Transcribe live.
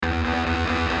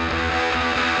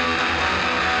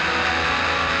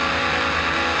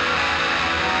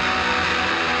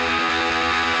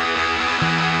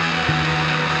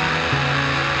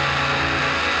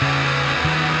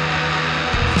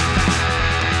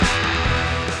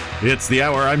It's the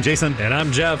hour. I'm Jason. And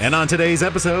I'm Jeff. And on today's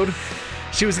episode,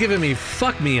 she was giving me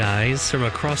fuck me eyes from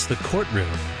across the courtroom.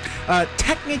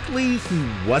 Technically, he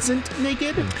wasn't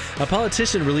naked. A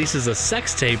politician releases a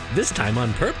sex tape, this time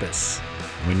on purpose.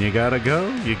 When you gotta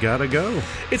go, you gotta go.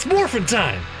 It's morphin'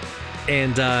 time.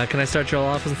 And can I start you all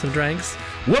off with some drinks?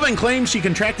 Woman claims she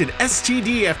contracted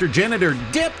STD after janitor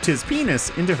dipped his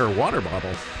penis into her water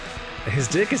bottle. His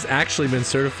dick has actually been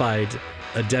certified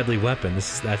a deadly weapon.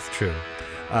 That's true.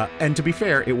 And to be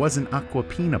fair, it was an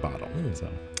Aquafina bottle. So.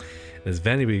 His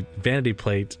vanity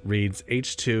plate reads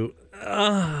H2.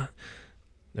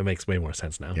 That makes way more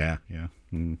sense now. Yeah.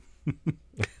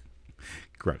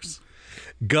 Gross.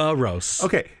 Gross.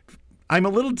 Okay, I'm a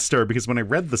little disturbed because when I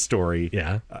read the story,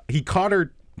 she caught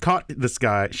this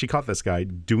guy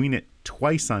doing it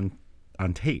twice on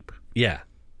tape. Yeah.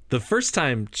 The first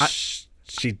time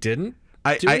she didn't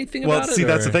do anything about it? Well, see,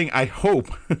 that's the thing. I hope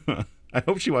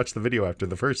she watched the video after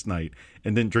the first night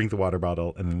and didn't drink the water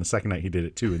bottle, and then the second night he did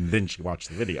it too, and then she watched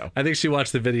the video. I think she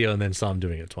watched the video and then saw him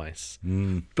doing it twice.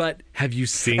 But have you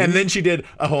seen... And then she did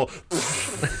a whole...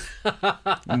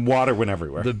 water went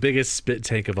everywhere. The biggest spit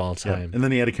take of all time. Yeah. And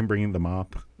then he had to come bring the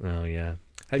mop. Oh, yeah.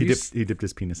 He dipped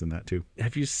his penis in that too.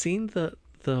 Have you seen the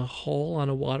hole on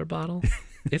a water bottle?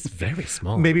 It's very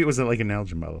small. Maybe it was like an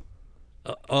Nalgene bottle.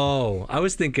 I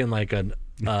was thinking like one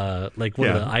of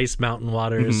the Ice Mountain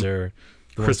waters or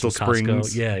Crystal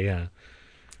Springs. Yeah.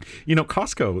 You know,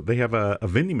 Costco, they have a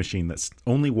vending machine that's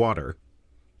only water.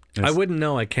 I wouldn't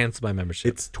know. I canceled my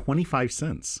membership. It's 25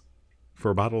 cents for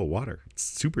a bottle of water. It's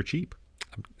super cheap.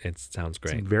 It sounds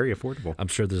great. It's very affordable. I'm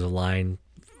sure there's a line.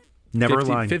 Never a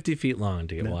line. 50 feet long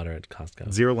to get water at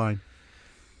Costco. Zero line.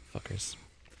 Fuckers.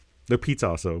 Their pizza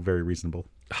also very reasonable.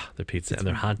 Their pizza and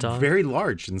their hot dog. Very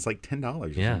large, and it's like $10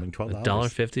 or something, $12.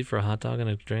 $1.50 for a hot dog and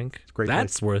a drink. It's a great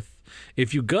That's place. worth,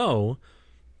 if you go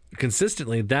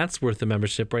consistently, that's worth the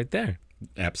membership right there.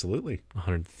 Absolutely.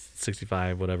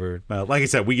 165, whatever. Like I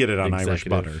said, we get it on Irish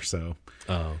Executive. butter, so.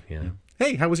 Oh, yeah.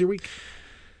 Hey, how was your week?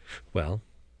 Well,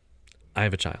 I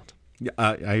have a child. Yeah,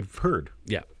 I've heard.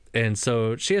 Yeah. And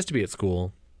so she has to be at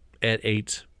school at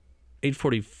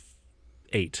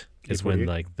 8:48 is when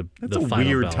like the final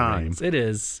weird bell time. rings. It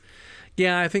is.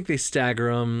 Yeah, I think they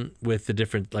stagger them with the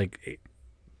different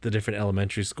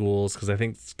elementary schools because I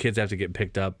think kids have to get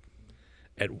picked up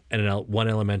at one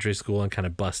elementary school and kind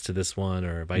of bus to this one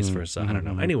or vice versa. I don't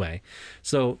know. Anyway,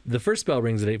 so the first bell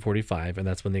rings at 8:45 and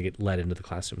that's when they get led into the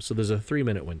classroom. So there's a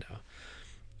 3-minute window.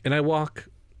 And I walk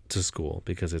to school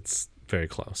because it's very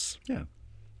close. Yeah.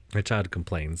 My child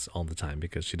complains all the time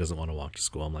because she doesn't want to walk to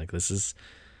school. I'm like, this is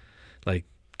like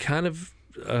kind of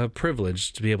a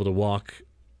privilege to be able to walk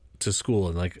to school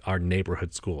in like our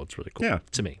neighborhood school. It's really cool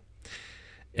to me.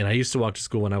 And I used to walk to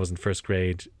school when I was in first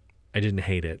grade. I didn't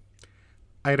hate it.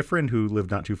 I had a friend who lived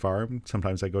not too far.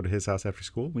 Sometimes I go to his house after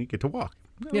school. We get to walk.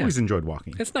 I always enjoyed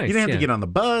walking. It's nice. You didn't have to get on the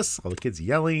bus. All the kids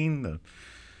yelling.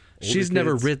 She's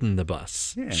never ridden the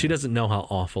bus. Yeah. She doesn't know how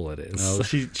awful it is. No,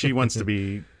 she wants to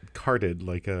be carted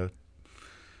like a...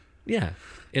 Yeah,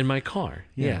 in my car.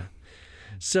 Yeah.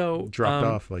 So dropped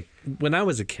off like... When I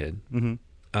was a kid,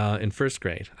 in first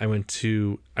grade, I went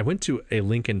to a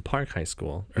Lincoln Park high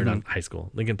school, or not high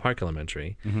school, Lincoln Park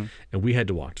Elementary, and we had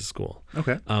to walk to school.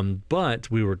 Okay. But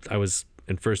I was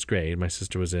in first grade. My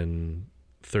sister was in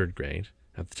third grade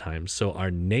at the time. So our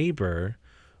neighbor,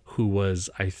 who was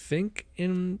I think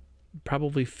in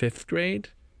probably fifth grade,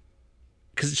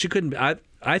 because she couldn't.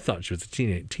 I thought she was a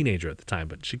teenager at the time,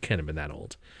 but she can't have been that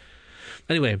old.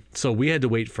 Anyway, so we had to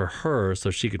wait for her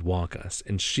so she could walk us,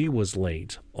 and she was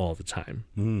late all the time.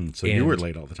 You were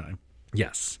late all the time.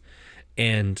 Yes.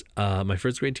 And my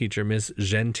first grade teacher, Miss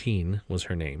Gentine was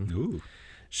her name. Ooh.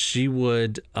 She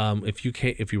would,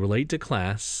 if you were late to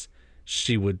class,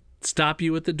 she would stop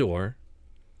you at the door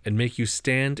and make you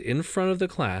stand in front of the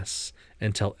class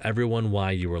and tell everyone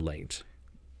why you were late.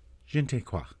 Je ne sais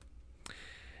quoi.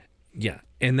 Yeah.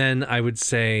 And then I would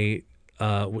say...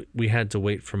 we had to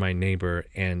wait for my neighbor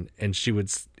and she would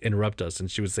interrupt us and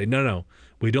she would say, no,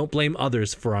 we don't blame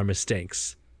others for our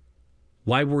mistakes.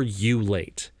 Why were you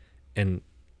late? And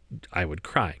I would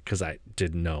cry because I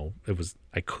didn't know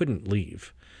I couldn't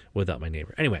leave without my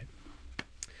neighbor. Anyway,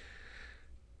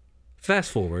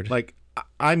 fast forward. Like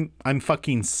I'm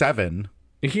fucking 7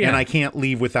 and I can't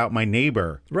leave without my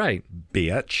neighbor. Right.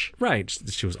 Bitch. Right.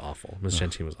 She was awful. Miss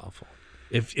Gentine was awful.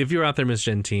 If you're out there, Miss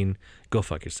Gentine, go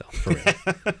fuck yourself, for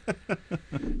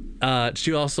real.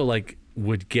 She also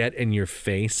would get in your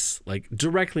face,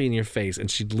 directly in your face, and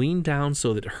she'd lean down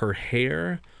so that her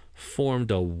hair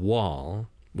formed a wall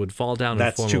would fall down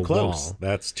That's and too form a close. wall.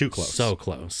 That's too close. So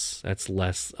close. That's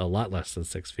a lot less than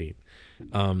 6 feet.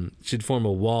 She'd form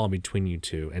a wall between you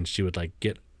two, and she would like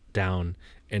get down,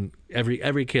 and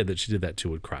every kid that she did that to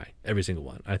would cry. Every single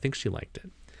one. I think she liked it.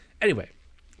 Anyway,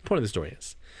 point of the story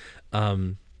is,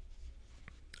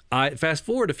 I fast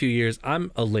forward a few years.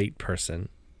 I'm a late person.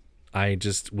 I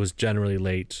just was generally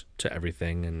late to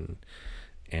everything,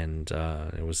 and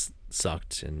it was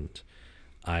sucked, and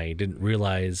I didn't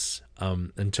realize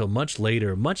until much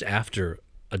later, much after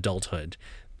adulthood,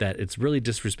 that it's really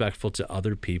disrespectful to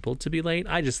other people to be late.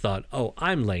 I just thought, oh,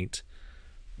 I'm late,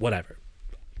 whatever.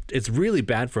 It's really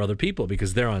bad for other people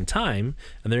because they're on time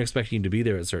and they're expecting you to be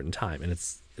there at a certain time, and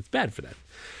it's bad for them.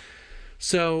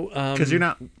 So because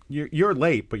you're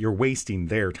late, but you're wasting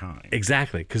their time.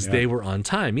 Exactly, because they were on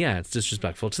time. Yeah, it's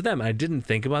disrespectful to them. I didn't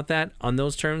think about that on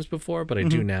those terms before, but I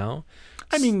do now.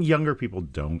 I mean, younger people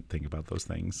don't think about those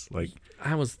things. Like,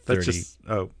 I was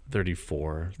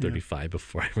 34, 35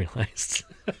 before I realized.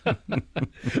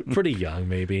 Pretty young,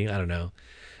 maybe. I don't know.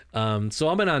 So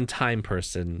I'm an on-time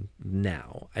person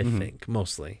now, I think,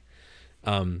 mostly.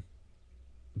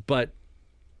 But...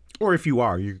 Or if you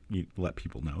are, you let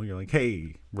people know. You're like,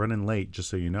 hey, running late, just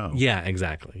so you know. Yeah,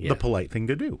 exactly. Yeah. The polite thing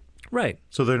to do. Right.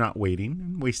 So they're not waiting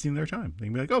and wasting their time. They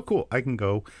can be like, oh, cool, I can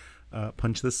go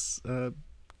punch this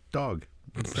dog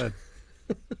instead.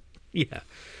 Yeah.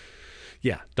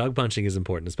 Yeah, dog punching is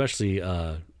important, especially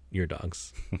your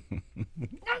dogs.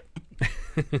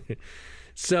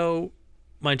 So,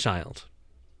 my child,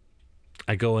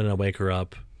 I go in and I wake her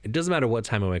up. It doesn't matter what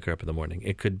time I wake her up in the morning.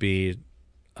 It could be,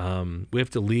 we have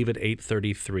to leave at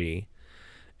 8:33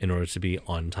 in order to be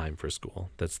on time for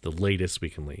school. That's the latest we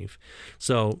can leave.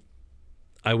 So,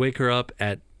 I wake her up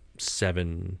at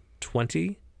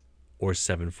 7:20 or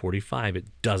 7:45. It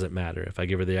doesn't matter. If I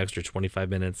give her the extra 25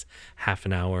 minutes, half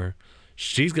an hour,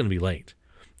 she's going to be late.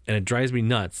 And it drives me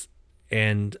nuts.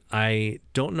 And I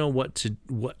don't know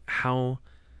how,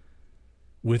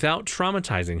 without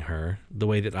traumatizing her the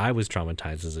way that I was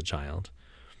traumatized as a child,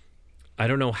 I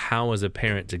don't know how as a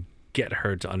parent to get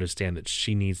her to understand that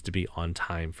she needs to be on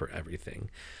time for everything.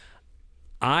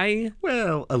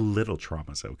 Well, a little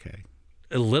trauma's okay.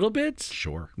 A little bit?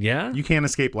 Sure. Yeah? You can't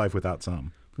escape life without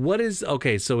some.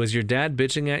 So is your dad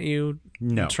bitching at you?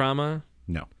 No. Trauma?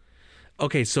 No.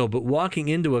 Okay, but walking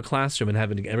into a classroom and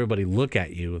having everybody look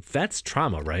at you, that's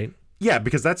trauma, right? Yeah,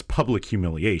 because that's public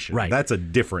humiliation. Right. That's a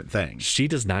different thing. She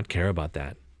does not care about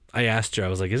that. I asked her, I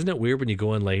was like, isn't it weird when you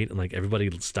go in late and like everybody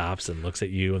stops and looks at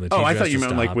you and the teacher I has thought to you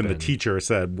meant like when the and... teacher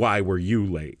said, why were you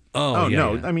late? Oh yeah,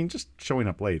 no. Yeah. I mean, just showing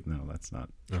up late. No, that's not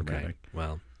traumatic. Okay,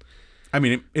 well. I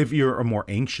mean, if you're a more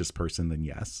anxious person, then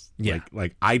yes. Yeah.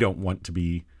 Like I don't want to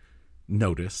be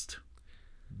noticed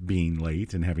being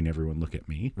late and having everyone look at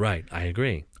me. Right, I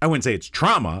agree. I wouldn't say it's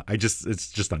trauma.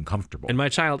 It's just uncomfortable. And my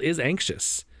child is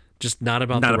anxious, just not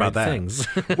about the right things.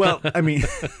 Well, I mean,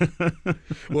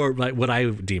 or like what I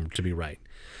deem to be right.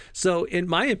 So, in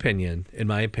my opinion,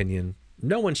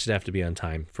 no one should have to be on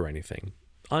time for anything.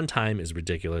 On time is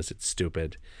ridiculous. It's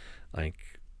stupid. Like,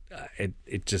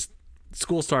 it just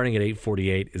school starting at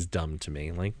 8:48 is dumb to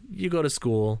me. Like, you go to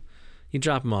school. You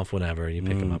drop them off whenever. You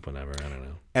pick them up whenever. I don't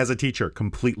know. As a teacher,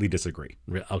 completely disagree.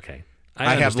 Okay.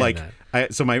 I have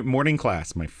so my morning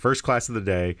class, my first class of the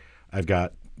day, I've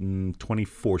got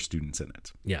 24 students in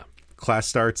it. Yeah. Class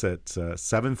starts at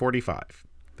 7:45.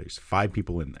 There's 5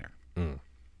 people in there.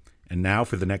 And now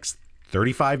for the next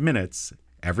 35 minutes,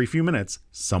 every few minutes,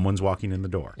 someone's walking in the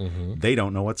door. They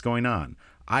don't know what's going on.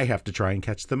 I have to try and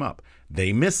catch them up.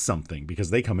 They miss something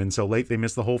because they come in so late, they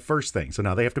miss the whole first thing. So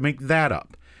now they have to make that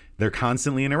up. They're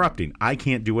constantly interrupting. I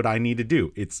can't do what I need to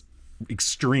do. It's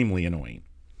extremely annoying.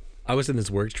 I was in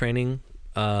this work training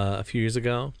a few years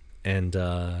ago, and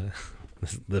the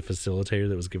facilitator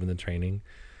that was giving the training,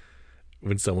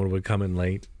 when someone would come in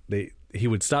late, he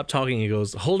would stop talking. He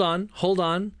goes, hold on.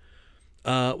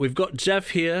 We've got Jeff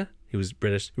here. He was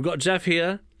British. We've got Jeff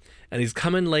here, and he's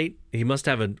coming late. He must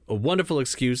have a wonderful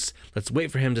excuse. Let's wait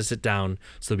for him to sit down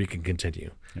so we can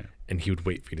continue. Yeah. And he would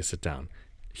wait for you to sit down.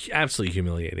 Absolutely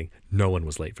humiliating. No one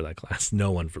was late for that class.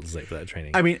 No one was late for that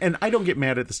training. I mean, and I don't get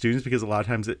mad at the students because a lot of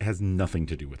times it has nothing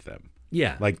to do with them.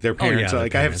 Yeah. Like their parents. I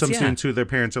have some students who their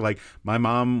parents are like, my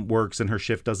mom works and her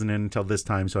shift doesn't end until this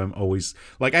time. So I'm always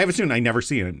like, I have a student I never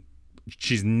see and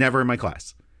she's never in my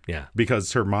class. Yeah.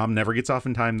 Because her mom never gets off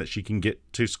in time that she can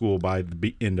get to school by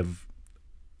the end of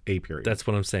a period. That's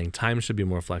what I'm saying. Time should be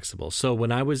more flexible. So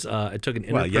when I was, I took an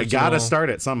interpersonal... Well, you got to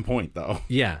start at some point, though.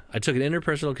 Yeah. I took an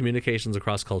interpersonal communications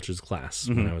across cultures class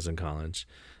when I was in college.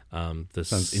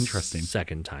 Sounds interesting.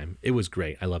 Second time. It was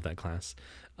great. I love that class.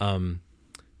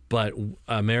 But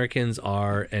Americans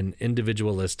are an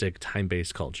individualistic,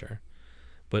 time-based culture.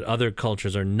 But other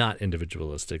cultures are not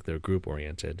individualistic. They're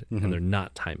group-oriented, and they're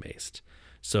not time-based.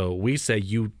 So we say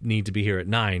you need to be here at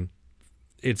 9.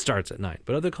 It starts at 9.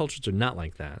 But other cultures are not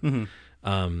like that.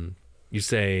 You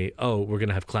say, oh, we're going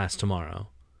to have class tomorrow.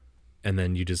 And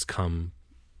then you just come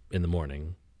in the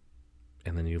morning.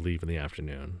 And then you leave in the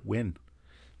afternoon. When?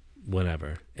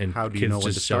 Whenever. And how do you kids know when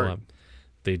just to show start? up.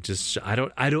 They just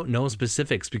I don't know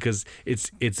specifics because it's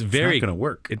very not going to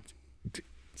work. It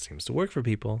seems to work for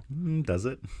people. Does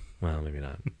it? Well, maybe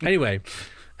not. Anyway,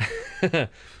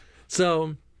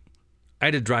 so I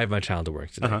had to drive my child to work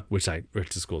today,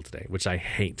 to school today, which I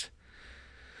hate.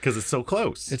 Because it's so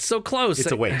close. It's so close.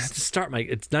 It's a waste.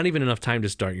 It's not even enough time to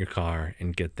start your car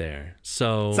and get there.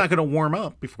 So it's not going to warm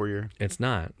up before you're. It's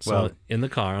not. So in the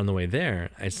car on the way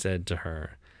there, I said to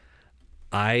her,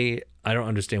 I don't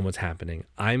understand what's happening.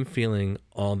 I'm feeling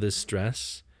all this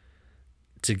stress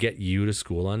to get you to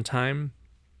school on time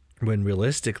when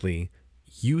realistically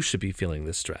you should be feeling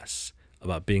this stress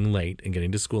about being late and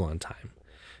getting to school on time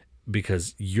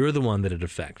because you're the one that it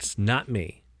affects, not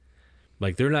me.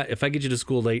 Like if I get you to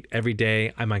school late every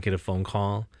day, I might get a phone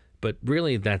call, but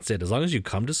really that's it. As long as you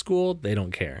come to school, they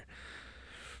don't care.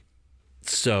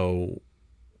 So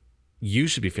you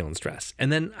should be feeling stressed.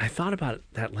 And then I thought about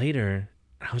that later.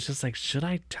 I was just like, should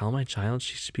I tell my child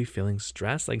she should be feeling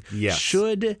stressed? Like, yes.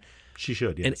 She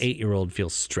should, yes. An 8-year-old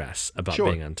feel stress about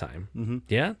being on time?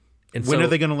 Yeah? And when are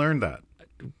they going to learn that?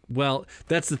 Well,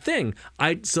 that's the thing.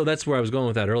 So that's where I was going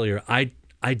with that earlier.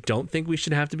 I don't think we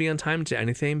should have to be on time to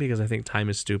anything because I think time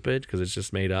is stupid because it's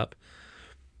just made up.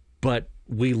 But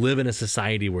we live in a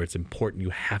society where it's important.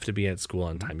 You have to be at school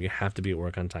on time. You have to be at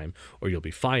work on time or you'll be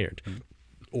fired.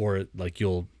 Or like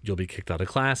you'll be kicked out of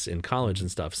class in college and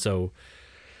stuff. So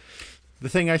the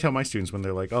thing I tell my students when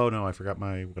they're like, oh, no, I forgot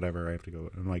my whatever, I have to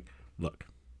go. I'm like, look,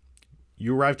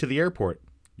 you arrive to the airport.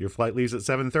 Your flight leaves at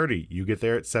 7:30. You get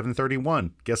there at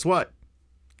 7:31. Guess what?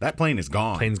 That plane is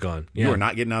gone. Plane's gone. Yeah. You are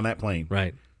not getting on that plane.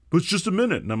 Right. But it's just a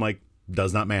minute. And I'm like,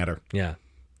 does not matter. Yeah.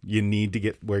 You need to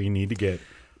get where you need to get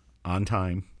on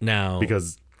time. Now.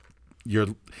 Because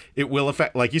it will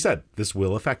affect, like you said, this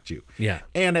will affect you. Yeah.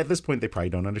 And at this point, they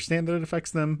probably don't understand that it affects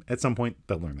them. At some point,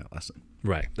 they'll learn that lesson.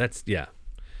 Right. Yeah.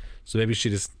 So maybe she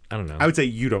just, I don't know. I would say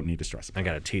you don't need to stress about I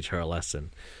got to teach her a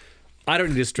lesson. I don't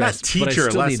need to stress, Not teach but I her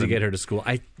a still need lesson. to get her to school.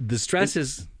 The stress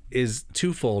is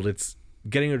twofold. It's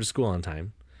getting her to school on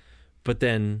time, but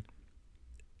then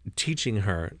teaching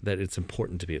her that it's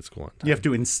important to be at school on time. You have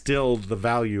to instill the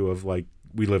value of, like,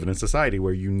 we live in a society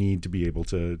where you need to be able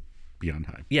to be on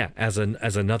time. Yeah, as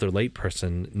another late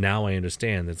person, now I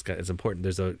understand it's important.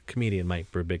 There's a comedian,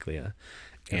 Mike Birbiglia.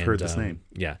 I've heard this name.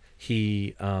 Yeah,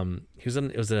 it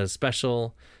was a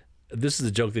special. This is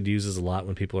a joke that he uses a lot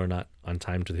when people are not on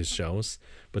time to his shows,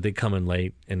 but they come in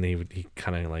late and he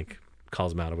kind of like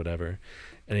calls them out or whatever,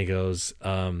 and he goes,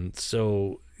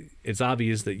 so it's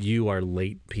obvious that you are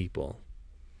late people,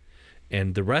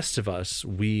 and the rest of us,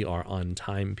 we are on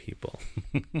time people.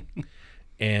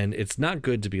 And it's not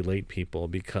good to be late people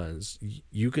because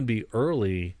you can be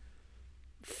early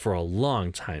for a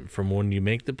long time. From when you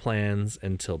make the plans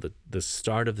until the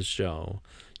start of the show,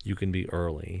 you can be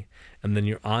early. And then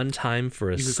you're on time for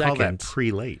a second. You could call that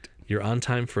pre-late. You're on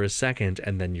time for a second,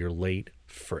 and then you're late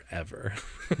forever.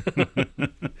 I'm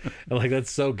like,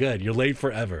 that's so good. You're late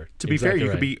forever. To be fair,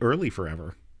 you could be early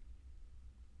forever.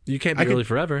 You can't be early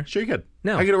forever. Sure you could.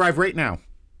 No. I could arrive right now.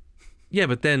 Yeah,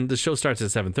 but then the show starts at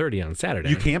 7:30 on Saturday.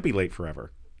 You can't be late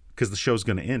forever because the show's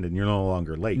going to end and you're no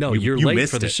longer late. No, you're late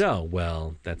for the show.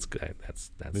 Well, that's good. That's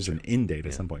There's true. an end date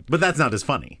at some point. But that's not as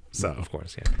funny. So Of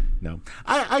course, yeah. No.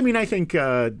 I mean, I think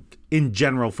in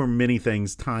general, for many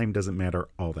things, time doesn't matter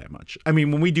all that much. I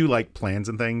mean, when we do like plans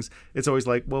and things, it's always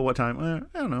like, well, what time?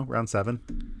 I don't know, around 7.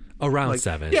 Around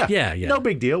 7. Yeah. Yeah. No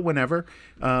big deal, whenever.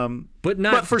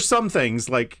 But for some things,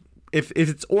 like if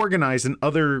it's organized in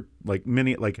other, like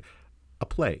like a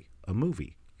play, a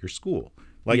movie, your school.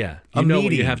 Like you a know meeting.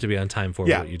 what you have to be on time for,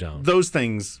 what you don't. Those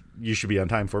things you should be on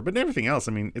time for. But everything else,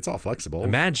 I mean, it's all flexible.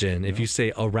 Imagine if you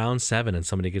say around 7 and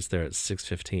somebody gets there at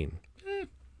 6:15.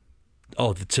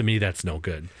 Oh, to me, that's no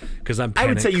good. Because I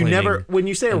would say you never, when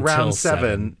you say around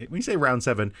 7,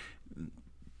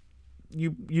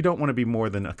 you don't want to be more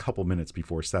than a couple minutes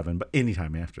before 7, but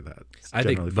anytime after that. I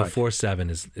think before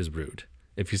 7 is rude.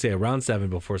 If you say around 7,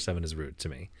 before 7 is rude to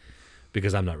me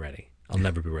because I'm not ready. I'll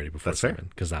never be ready before 7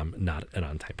 because I'm not an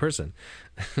on-time person.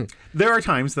 There are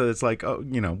times that it's like,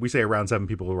 we say around 7,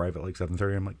 people arrive at like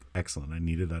 7:30. I'm like, excellent. I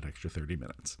needed that extra 30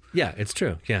 minutes. Yeah, it's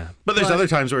true. Yeah. But there's other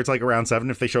times where it's like around 7.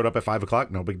 If they showed up at 5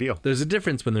 o'clock, no big deal. There's a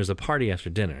difference when there's a party after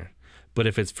dinner. But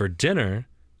if it's for dinner,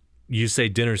 you say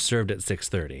dinner's served at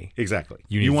 6:30. Exactly.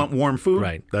 You You need want warm food?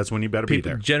 Right. That's when you better be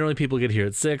there. Generally, people get here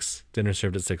at 6. Dinner's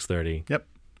served at 6:30. Yep.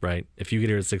 Right. If you get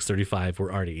here at 6:35,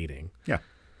 we're already eating. Yeah.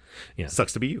 Yeah.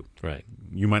 Sucks to be you. Right.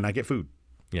 You might not get food.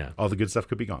 Yeah. All the good stuff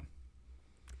could be gone.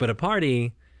 But a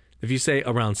party, if you say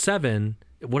around 7,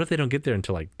 what if they don't get there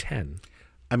until like 10?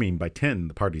 I mean, by 10,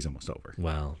 the party's almost over.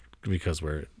 Well, because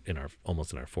we're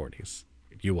almost in our 40s.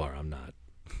 You are. I'm not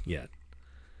yet.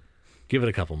 Give it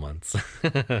a couple months.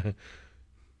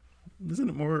 Isn't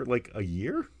it more like a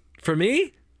year? For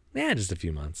me? Yeah, just a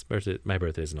few months. My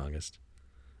birthday's in August.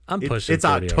 I'm pushing It's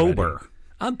 40 October. already.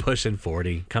 I'm pushing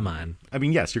 40. Come on. I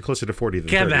mean, yes, you're closer to 40 than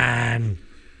Come 30. on.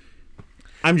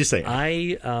 I'm just saying.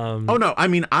 Oh no, I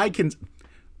mean, I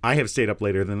have stayed up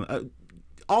later than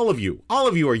all of you. All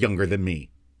of you are younger than me.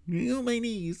 Oh, my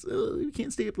knees. Oh, you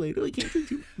can't stay up late. Oh, I can't stay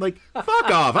too. Like,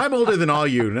 fuck off. I'm older than all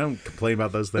you. Don't complain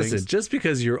about those things. Listen, just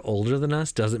because you're older than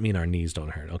us doesn't mean our knees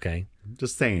don't hurt, okay?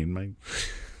 Just saying.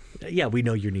 Yeah, we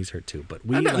know your knees hurt too, but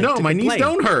we No, my knees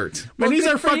don't hurt. My knees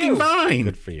are fucking fine.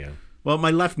 Good for you. Well,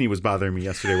 my left knee was bothering me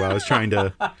yesterday while I was trying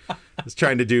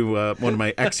to do one of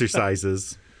my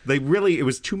exercises. It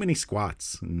was too many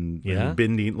squats and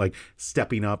bending, like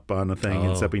stepping up on a thing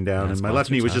and stepping down. And my left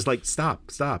knee was just like,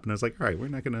 stop. And I was like, all right, we're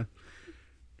not going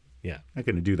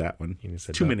to do that one. You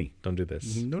said, too many. Don't do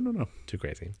this. No. Too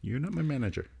crazy. You're not my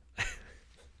manager.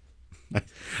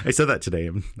 I said that today.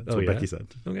 And that's what Becky said.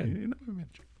 Okay. You're not my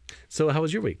manager. So how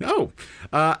was your week?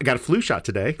 I got a flu shot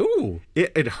today. Ooh.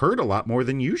 It hurt a lot more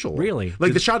than usual. Really?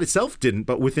 Like the shot itself didn't,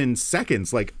 but within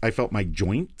seconds, like I felt my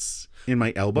joints in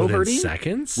my elbow hurting.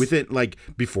 Seconds? Like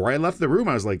before I left the room,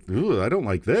 I was like, ooh, I don't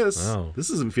like this. Oh. This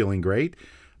isn't feeling great.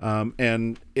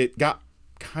 And it got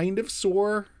kind of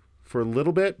sore for a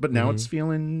little bit, but now it's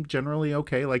feeling generally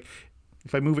okay. Like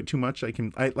if I move it too much, I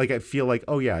feel like,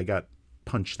 oh yeah, I got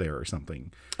punch there or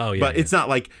something. Oh yeah. But it's not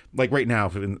like right now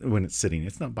when it's sitting,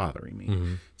 it's not bothering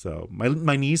me. So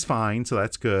my knee's fine, so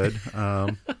that's good.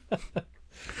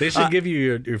 They should give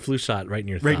you your flu shot right in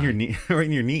your thigh. Right in your knee. Right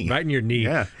in your knee. Right in your knee.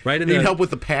 Yeah. Right in Need help with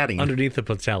the padding. underneath the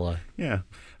patella. Yeah.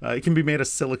 It can be made of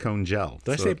silicone gel.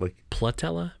 Did I say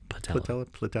patella?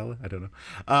 Patella. I don't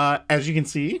know. As you can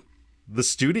see, the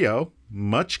studio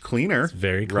much cleaner. It's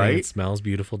very clean. Right? It smells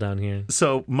beautiful down here.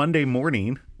 So Monday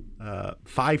morning,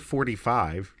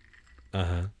 5:45,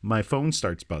 my phone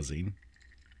starts buzzing.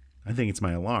 I think it's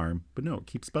my alarm, but no, it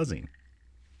keeps buzzing.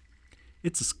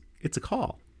 It's a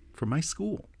call from my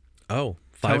school. Oh,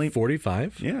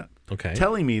 5:45? Yeah. Okay.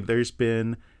 Telling me there's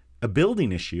been a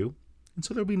building issue, and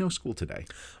so there'll be no school today.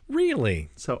 Really?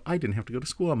 So I didn't have to go to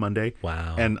school on Monday.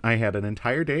 Wow. And I had an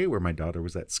entire day where my daughter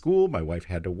was at school. My wife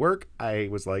had to work. I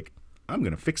was like, I'm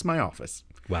going to fix my office.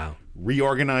 Wow.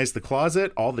 Reorganize the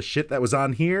closet, all the shit that was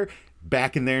on here,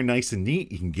 back in there nice and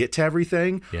neat. You can get to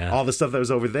everything. Yeah. All the stuff that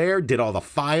was over there, did all the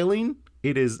filing.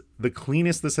 It is the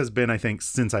cleanest this has been, I think,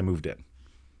 since I moved in.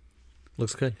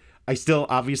 Looks good. I still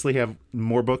obviously have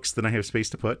more books than I have space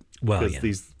to put. Well, because yeah.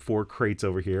 these 4 crates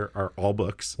over here are all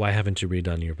books. Why haven't you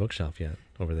redone your bookshelf yet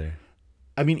over there?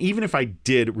 I mean, even if I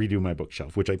did redo my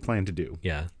bookshelf, which I plan to do,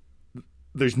 Yeah.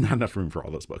 there's not enough room for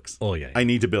all those books. Oh, yeah. I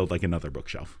need to build like another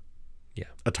bookshelf. Yeah.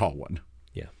 A tall one.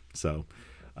 Yeah. So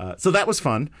that was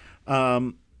fun.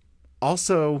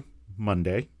 Also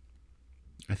Monday,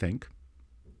 I think.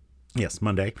 Yes,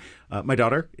 Monday. My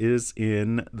daughter is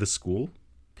in the school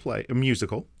play, a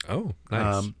musical. Oh,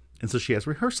 nice. And so she has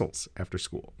rehearsals after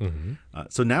school.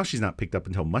 So now she's not picked up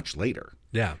until much later.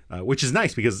 Yeah. Which is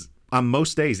nice because on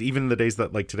most days, even the days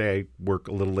that like today I work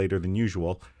a little later than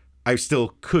usual, I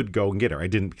still could go and get her. I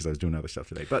didn't because I was doing other stuff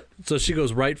today. But So she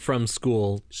goes right from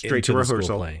school straight into to the school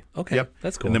rehearsal. play. Okay. Yep.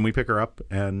 That's cool. And then we pick her up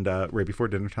and right before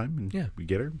dinner time, and Yeah. we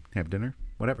get her, have dinner,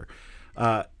 whatever.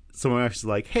 So my wife's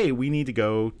like, "Hey, we need to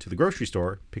go to the grocery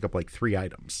store, pick up like 3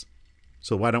 items.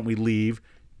 So why don't we leave,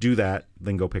 do that,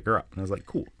 then go pick her up?" And I was like,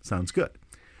 "Cool, sounds good."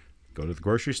 Go to the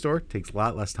grocery store. Takes a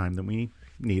lot less time than we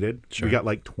needed. Sure. We got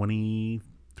like 23.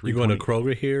 You going to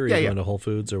Kroger here, or Yeah, you yeah. going to Whole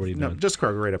Foods, or what are you No, doing? just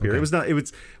Kroger right up here. It was not. It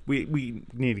was. We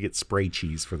needed to get spray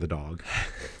cheese for the dog.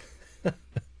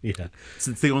 Yeah.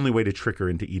 So it's the only way to trick her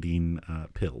into eating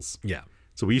pills. Yeah.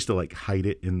 So we used to like hide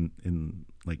it in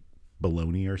like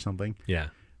bologna or something. Yeah.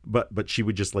 But she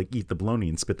would just like eat the bologna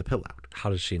and spit the pill out.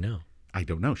 How does she know? I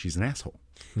don't know. She's an asshole.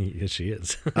 Yes, she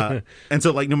is. And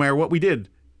so like no matter what we did,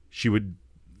 she would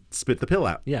spit the pill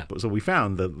out. Yeah. So we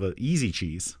found the easy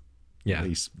cheese. Yeah. At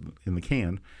least in the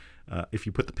can. If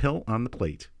you put the pill on the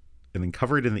plate and then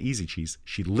cover it in the easy cheese,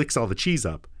 she licks all the cheese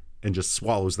up and just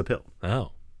swallows the pill.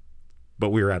 Oh. But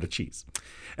we were out of cheese.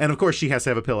 And of course she has to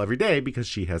have a pill every day because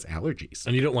she has allergies.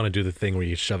 And you don't want to do the thing where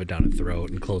you shove it down her throat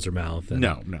and close her mouth and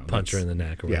No, punch her in the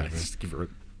neck or Yeah, whatever. just give her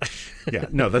Yeah,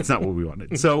 no, that's not what we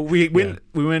wanted. So we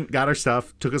went, got our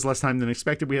stuff. Took us less time than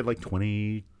expected. We had like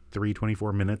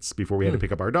 24 minutes before we had to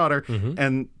pick up our daughter.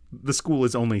 And the school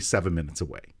is only 7 minutes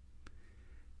away.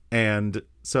 And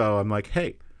so I'm like,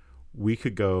 hey, we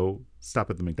could go stop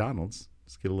at the McDonald's.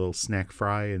 Just get a little snack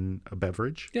fry and a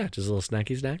beverage. Yeah, just a little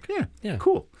snacky snack. Yeah,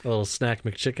 cool. A little snack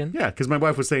McChicken. Yeah, because my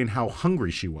wife was saying how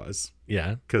hungry she was.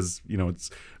 Yeah. Because,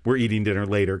 we're eating dinner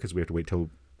later because we have to wait till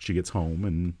she gets home.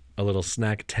 And a little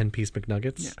snack 10-piece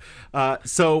McNuggets. Yeah.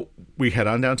 So we head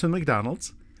on down to the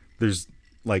McDonald's. There's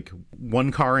like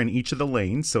one car in each of the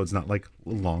lanes, so it's not like a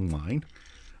long line.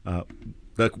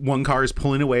 The one car is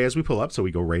pulling away as we pull up, so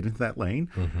we go right into that lane.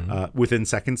 Within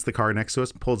seconds, the car next to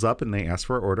us pulls up and they ask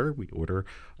for our order. We order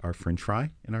our French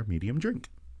fry and our medium drink.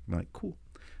 I'm like, cool.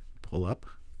 Pull up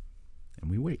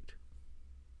and we wait.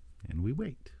 And we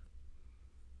wait.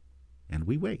 And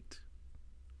we wait.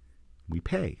 We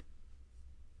pay.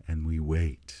 And we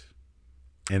wait.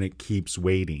 And it keeps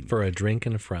waiting. For a drink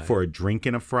and a fry. For a drink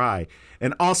and a fry.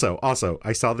 And also,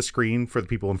 I saw the screen for the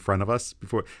people in front of us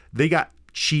before. They got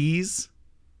cheese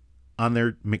on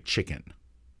their McChicken.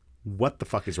 What the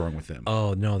fuck is wrong with them?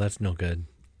 Oh, no, that's no good.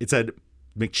 It said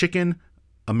McChicken,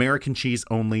 American cheese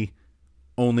only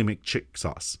McChick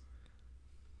sauce.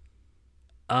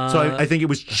 So I think it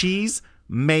was cheese,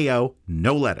 mayo,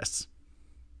 no lettuce.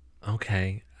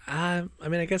 Okay. I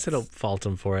mean, I guess I don't fault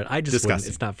them for it. I just wouldn't.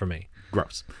 It's not for me.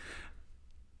 Gross.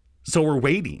 So we're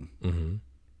waiting.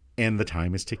 And the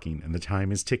time is ticking, and the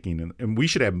time is ticking. And we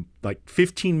should have like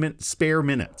 15 spare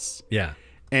minutes. Yeah.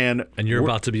 And you're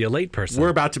about to be a late person. We're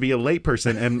about to be a late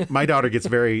person. And my daughter gets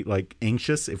very like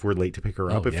anxious if we're late to pick her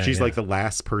up. If she's like the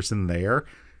last person there,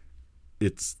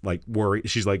 it's like worried.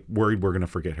 She's like worried we're going to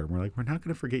forget her. And we're like, we're not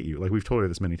going to forget you. Like we've told her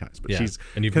this many times, but she's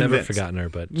and you've convinced. Never forgotten her,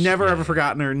 but never ever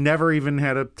forgotten her. Never even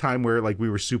had a time where like we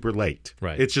were super late.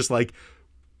 Right. It's just like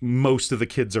most of the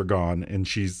kids are gone and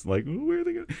she's like, where are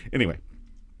they going? Anyway.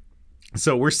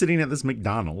 So we're sitting at this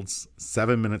McDonald's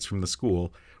 7 minutes from the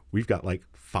school. We've got like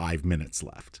 5 minutes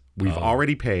left. We've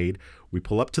already paid. We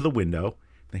pull up to the window.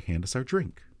 They hand us our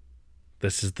drink.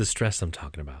 This is the stress I'm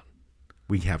talking about.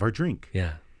 We have our drink.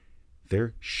 Yeah.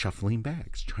 They're shuffling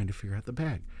bags, trying to figure out the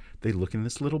bag. They look in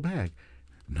this little bag.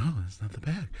 No, that's not the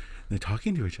bag. They're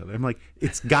talking to each other. I'm like,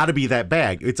 it's got to be that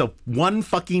bag. It's a one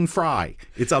fucking fry.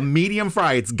 It's a medium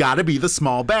fry. It's got to be the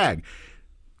small bag.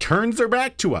 Turns her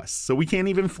back to us, so we can't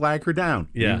even flag her down.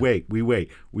 Yeah. We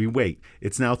wait.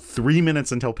 It's now 3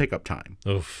 minutes until pickup time.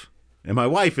 Oof. And my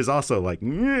wife is also like,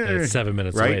 it's 7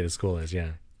 minutes away, the school is,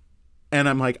 yeah. And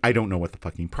I'm like, I don't know what the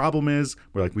fucking problem is.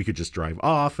 We're like, we could just drive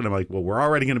off. And I'm like, well, we're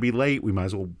already going to be late. We might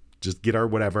as well just get our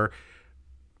whatever.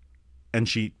 And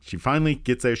she finally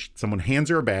gets there. Someone hands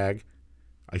her a bag.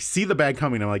 I see the bag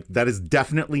coming. I'm like, that is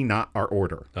definitely not our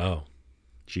order. Oh.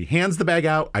 She hands the bag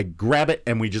out. I grab it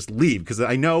and we just leave because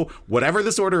I know whatever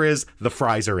this order is, the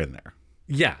fries are in there.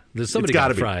 Yeah. There's somebody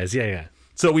got fries. Yeah.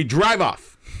 So we drive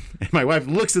off and my wife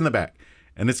looks in the back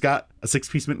and it's got a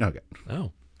 6-piece McNugget.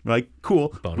 Oh. We're like, cool.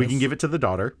 Bonus. We can give it to the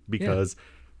daughter because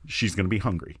she's going to be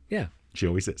hungry. Yeah. She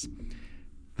always is.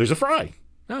 There's a fry.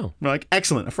 Oh. We're like,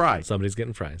 excellent, a fry. Somebody's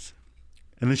getting fries.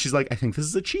 And then she's like, I think this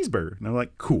is a cheeseburger. And I'm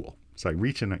like, cool. So I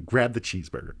reach in and I grab the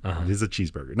cheeseburger. It is a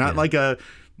cheeseburger. Not like a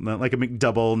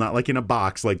McDouble, not like in a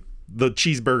box, like the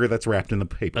cheeseburger that's wrapped in the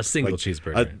paper. A single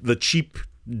cheeseburger. The cheap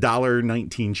 $1.19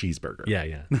 cheeseburger.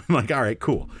 Yeah. I'm like, all right,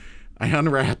 cool. I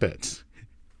unwrap it.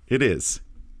 It is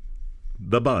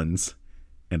the buns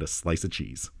and a slice of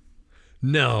cheese.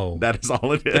 No. That is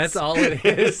all it is. That's all it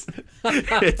is.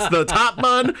 It's the top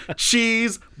bun,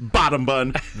 cheese, bottom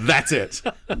bun. That's it.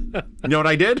 You know what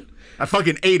I did? I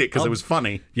fucking ate it because it was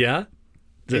funny. Yeah?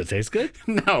 Did it taste good?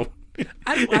 No.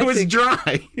 I It was think-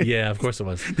 dry. Yeah, of course it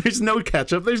was. There's no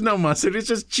ketchup. There's no mustard. It's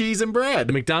just cheese and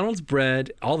bread. McDonald's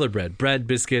bread, all their bread,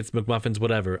 biscuits, McMuffins,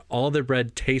 whatever, all their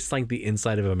bread tastes like the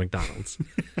inside of a McDonald's.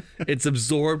 It's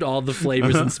absorbed all the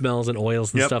flavors and smells and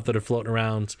oils and stuff that are floating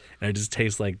around, and it just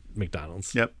tastes like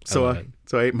McDonald's. Yep. I love it.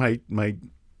 So I ate my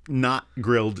not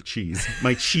grilled cheese.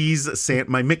 My my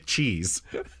McCheese.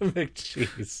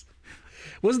 McCheese.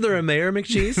 Wasn't there a Mayor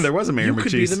McCheese? There was a Mayor McCheese. You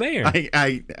could be the mayor.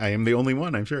 I am the only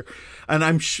one, I'm sure. And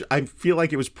I feel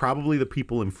like it was probably the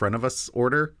people in front of us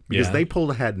order because they pulled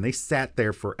ahead and they sat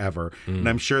there forever. And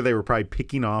I'm sure they were probably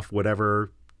picking off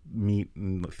whatever meat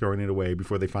and throwing it away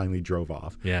before they finally drove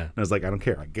off. Yeah. And I was like, I don't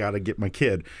care. I got to get my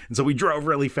kid. And so we drove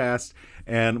really fast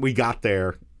and we got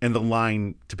there and the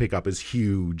line to pick up is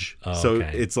huge. Oh, so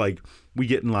okay. it's like we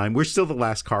get in line. We're still the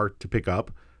last car to pick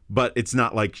up, but it's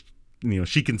not like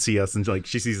she can see us, and like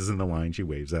she sees us in the line, she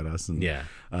waves at us, and Yeah.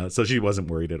 so she wasn't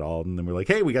worried at all. And then we're like,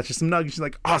 hey, we got you some nugs. She's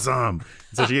like, awesome.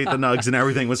 So she ate the nugs, and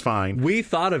everything was fine. We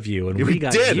thought of you, and we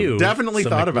got did. you. Definitely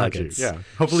some thought about McNuggets. you. Yeah.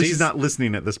 Hopefully she's not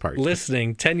listening at this part.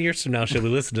 Listening 10 years from now, she'll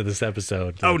listen to this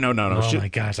episode. Oh, no. Oh my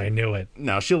gosh, I knew it.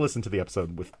 No, she'll listen to the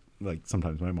episode with, like,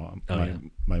 sometimes my mom.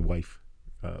 My wife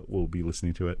will be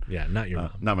listening to it. Yeah, not your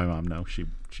mom. Not my mom, no. She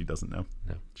doesn't know.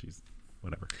 No. She's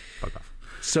whatever. Fuck off.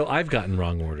 So I've gotten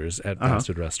wrong orders at fast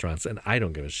food restaurants, and I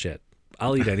don't give a shit.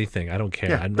 I'll eat anything. I don't care.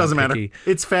 Yeah, doesn't matter.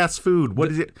 It's fast food. What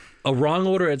is it? A wrong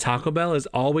order at Taco Bell is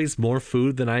always more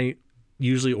food than I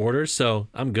usually order, so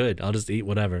I'm good. I'll just eat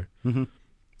whatever. Mm-hmm.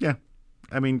 Yeah.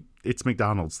 I mean, it's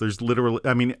McDonald's. There's literally,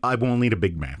 I won't eat a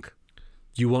Big Mac.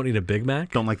 You won't eat a Big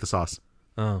Mac? Don't like the sauce.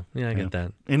 Oh, yeah, I get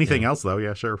that. Anything else, though,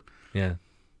 yeah, sure. Yeah.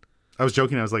 I was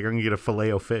joking. I was like, I'm going to get a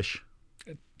Filet-O-Fish.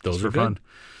 Those are for fun.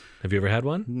 Have you ever had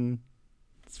one? Mm.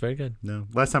 It's very good. No.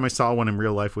 Last time I saw one in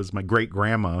real life was my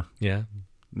great-grandma. Yeah.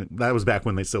 That was back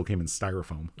when they still came in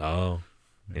styrofoam. Oh,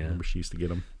 I remember she used to get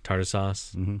them. Tartar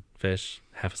sauce, fish,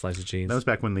 half a slice of cheese. That was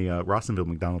back when the Rawsonville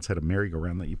McDonald's had a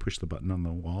merry-go-round that you push the button on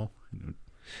the wall.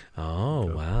 Oh,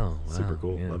 wow. Super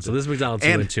cool. Yeah. So this McDonald's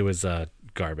you went to is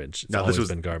garbage. It's always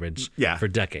been garbage for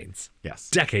decades. Yes.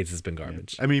 Decades has been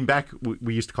garbage. Yeah. I mean, back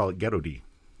we used to call it Ghetto D.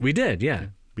 We did, yeah.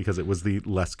 Because it was the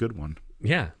less good one.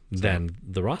 Yeah, than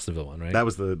the Rawsonville one, right? That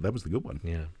was the good one.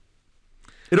 Yeah.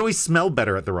 It always smelled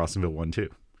better at the Rawsonville one, too.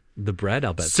 The bread,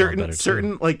 I'll bet, smelled better,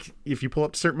 too. Like, if you pull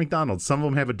up to certain McDonald's, some of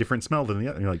them have a different smell than the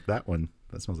other. And you're like, that one,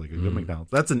 that smells like a good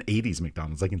McDonald's. That's an 80s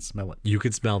McDonald's. I can smell it. You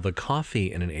could smell the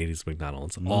coffee in an 80s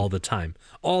McDonald's all the time.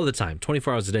 All the time.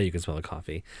 24 hours a day, you can smell the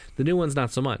coffee. The new one's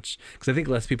not so much. Because I think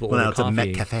less people order it's coffee. A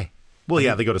Met Cafe. Well,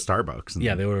 yeah, they go to Starbucks.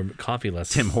 Yeah, they order coffee less.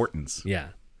 Tim Hortons. Yeah.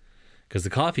 Because the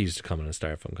coffee used to come in a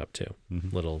styrofoam cup, too.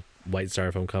 Little white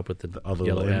styrofoam cup with the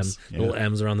yellow M's. Little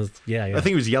M's around the... Yeah. I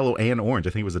think it was yellow and orange. I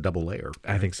think it was a double layer.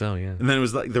 I think so, yeah. And then it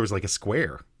was like there was like a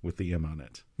square with the M on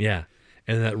it. Yeah.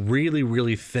 And that really,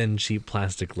 really thin, cheap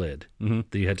plastic lid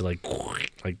that you had to like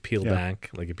peel back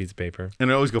like a piece of paper. And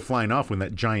it always go flying off when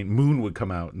that giant moon would come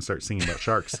out and start singing about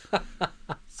sharks.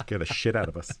 Scare the shit out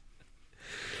of us.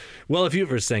 Well, if you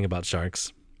ever sang about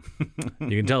sharks...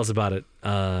 you can tell us about it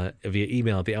via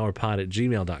email at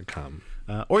thehourpod@gmail.com.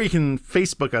 Or you can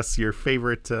Facebook us your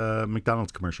favorite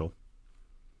McDonald's commercial.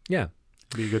 Yeah.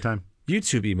 It'd be a good time.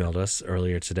 YouTube emailed us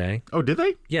earlier today. Oh, did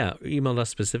they? Yeah, emailed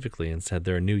us specifically and said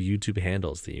there are new YouTube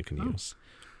handles that you can use.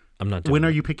 I'm not doing When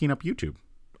are you picking up YouTube?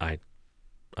 I'm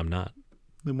not.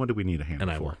 Then what do we need a handle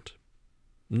for? And I for? won't.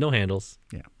 No handles.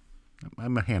 Yeah.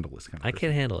 I'm a handleless kind of person. I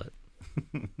can't handle it.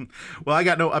 Well, I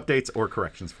got no updates or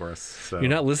corrections for us. So you're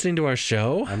not listening to our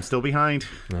show? I'm still behind.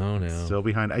 Oh no. Still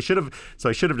behind. I should have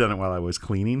done it while I was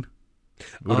cleaning. It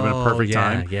would have been a perfect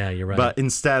time. Yeah, you're right. But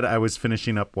instead, I was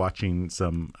finishing up watching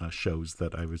some shows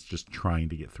that I was just trying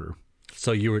to get through.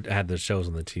 So you had the shows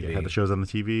on the TV. I had the shows on the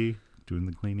TV, doing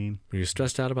the cleaning. Were you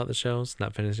stressed out about the shows,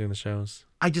 not finishing the shows?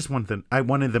 I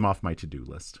wanted them off my to-do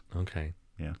list. Okay.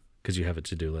 Yeah. Because you have a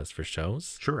to-do list for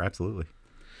shows? Sure, absolutely.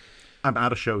 I'm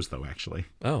out of shows though, actually.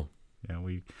 Oh. Yeah,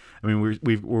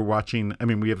 we're watching. I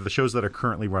mean, we have the shows that are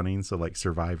currently running, so like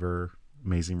Survivor,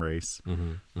 Amazing Race,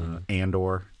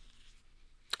 Andor.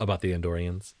 About the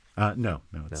Andorians? No,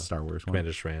 it's a Star Wars one.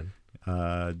 Commander Shran.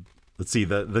 Let's see,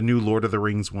 the new Lord of the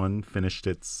Rings one finished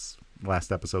its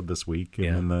last episode this week,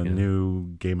 and then the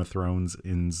new Game of Thrones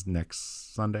ends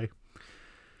next Sunday.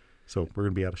 So we're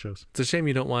gonna be out of shows. It's a shame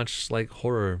you don't watch like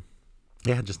horror.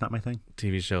 Yeah, just not my thing.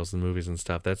 TV shows and movies and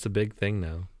stuff. That's a big thing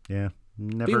now. Yeah,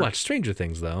 never. You watch Stranger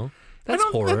Things though. That's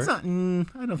horror. That's not,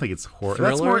 I don't think it's horror. Thriller?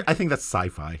 That's more. I think that's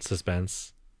sci-fi.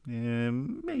 Suspense.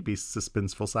 Maybe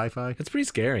suspenseful sci-fi. It's pretty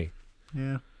scary.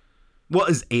 Yeah. Well,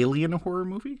 is Alien a horror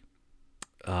movie?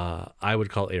 I would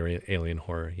call Alien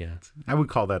horror. Yeah. I would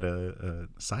call that a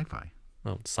sci-fi.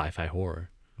 Oh, sci-fi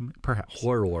horror. Perhaps.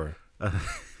 Horror.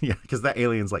 Yeah, because that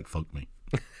alien's like, fuck me.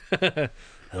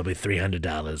 That'll be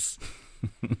 $300.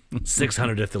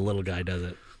 $600 if the little guy does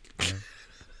it.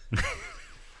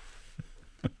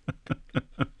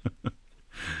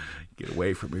 Get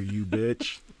away from her, you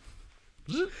bitch.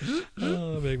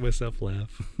 Oh, I make myself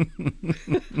laugh.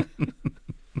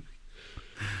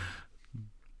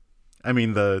 I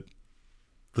mean, the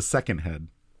second head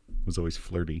was always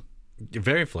flirty.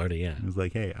 Very flirty, yeah. It was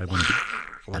like, hey, I want to...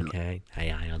 Okay, hey,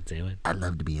 how y'all doing? I'd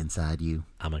love to be inside you.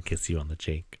 I'm going to kiss you on the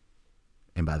cheek.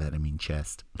 And by that, I mean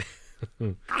chest.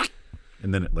 And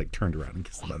then it like turned around and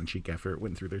kissed them on the cheek after it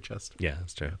went through their chest. Yeah,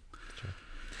 that's true.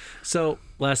 So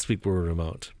last week we were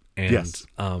remote. And yes.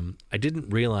 I didn't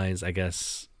realize, I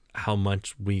guess, how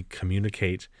much we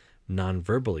communicate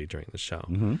non-verbally during the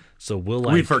show. So we'll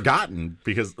We'd forgotten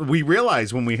because we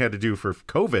realized when we had to do for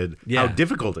COVID Yeah. how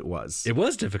difficult it was. It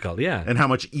was difficult, yeah. And how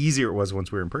much easier it was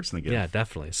once we were in person again. Yeah,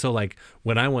 definitely. So like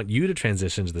when I want you to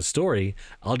transition to the story,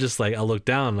 I'll look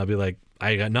down and I'll be like,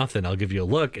 I got nothing. I'll give you a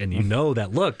look, and you know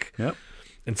that look. Yep.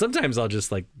 And sometimes I'll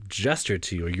just like gesture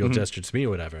to you, or you'll gesture to me, or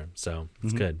whatever. So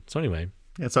it's good. So anyway,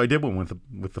 Yeah, so I did one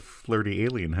with the flirty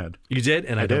alien head. you did,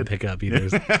 and I don't did. pick up either.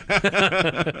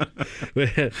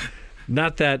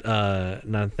 Not that.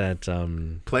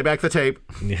 Play back the tape.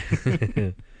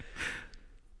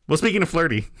 Well, speaking of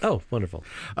flirty, Oh, wonderful.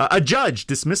 a judge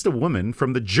dismissed a woman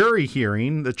from the jury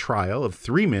hearing the trial of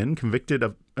 3 men connected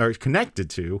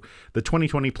to the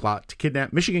 2020 plot to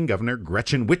kidnap Michigan Governor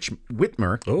Gretchen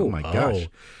Whitmer. Oh my gosh.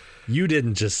 You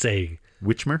didn't just say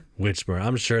Whitmer? Whitmer.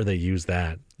 I'm sure they use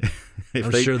that.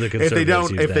 If sure the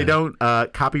conservatives use if they that.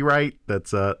 don't copyright,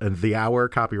 that's the hour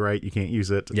copyright. You can't use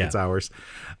it. Yeah. It's ours.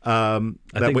 think That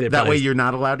they way probably- you're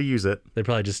not allowed to use it. They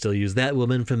probably just still use that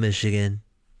woman from Michigan.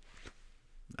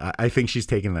 I think she's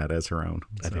taken that as her own.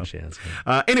 I think she has.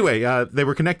 Anyway, they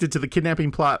were connected to the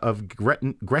kidnapping plot of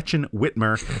Gretchen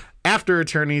Whitmer after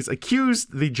attorneys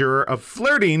accused the juror of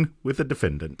flirting with the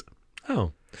defendant.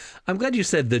 Oh, I'm glad you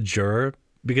said the juror,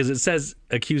 because it says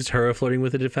accused her of flirting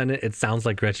with the defendant. It sounds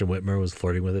like Gretchen Whitmer was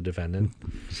flirting with the defendant.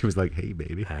 She was like, "Hey,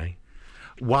 baby." Hi.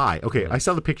 Why? Okay, I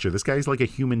saw the picture. This guy's like a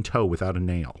human toe without a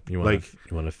nail. You want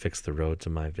to fix the road to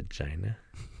my vagina?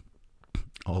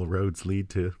 All roads lead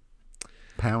to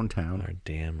Pound Town. Our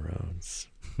damn roads.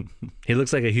 He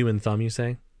looks like a human thumb, you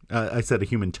say? I said a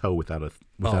human toe without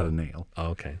a nail. Oh,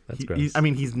 okay. That's gross.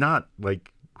 He's not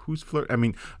like who's flirt. I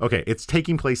mean, okay, it's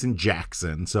taking place in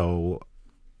Jackson, so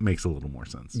makes a little more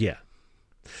sense. Yeah.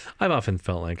 I've often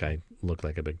felt like I look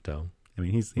like a big toe. I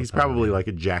mean, he's probably like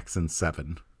a Jackson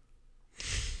 7,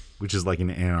 which is like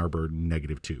an Ann Arbor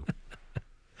 -2.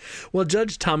 Well,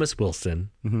 Judge Thomas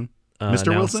Wilson. Mr. announced-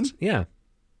 Wilson? Yeah.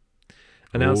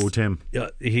 Announced, Oh, Tim.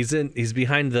 he's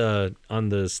behind on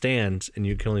the stand, and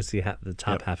you can only see the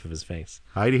top half of his face.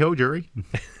 Heidi ho, jury.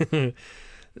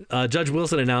 Judge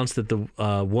Wilson announced that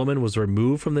the woman was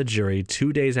removed from the jury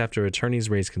 2 days after attorneys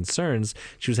raised concerns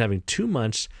she was having too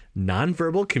much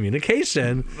nonverbal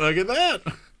communication Look at that.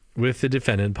 with the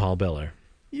defendant, Paul Beller.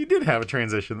 You did have a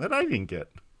transition that I didn't get.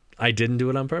 I didn't do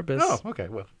it on purpose. Oh, okay.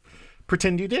 Well,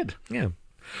 pretend you did. Yeah.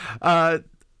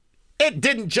 It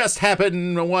didn't just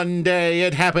happen one day.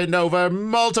 It happened over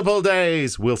multiple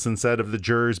days, Wilson said of the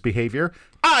juror's behavior.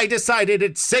 I decided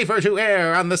it's safer to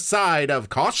err on the side of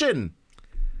caution.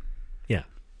 Yeah.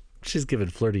 She's giving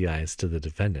flirty eyes to the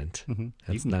defendant.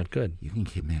 That's not good. You can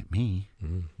kidnap me.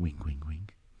 Wink, wink,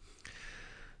 wink.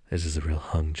 This is a real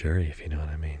hung jury, if you know what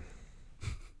I mean.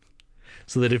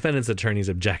 So the defendant's attorneys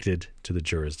objected to the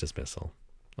juror's dismissal,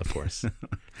 of course.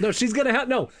 No, she's going to help.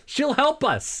 No, she'll help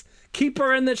us. Keep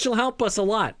her in that she'll help us a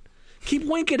lot. Keep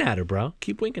winking at her, bro.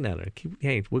 Keep winking at her.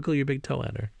 Hey, wiggle your big toe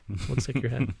at her. Looks like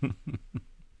your head.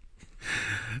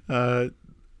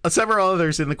 Several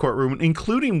others in the courtroom,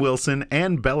 including Wilson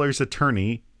and Beller's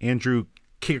attorney, Andrew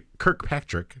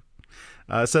Kirkpatrick,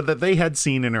 said that they had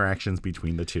seen interactions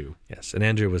between the two. Yes, and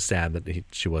Andrew was sad that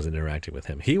she wasn't interacting with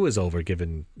him. He was over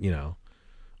giving,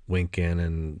 winking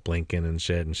and blinking and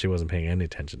shit, and she wasn't paying any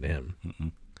attention to him.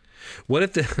 What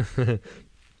if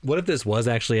what if this was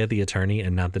actually at the attorney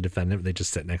and not the defendant? They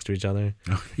just sit next to each other.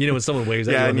 When someone waves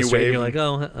at you on the street, and you're like,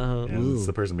 oh, Yeah, it's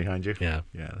the person behind you. Yeah.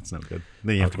 Yeah, that's no good.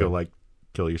 Then you have to go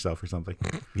kill yourself or something.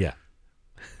 Yeah.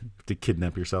 To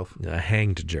kidnap yourself. A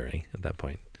hanged jury at that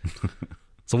point.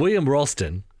 So William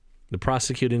Ralston, the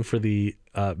prosecuting for the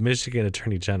Michigan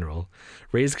Attorney General,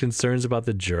 raised concerns about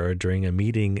the juror during a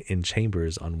meeting in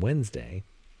chambers on Wednesday.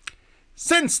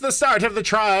 Since the start of the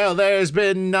trial, there's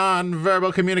been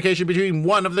nonverbal communication between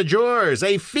one of the jurors,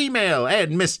 a female,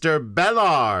 and Mr.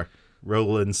 Bellar,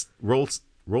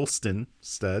 Ralston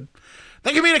said.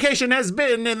 The communication has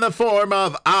been in the form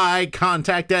of eye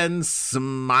contact and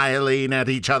smiling at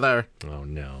each other. Oh,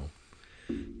 no.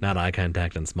 Not eye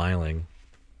contact and smiling.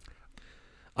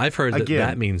 I've heard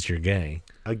that means you're gay.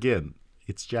 Again,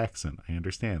 it's Jackson. I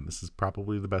understand. This is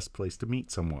probably the best place to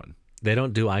meet someone. They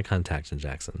don't do eye contact in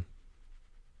Jackson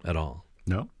at all.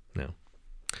 No? No.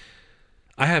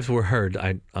 I have heard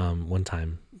one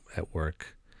time at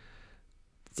work,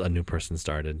 a new person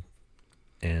started,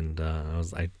 and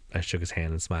I shook his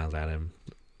hand and smiled at him,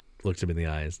 looked him in the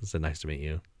eyes and said, "Nice to meet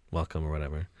you, welcome," or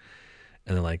whatever.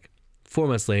 And then 4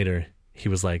 months later, he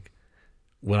was like,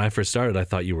 "When I first started, I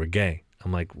thought you were gay."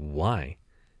 I'm like, "Why?"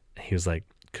 He was like,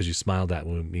 "Because you smiled at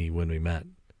me when we met."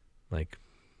 Like,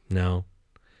 no,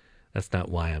 that's not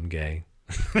why I'm gay.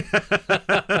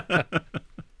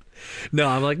 No,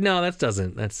 I'm like, no, that's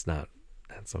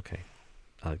okay.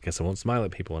 I guess I won't smile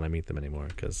at people when I meet them anymore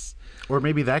because. Or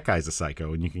maybe that guy's a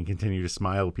psycho and you can continue to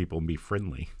smile at people and be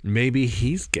friendly. Maybe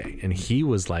he's gay and he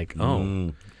was like,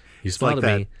 oh, you smiled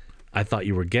at me. I thought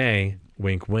you were gay.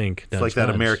 Wink, wink. It's like that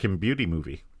American Beauty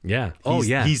movie. Yeah.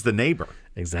 He's the neighbor.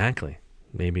 Exactly.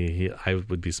 Maybe I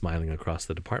would be smiling across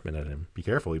the department at him. Be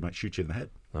careful. He might shoot you in the head.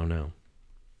 Oh, no.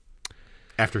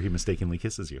 After he mistakenly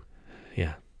kisses you.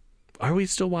 Yeah. Are we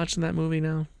still watching that movie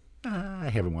now? I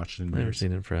haven't watched it in years. I've never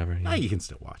seen it forever. Yeah. You can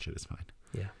still watch it. It's fine.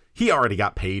 Yeah. He already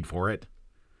got paid for it.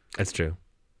 That's true.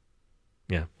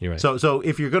 Yeah, you're right. So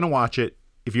if you're going to watch it,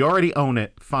 if you already own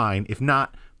it, fine. If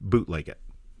not, bootleg it.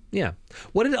 Yeah.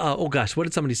 What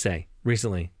did somebody say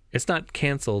recently? It's not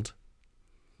canceled.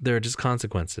 There are just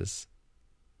consequences.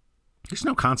 There's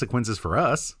no consequences for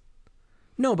us.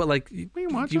 No, but like,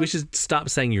 we should stop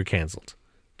saying you're canceled.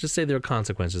 Just say there are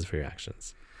consequences for your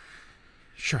actions.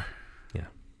 Sure. Yeah.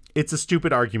 It's a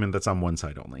stupid argument that's on one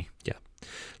side only. Yeah.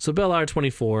 So Bellar,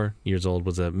 24 years old,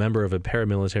 was a member of a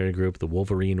paramilitary group, the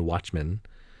Wolverine Watchmen.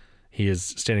 He is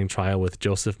standing trial with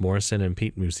Joseph Morrison and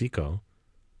Pete Musico.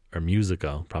 Or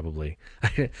Musico, probably.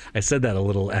 I said that a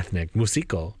little ethnic.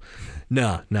 Musico.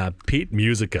 Nah, Pete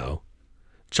Musico.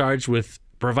 Charged with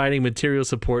providing material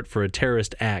support for a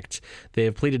terrorist act. They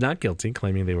have pleaded not guilty,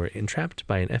 claiming they were entrapped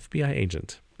by an FBI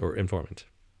agent or informant.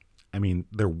 I mean,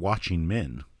 they're watching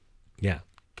men. Yeah.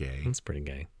 Gay. That's pretty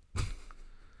gay.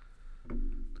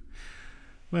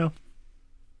 Well,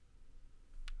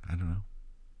 I don't know.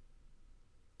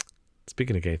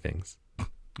 Speaking of gay things,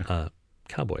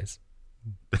 cowboys.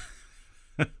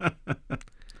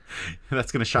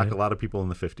 That's going to shock a lot of people in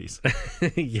the 50s.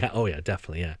 Yeah. Oh, yeah,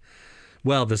 definitely. Yeah.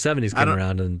 Well, the 70s came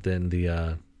around, and then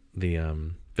the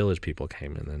village people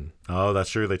came, and then. Oh, that's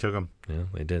true. They took them. Yeah,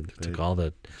 they did. They took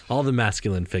all the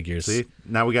masculine figures. See,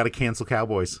 now we got to cancel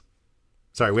cowboys.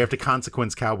 Sorry, we have to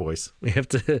consequence cowboys. We have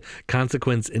to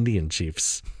consequence Indian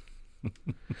chiefs.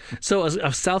 So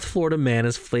a South Florida man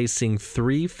is facing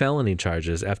 3 felony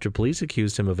charges after police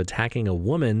accused him of attacking a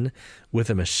woman with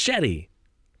a machete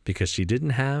because she didn't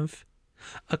have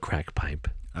a crack pipe.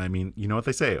 I mean, you know what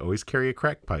they say, always carry a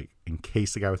crack pipe in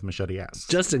case the guy with the machete asks.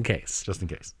 Just in case. Just in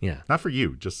case. Yeah. Not for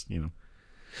you, just, I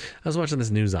was watching this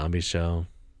new zombie show.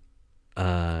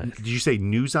 Did you say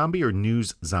new zombie or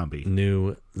news zombie?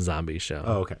 New zombie show.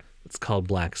 Oh, okay. It's called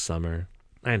Black Summer.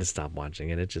 I had to stop watching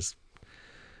it. It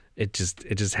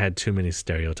just had too many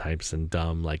stereotypes and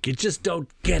dumb, like, you just don't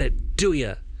get it, do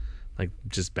ya? Like,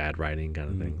 just bad writing kind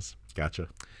of things. Gotcha.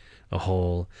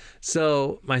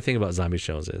 So my thing about zombie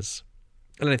shows is,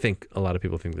 and I think a lot of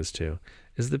people think this too,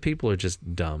 is the people are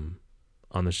just dumb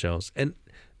on the shows. And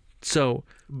so,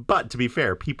 but to be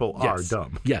fair, people are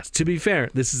dumb. Yes, to be fair,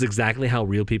 this is exactly how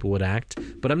real people would act.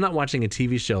 But I'm not watching a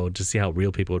TV show to see how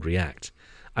real people would react.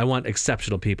 I want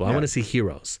exceptional people. Yeah. I want to see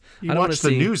heroes. You watch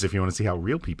the news if you want to see how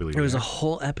real people react. There was a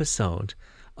whole episode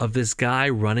of this guy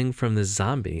running from this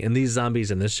zombie, and these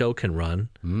zombies in this show can run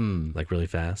like really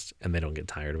fast, and they don't get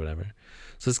tired or whatever.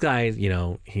 So this guy,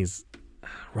 he's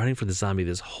running for the zombie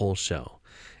this whole show,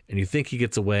 and you think he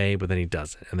gets away, but then he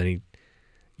doesn't, and then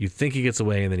you think he gets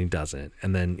away, and then he doesn't,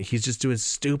 and then he's just doing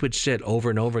stupid shit over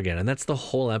and over again, and that's the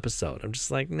whole episode. I'm just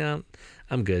like, no,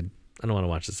 I'm good. I don't want to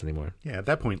watch this anymore. Yeah, at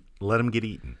that point, let him get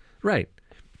eaten. Right.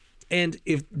 And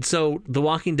The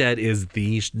Walking Dead is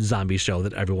the zombie show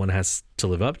that everyone has to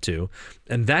live up to,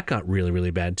 and that got really,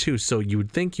 really bad too. So you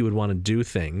would think you would want to do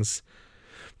things.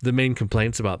 The main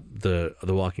complaints about the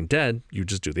Walking Dead, you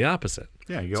just do the opposite.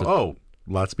 Yeah, you go,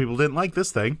 lots of people didn't like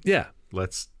this thing. Yeah.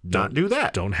 Let's not do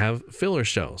that. Don't have filler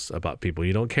shows about people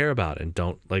you don't care about, and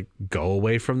don't go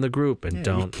away from the group, and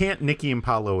don't. You can't Nicky and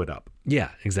Paulo it up.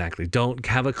 Yeah, exactly. Don't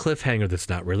have a cliffhanger that's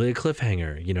not really a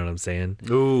cliffhanger. You know what I'm saying?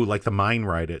 Ooh, like the mine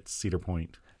ride at Cedar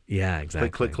Point. Yeah, exactly.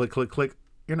 Click, click, click, click, click.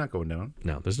 You're not going down.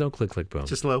 No, there's no click, click, boom.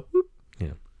 Just a little. Whoop. Yeah.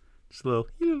 Just a little.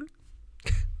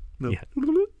 Yeah.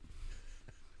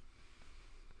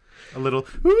 A little.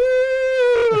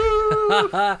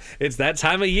 It's that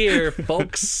time of year,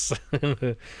 folks.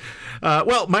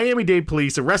 Well, Miami-Dade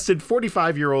police arrested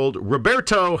 45-year-old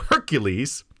Roberto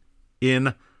Hercules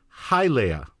in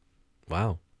Hialeah.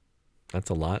 Wow. That's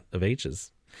a lot of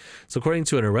H's. So according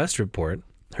to an arrest report,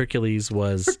 Hercules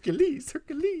was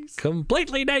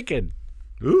completely naked.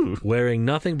 Ooh. Wearing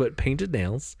nothing but painted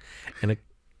nails and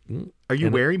Are you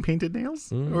wearing painted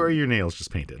nails? Or are your nails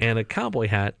just painted? And a cowboy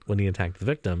hat when he attacked the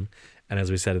victim. And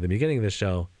as we said at the beginning of the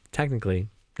show, technically,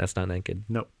 that's not naked.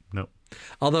 Nope.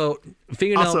 Although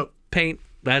fingernail paint,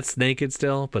 that's naked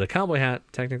still, but a cowboy hat,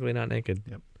 technically not naked.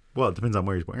 Yep. Well, it depends on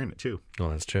where he's wearing it, too. Oh,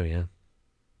 that's true, yeah.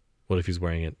 What if he's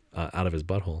wearing it out of his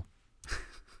butthole?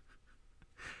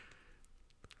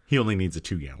 He only needs a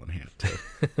 2-gallon hat. Too.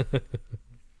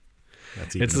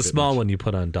 It's the small one you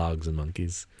put on dogs and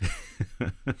monkeys.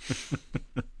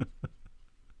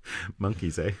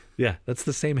 Monkeys, eh? Yeah, that's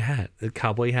the same hat. A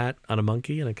cowboy hat on a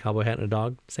monkey and a cowboy hat on a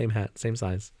dog. Same hat, same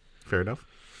size. Fair enough.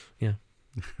 Yeah.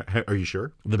 Are you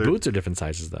sure? The boots are different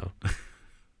sizes, though.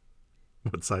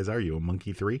 What size are you? A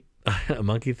monkey 3? A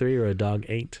monkey 3 or a dog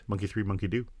 8? Monkey 3, monkey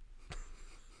 2.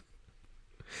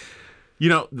 You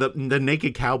know, the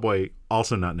naked cowboy,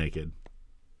 also not naked.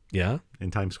 Yeah? In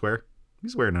Times Square.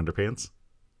 He's wearing underpants.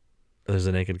 There's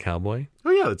a naked cowboy?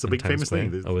 Oh, yeah. It's a in big Times famous Square?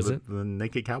 thing. Oh, is it? The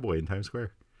naked cowboy in Times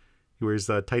Square. He wears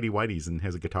tighty whities and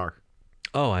has a guitar.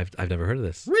 Oh, I've never heard of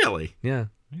this. Really? Yeah.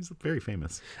 He's very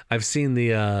famous. I've seen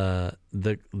the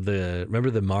remember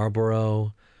the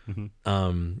Marlboro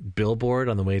billboard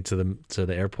on the way to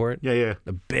the airport? Yeah.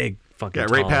 A big fucking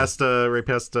right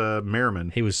past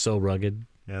Merriman. He was so rugged.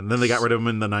 Yeah, and then they got rid of him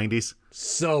in the 90s.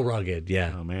 So rugged,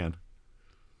 yeah. Oh man.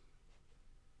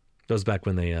 That was back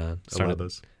when they started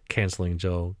those. canceling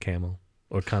Joe Camel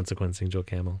or consequencing Joe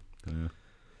Camel. Yeah.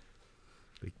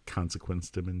 They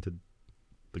consequenced him into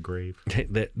the grave.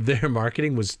 Their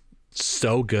marketing was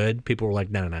so good. People were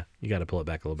like, no, you got to pull it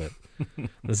back a little bit.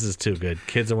 This is too good.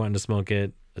 Kids are wanting to smoke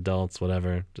it. Adults,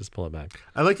 whatever. Just pull it back.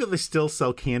 I like that they still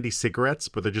sell candy cigarettes,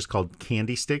 but they're just called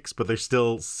candy sticks, but they're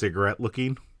still cigarette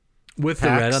looking. With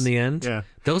packs. the red on the end? Yeah.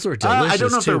 Those were delicious. I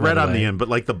don't know if they're too, red by on the end, but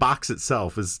like the box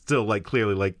itself is still like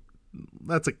clearly like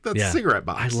that's a cigarette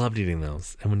box. I loved eating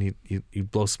those. And when you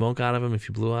blow smoke out of them, if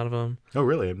you blew out of them. Oh,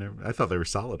 really? I thought they were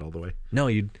solid all the way. No,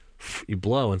 you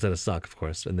blow instead of suck, of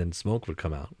course, and then smoke would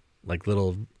come out. Like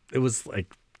little, it was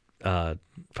like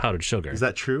powdered sugar. Is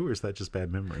that true or is that just bad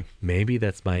memory? Maybe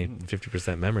that's my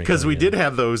 50% memory. Because we did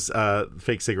have those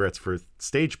fake cigarettes for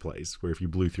stage plays where if you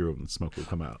blew through them, the smoke would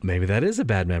come out. Maybe that is a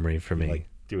bad memory for me. Like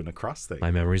doing a cross thing.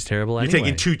 My memory's terrible You're anyway.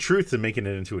 taking two truths and making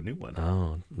it into a new one.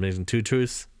 Oh, making two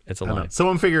truths. It's a lie.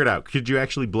 Someone figure it out. Could you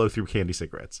actually blow through candy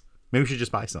cigarettes? Maybe we should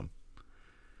just buy some.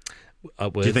 Do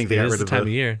you think they got rid of the time of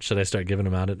year? Should I start giving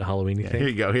them out at Halloween? You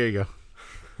think? Here you go.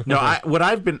 No, what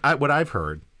I've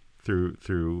heard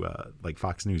through like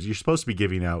Fox News, you're supposed to be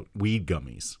giving out weed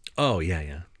gummies. Oh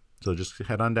yeah. So just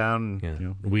head on down.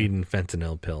 Yeah, weed and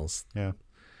fentanyl pills. Yeah.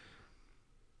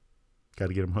 Got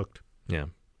to get them hooked. Yeah.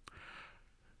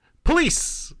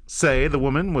 Police say the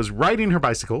woman was riding her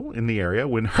bicycle in the area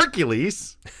when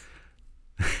Hercules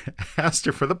asked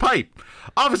her for the pipe.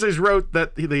 Officers wrote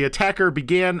that the attack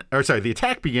began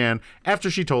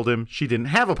after she told him she didn't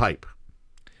have a pipe.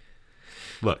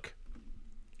 Look,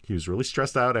 he was really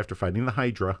stressed out after fighting the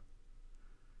Hydra.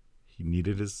 He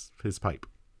needed his pipe.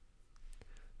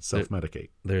 Self-medicate.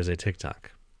 There's a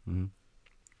TikTok. Mm-hmm.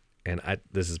 And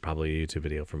this is probably a YouTube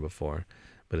video from before,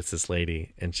 but it's this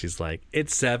lady, and she's like,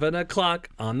 "It's 7:00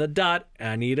 on the dot.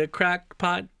 I need a crack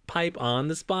pot pipe on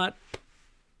the spot."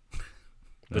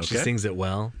 But she sings it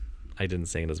well. I didn't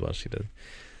sing it as well as she did.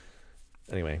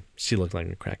 Anyway, she looked like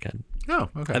a crackhead. Oh,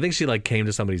 okay. I think she like came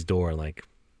to somebody's door and like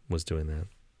was doing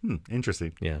that.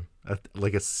 Interesting. Yeah.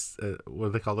 Like what do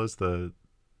they call those? The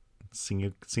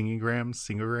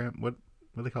singogram? What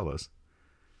do they call those?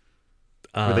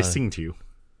 Where they sing to you.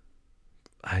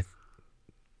 I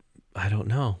don't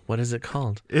know. What is it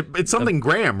called? It's something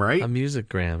gram, right? A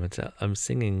music-gram. I'm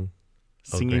singing.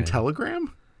 Singing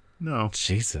telegram? No.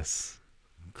 Jesus.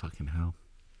 Fucking hell.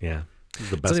 Yeah. This is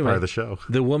the best part of the show.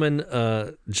 The woman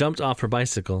jumped off her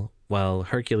bicycle while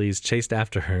Hercules chased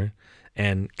after her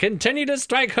and continued to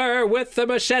strike her with the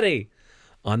machete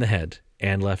on the head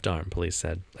and left arm, police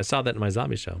said. I saw that in my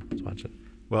zombie show. Let's watch it.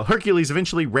 Well, Hercules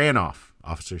eventually ran off,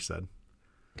 officers said.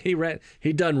 He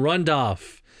done runned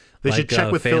off. They should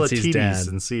check with Philatides dad.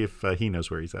 and see if he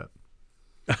knows where he's at.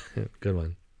 Good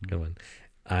one.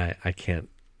 I can't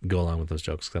go along with those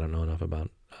jokes because I don't know enough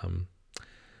about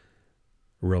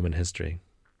Roman history.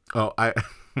 Oh, I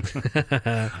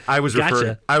was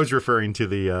referring to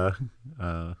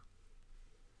the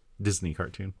Disney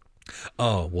cartoon.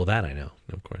 Oh, well, that I know,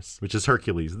 of course. Which is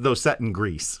Hercules, though set in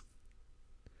Greece.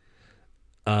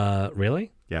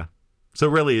 Really? Yeah. So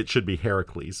really, it should be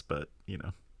Heracles, but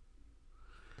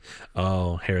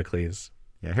Oh, Heracles.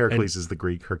 Yeah, Heracles is the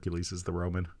Greek. Hercules is the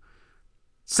Roman.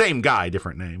 Same guy,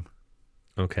 different name.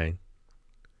 Okay.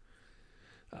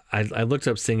 I looked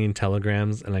up singing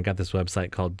telegrams, and I got this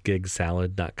website called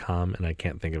gigsalad.com, and I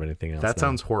can't think of anything else. That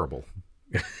sounds horrible.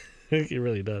 It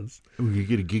really does. Ooh, you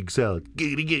get a gig salad.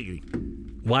 Giggity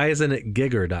giggity. Why isn't it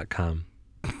gigger.com?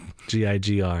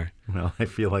 Gigr. Well, I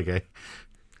feel like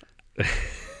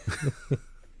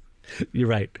You're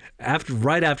right.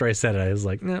 Right after I said it, I was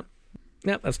like, no,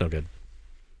 that's no good.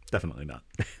 Definitely not.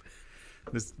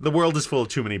 The world is full of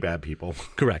too many bad people.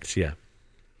 Correct, yeah.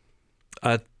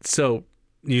 So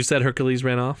you said Hercules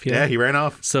ran off? Yeah, he ran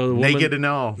off. So the woman, naked and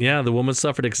all. Yeah, the woman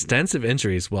suffered extensive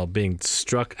injuries while being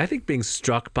struck. I think being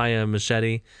struck by a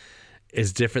machete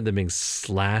is different than being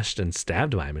slashed and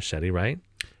stabbed by a machete, right?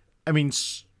 I mean,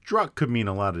 struck could mean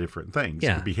a lot of different things. Yeah.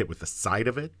 You could be hit with the side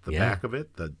of it, the back of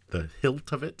it, the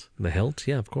hilt of it. The hilt?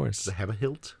 Yeah, of course. Does it have a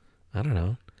hilt? I don't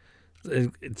know.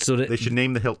 So they should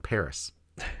name the hilt Paris.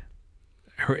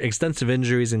 Her extensive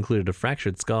injuries included a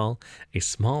fractured skull, a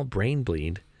small brain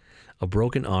bleed, a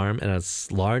broken arm, and a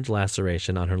large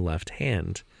laceration on her left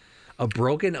hand. A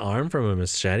broken arm from a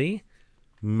machete?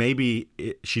 Maybe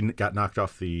she got knocked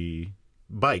off the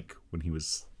bike when he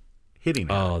was hitting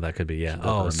her. Oh, that could be, yeah.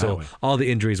 Oh, so all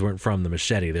the injuries weren't from the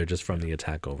machete. They're just from the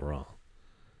attack overall.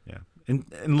 Yeah.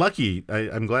 And lucky,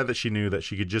 I'm glad that she knew that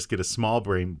she could just get a small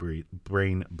brain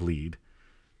bleed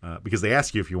because they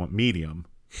ask you if you want medium,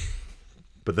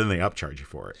 but then they upcharge you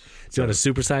for it. Do you want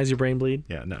to supersize your brain bleed?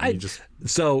 Yeah, no.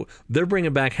 So they're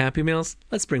bringing back Happy Meals.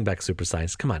 Let's bring back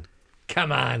supersize. Come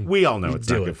on. We all know it's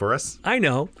not good for us. I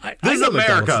know. This is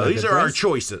America. These are our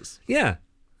choices. Yeah.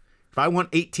 If I want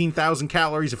 18,000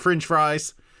 calories of French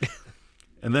fries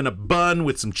and then a bun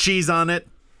with some cheese on it,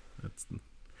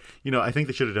 I think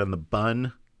they should have done the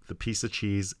bun, the piece of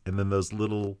cheese, and then those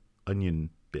little onion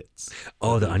bits.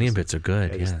 Oh, the onion bits are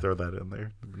good. Yeah. Just throw that in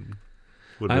there.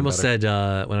 I almost said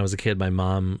when I was a kid, my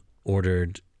mom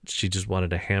she just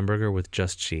wanted a hamburger with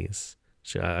just cheese.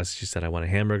 She said, I want a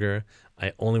hamburger.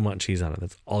 I only want cheese on it.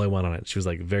 That's all I want on it. She was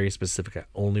like very specific. I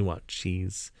only want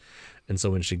cheese. And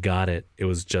so when she got it, it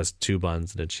was just 2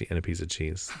 buns and a piece of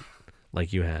cheese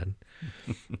like you had.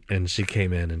 And she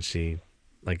came in and she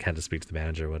like had to speak to the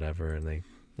manager or whatever. And they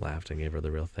laughed and gave her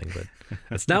the real thing. But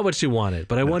it's not what she wanted.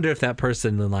 But I wonder if that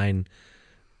person in the line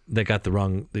that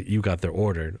you got their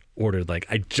ordered like,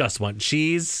 I just want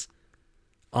cheese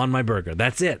on my burger.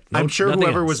 That's it. I'm sure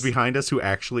whoever was behind us who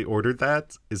actually ordered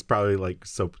that is probably like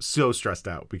so stressed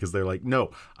out because they're like,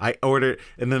 no, I ordered,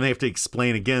 and then they have to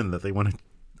explain again that they wanted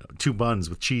 2 buns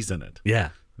with cheese in it. Yeah.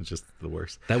 It's just the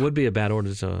worst. That would be a bad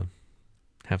order to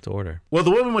have to order. Well,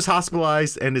 the woman was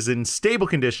hospitalized and is in stable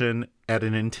condition at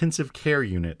an intensive care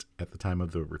unit at the time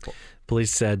of the report.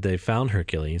 Police said they found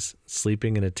Hercules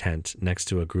sleeping in a tent next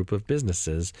to a group of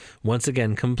businesses, once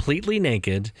again completely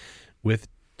naked, with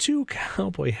 2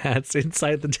 cowboy hats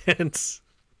inside the tent.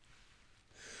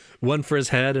 One for his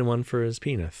head and one for his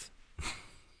penis.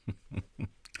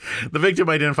 The victim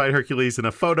identified Hercules in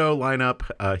a photo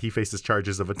lineup. He faces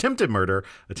charges of attempted murder,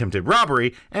 attempted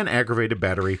robbery, and aggravated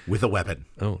battery with a weapon.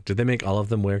 Oh, did they make all of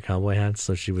them wear cowboy hats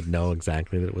so she would know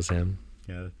exactly that it was him?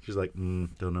 Yeah, she's like,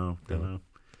 don't know.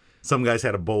 Some guys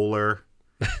had a bowler.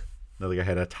 Another guy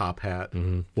had a top hat.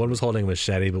 Mm-hmm. One was holding a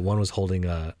machete, but one was holding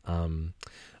a,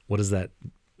 what is that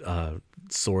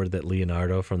sword that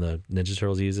Leonardo from the Ninja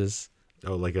Turtles uses?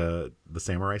 Oh, like the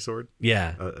samurai sword?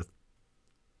 Yeah.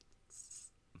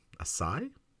 A sai?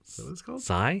 Is that what it's called?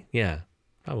 Sai? Yeah,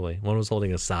 probably. One was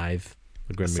holding a scythe,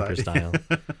 a Grim Reaper style.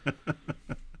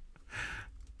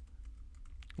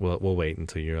 We'll wait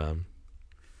until you're...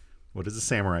 What is a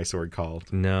samurai sword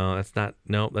called? No, that's not.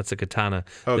 No, that's a katana.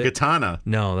 Oh, katana.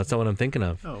 No, that's not what I'm thinking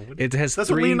of. Oh, it has that's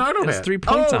 3, what Leonardo had. It has 3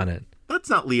 points on it.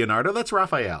 That's not Leonardo. That's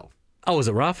Raphael. Oh, is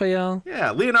it Raphael? Yeah,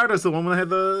 Leonardo's the one that had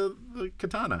the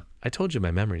katana. I told you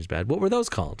my memory's bad. What were those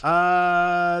called?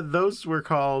 Those were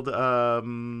called, let's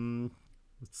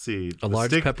see. A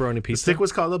large pepperoni pizza? The stick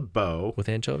was called a bow. With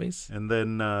anchovies? And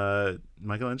then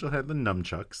Michelangelo had the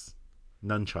nunchucks.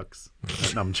 Nunchucks.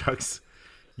 Not nunchucks.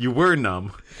 You were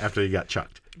numb after you got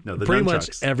chucked. No, the Pretty nunchucks.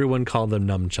 much everyone called them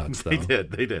nunchucks, though.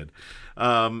 They did.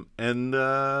 And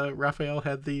Raphael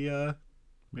had the,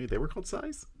 maybe they were called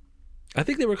sais? I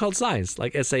think they were called sais,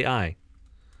 like SAI.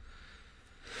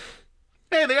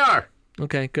 Hey, they are.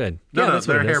 Okay, good. No,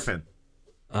 they're a hairpin.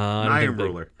 An iron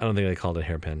ruler. I don't think they called it a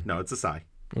hairpin. No, it's a sai.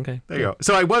 Okay. There you go.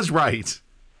 So I was right,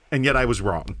 and yet I was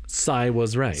wrong. Sai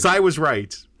was right. Sai was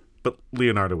right, but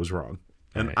Leonardo was wrong.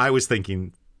 And right. I was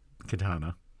thinking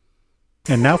katana.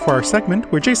 And now for our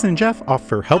segment where Jason and Jeff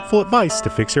offer helpful advice to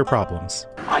fix your problems.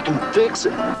 I can fix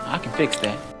it. I can fix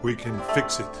that. We can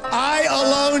fix it. I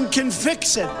alone can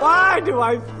fix it. Why do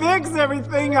I fix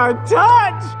everything I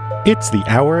touch? It's the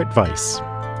Hour Advice.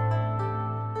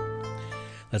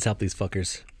 Let's help these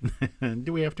fuckers.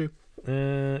 Do we have to?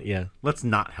 Yeah. Let's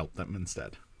not help them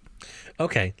instead.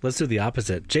 Okay, let's do the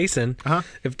opposite. Jason,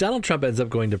 if Donald Trump ends up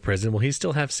going to prison, will he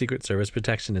still have Secret Service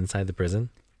protection inside the prison?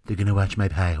 They're going to watch my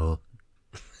pie hole.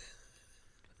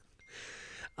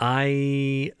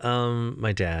 My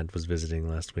dad was visiting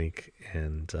last week,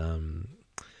 and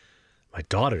my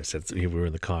daughter said, we were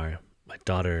in the car. My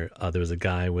daughter, there was a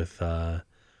guy with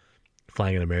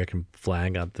flying an American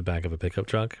flag out the back of a pickup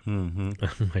truck.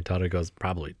 Mm-hmm. My daughter goes,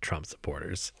 probably Trump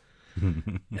supporters.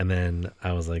 And then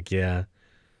I was like, yeah,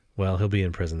 well, he'll be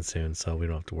in prison soon, so we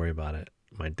don't have to worry about it.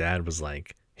 My dad was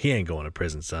like, he ain't going to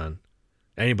prison, son.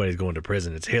 Anybody's going to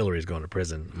prison. It's Hillary's going to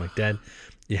prison. I'm like, Dad,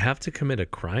 you have to commit a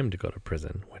crime to go to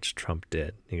prison, which Trump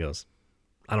did. He goes,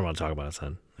 I don't want to talk about it,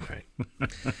 son. All right.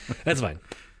 That's fine.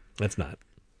 That's not.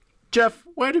 Jeff,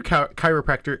 why are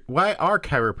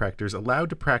chiropractors allowed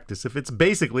to practice if it's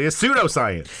basically a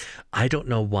pseudoscience? I don't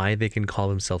know why they can call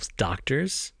themselves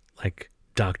doctors, like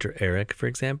Dr. Eric, for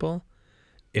example,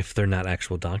 if they're not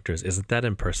actual doctors. Isn't that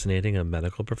impersonating a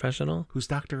medical professional? Who's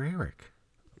Dr. Eric?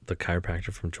 The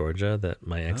chiropractor from Georgia that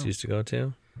my ex used to go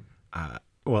to.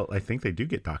 Well, I think they do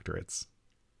get doctorates.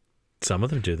 Some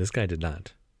of them do. This guy did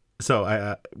not.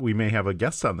 So we may have a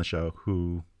guest on the show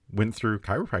who went through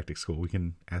chiropractic school. We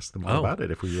can ask them all about it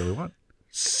if we really want.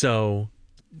 So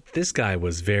this guy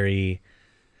was very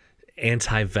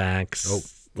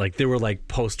anti-vax. Like there were like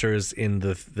posters in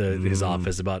his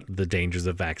office about the dangers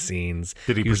of vaccines.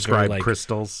 Did he prescribe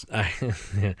crystals?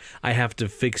 I have to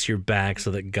fix your back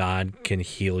so that God can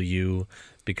heal you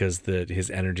because his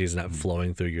energy is not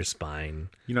flowing through your spine.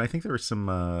 You know, I think there were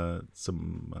some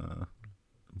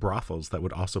brothels that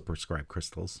would also prescribe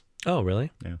crystals. Oh,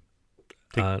 really? Yeah.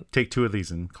 Take 2 of these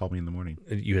and call me in the morning.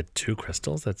 You had 2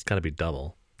 crystals? That's got to be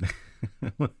double.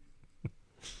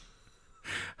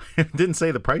 Didn't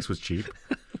say the price was cheap.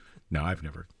 No, I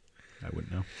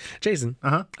wouldn't know. Jason,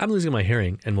 I'm losing my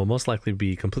hearing and will most likely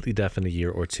be completely deaf in a year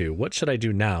or 2. What should I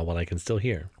do now while I can still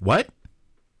hear? What?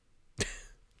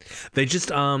 They just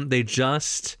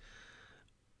last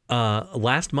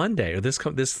Monday or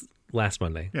this last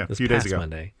Monday. Yeah, this a few days ago.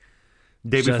 Monday.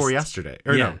 Day before yesterday.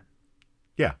 Or no.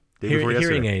 Yeah. Day before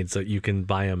yesterday. Hearing aids, so you can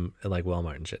buy them at like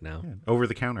Walmart and shit now. Yeah, over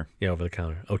the counter. Yeah, over the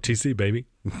counter. OTC, baby.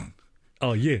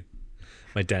 Oh, yeah.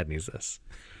 My dad needs this.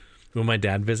 When my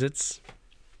dad visits.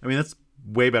 I mean, that's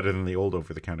way better than the old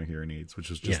over-the-counter hearing aids, which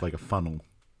was just like a funnel.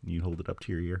 You hold it up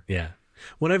to your ear. Yeah.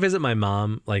 When I visit my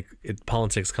mom, like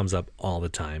politics comes up all the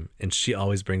time, and she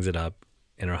always brings it up,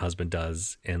 and her husband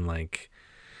does, and like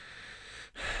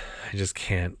I just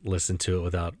can't listen to it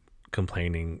without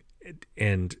complaining,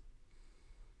 and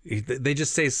they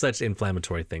just say such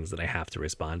inflammatory things that I have to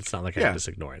respond. It's not like I can just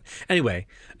ignore it. Anyway,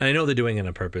 and I know they're doing it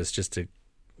on purpose just to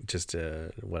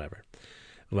whatever.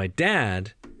 My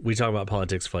dad, we talk about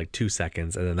politics for like 2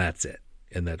 seconds, and then that's it,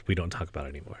 and that we don't talk about it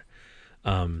anymore.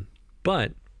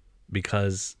 But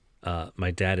because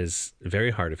my dad is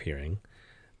very hard of hearing,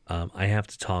 I have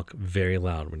to talk very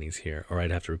loud when he's here, or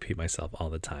I'd have to repeat myself all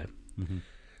the time. Mm-hmm.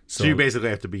 So you basically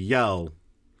have to yell.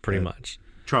 Pretty much.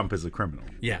 Trump is a criminal.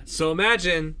 Yeah. So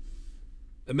imagine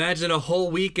a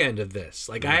whole weekend of this.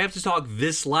 Like I have to talk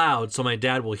this loud so my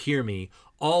dad will hear me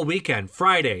all weekend,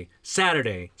 Friday,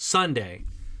 Saturday, Sunday.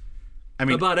 I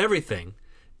mean, about everything.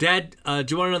 Dad, do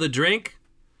you want another drink?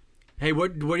 Hey, where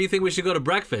do you think we should go to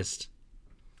breakfast?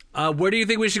 Where do you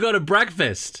think we should go to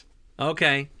breakfast?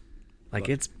 Okay. Like,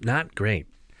 it's not great.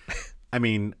 I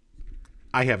mean,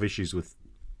 I have issues with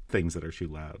things that are too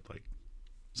loud. Like,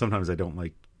 sometimes I don't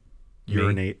like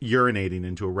urinating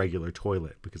into a regular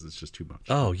toilet because it's just too much.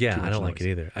 Oh, yeah. I don't like it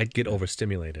either. I get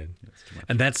overstimulated.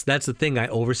 And that's the thing. I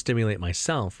overstimulate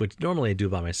myself, which normally I do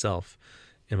by myself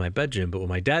in my bedroom. But when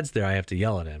my dad's there, I have to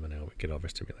yell at him and I get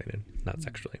overstimulated. Not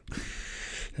sexually.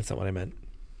 That's not what I meant.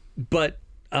 But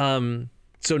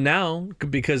so now,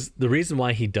 because the reason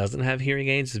why he doesn't have hearing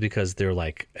aids is because they're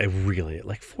like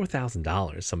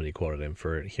 $4,000. Somebody quoted him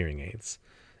for hearing aids,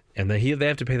 and they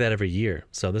have to pay that every year.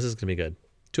 So this is gonna be good.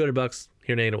 $200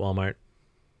 hearing aid at Walmart.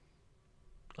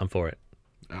 I'm for it.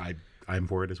 I'm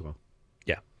for it as well.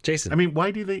 Yeah, Jason. I mean,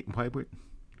 why would?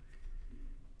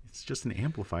 It's just an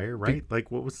amplifier, right?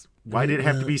 Why did it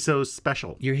have to be so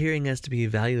special? Your hearing has to be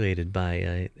evaluated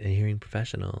by a hearing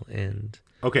professional, and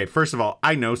okay, first of all,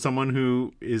 I know someone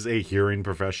who is a hearing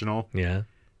professional. Yeah.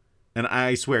 And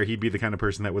I swear he'd be the kind of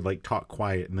person that would like talk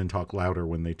quiet and then talk louder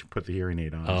when they put the hearing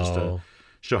aid on just to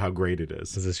show how great it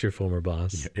is. Is this your former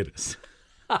boss? Yeah, it is.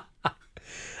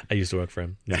 I used to work for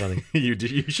him. It's funny. You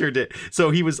sure did.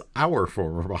 So he was our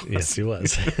former boss. Yes, he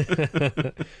was.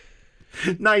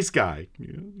 Nice guy.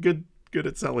 Good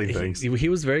at selling things. He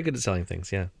was very good at selling things,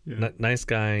 yeah. Nice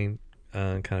guy,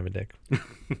 kind of a dick.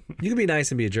 You can be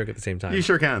nice and be a jerk at the same time. You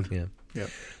sure can. Yeah. Yep.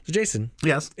 So Jason,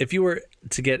 yes, if you were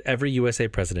to get every USA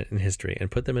president in history and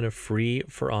put them in a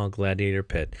free-for-all gladiator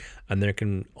pit, and there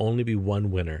can only be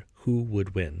one winner, who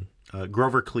would win?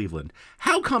 Grover Cleveland.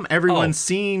 How come everyone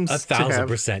seems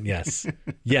 1,000%, yes.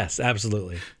 Yes,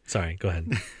 absolutely. Sorry, go ahead.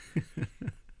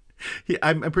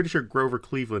 I'm pretty sure Grover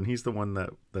Cleveland. He's the one that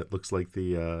looks like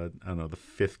the I don't know, the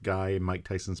fifth guy in Mike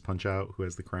Tyson's Punch Out who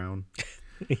has the crown.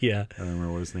 Yeah, I don't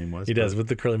remember what his name was. he does with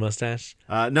the curly mustache.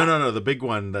 No, the big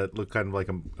one that looked kind of like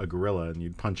a gorilla, and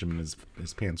you'd punch him and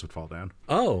his pants would fall down.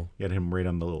 Oh, You had him right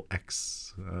on the little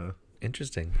X.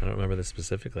 interesting. I don't remember this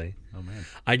specifically. Oh man,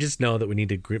 I just know that we need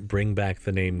to bring back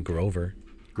the name Grover.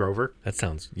 Grover. That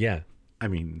sounds, yeah. I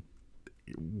mean,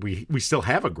 we still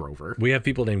have a Grover. We have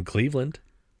people named Cleveland.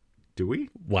 Do we?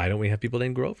 Why don't we have people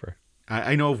named Grover?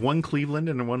 I know of one Cleveland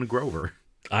and one Grover.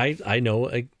 I know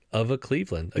of a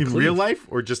Cleveland. In real life,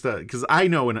 or just because I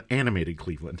know an animated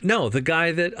Cleveland. No, the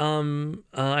guy that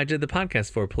I did the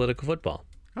podcast for, Political Football.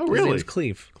 Oh, His really? name's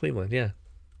Cleveland, yeah.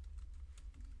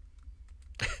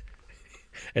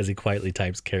 As he quietly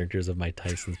types characters of Mike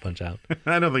Tyson's Punch Out.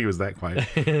 I don't think it was that quiet.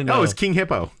 No. Oh, it's King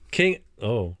Hippo.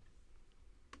 Oh.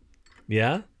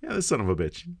 Yeah? Yeah, this son of a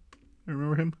bitch.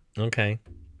 Remember him? Okay.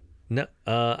 No,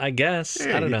 I guess.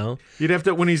 Yeah, I don't know. You'd have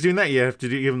to, when he's doing that, you have to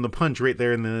give him the punch right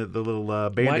there in the little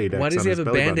Band-Aid. Why does he have a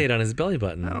Band-Aid on his belly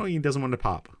button? I don't know. He doesn't want to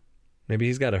pop. Maybe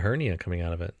he's got a hernia coming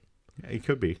out of it. Yeah, he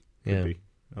could be. Yeah. Be.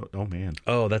 Oh, man.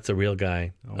 Oh, that's a real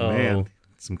guy. Oh, man.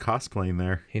 Some cosplaying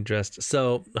there. He dressed.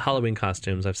 So Halloween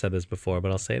costumes, I've said this before,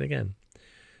 but I'll say it again.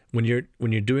 When you're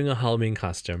doing a Halloween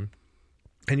costume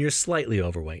and you're slightly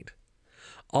overweight,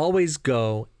 always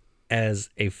go as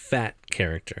a fat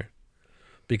character.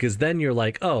 Because then you're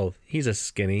like, oh, he's a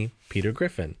skinny Peter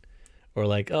Griffin. Or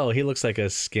like, oh, he looks like a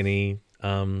skinny,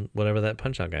 whatever that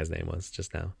Punch-Out guy's name was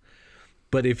just now.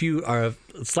 But if you are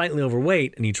slightly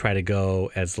overweight and you try to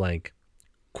go as like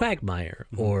Quagmire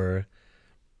or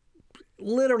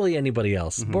literally anybody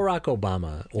else, Barack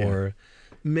Obama or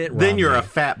Mitt Romney. Then you're a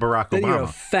fat Barack Obama. Then you're a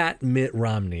fat Mitt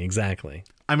Romney, exactly.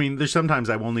 I mean, there's sometimes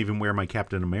I won't even wear my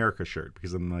Captain America shirt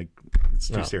because I'm like, it's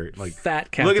too serious. Like,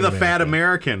 fat Captain look at the America. fat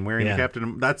American wearing Yeah.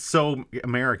 Captain. That's so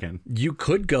American. You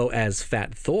could go as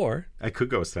Fat Thor I could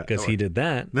go as fat because Thor. he did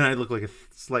that. Then I'd look like a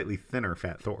slightly thinner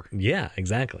fat Thor. Yeah,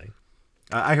 exactly.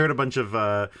 I heard a bunch of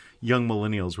young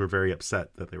millennials were very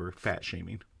upset that they were fat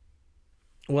shaming.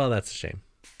 Well, that's a shame.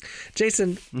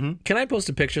 Jason, can I post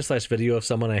a picture/video of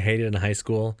someone I hated in high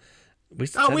school? We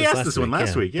asked this one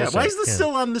last week. Yeah. That's Why right. is this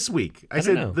still on this week? I don't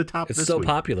said know. the top It's this so week.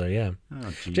 popular, yeah.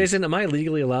 Oh, geez. Jason, am I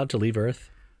legally allowed to leave Earth?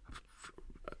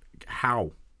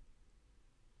 How?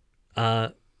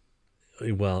 Well,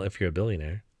 if you're a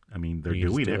billionaire, I mean, they're you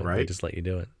just doing do it, They right? just let you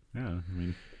do it. Yeah. I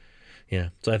mean, Yeah.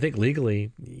 So I think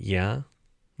legally, yeah.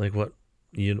 Like what?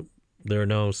 There are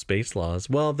no space laws.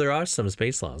 Well, there are some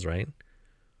space laws, right?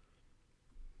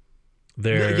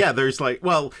 yeah, there's like,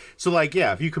 well, so like,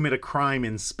 yeah, if you commit a crime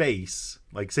in space,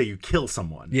 like say you kill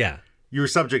someone, Yeah. you're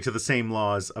subject to the same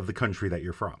laws of the country that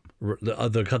you're from. The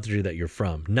other country that you're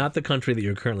from, not the country that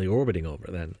you're currently orbiting over.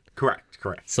 Then, Correct.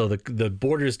 so the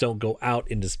borders don't go out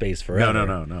into space forever.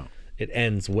 No. It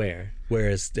ends where?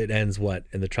 Whereas it ends what,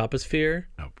 in the troposphere?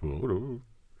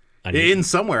 In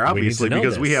somewhere, obviously, know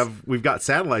because this. we've got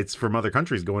satellites from other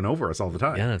countries going over us all the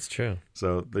time. Yeah, that's true.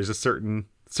 So there's a certain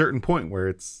point where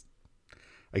it's,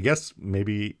 I guess,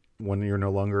 maybe when you're no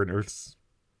longer in Earth's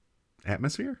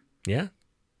atmosphere. Yeah,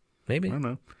 maybe. I don't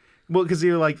know. Well, because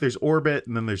you're like, there's orbit,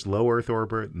 and then there's low Earth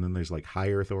orbit, and then there's like high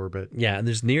Earth orbit. Yeah, and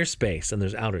there's near space and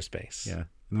there's outer space. Yeah,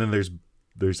 and then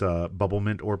there's bubble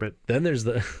mint orbit. Then there's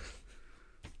the.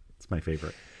 It's my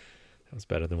favorite. That was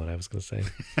better than what I was going to say.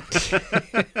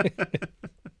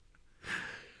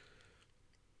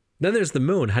 Then there's the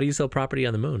moon. How do you sell property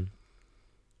on the moon?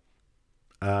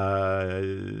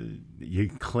 You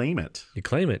claim it. You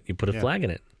claim it. You put a flag in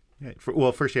it. Yeah.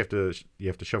 Well, first you have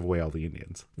to shove away all the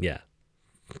Indians. Yeah.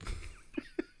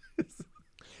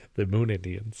 The Moon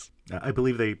Indians. I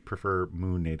believe they prefer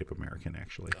Moon Native American,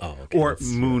 actually. Oh, okay. Or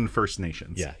Moon First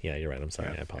Nations. Yeah, you're right. I'm sorry.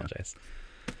 Yeah, I apologize.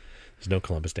 There's no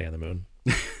Columbus Day on the moon.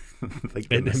 Thank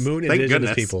And goodness. Moon Thank Indigenous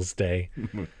goodness. Peoples Day.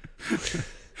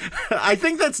 I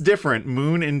think that's different.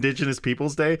 Moon Indigenous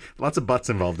Peoples Day. Lots of butts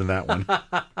involved in that one.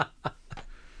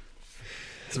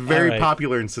 It's very All right.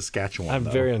 popular in Saskatchewan. I'm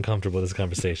though. very uncomfortable with this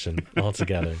conversation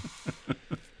altogether.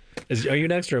 Are you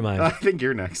next or am I I? think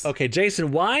you're next. Okay,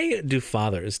 Jason, why do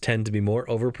fathers tend to be more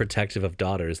overprotective of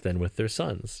daughters than with their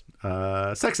sons?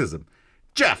 Sexism.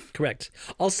 Jeff, Correct.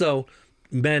 Also,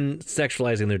 men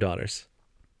sexualizing their daughters.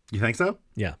 you think so?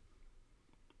 Yeah.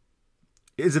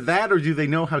 Is it that, or do they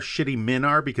know how shitty men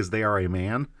are because they are a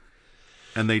man,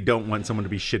 and they don't want someone to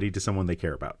be shitty to someone they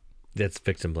care about? That's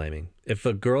victim blaming. If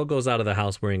a girl goes out of the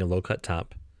house wearing a low-cut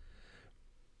top,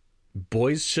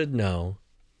 boys should know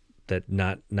that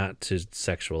not to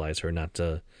sexualize her, not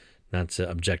to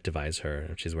objectivize her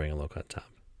if she's wearing a low-cut top.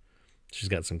 She's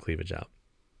got some cleavage out.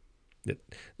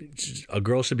 A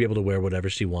girl should be able to wear whatever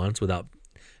she wants without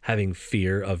having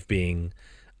fear of being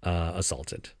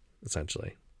assaulted,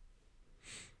 essentially.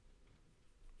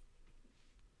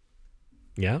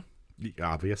 Yeah?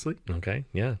 Obviously. Okay,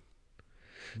 yeah.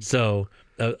 So,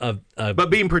 But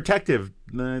being protective,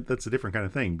 that's a different kind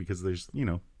of thing because there's,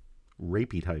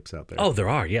 rapey types out there. oh, there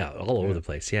are, yeah, all over the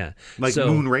place, yeah. Like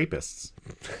so, moon rapists.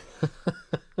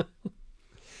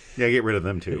 Yeah, get rid of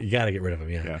them too. You got to get rid of them,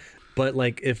 yeah. Yeah. But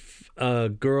like if a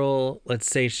girl, let's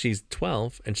say she's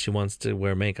 12 and she wants to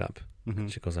wear makeup,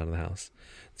 she goes out of the house.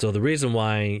 So the reason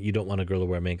why you don't want a girl to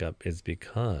wear makeup is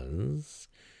because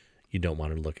you don't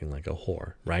want her looking like a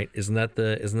whore, right? Isn't that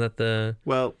the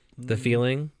Well, the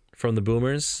feeling from the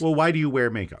boomers? well, why do you wear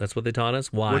makeup? That's what they taught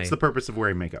us. Why? What's the purpose of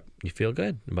wearing makeup? You feel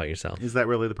good about yourself. Is that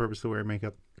really the purpose of wearing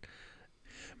makeup?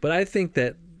 But I think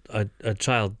that a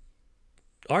child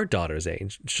our daughter's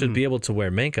age should be able to wear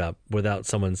makeup without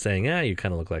someone saying, you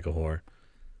kind of look like a whore.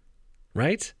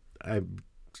 Right?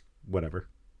 Whatever.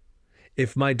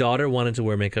 If my daughter wanted to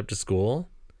wear makeup to school,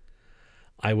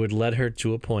 I would let her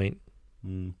to a point.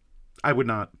 I would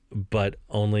not. But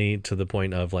only to the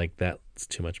point of like, that's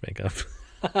too much makeup.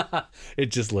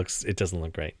 It doesn't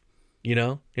look great. You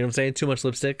know what I'm saying? Too much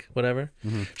lipstick, whatever.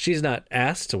 She's not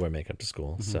asked to wear makeup to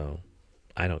school. So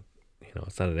I don't,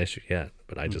 it's not an issue yet,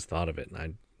 but I just thought of it and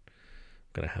I'm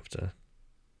going to have to,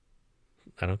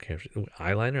 I don't care if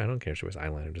eyeliner. I don't care if she wears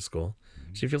eyeliner to school.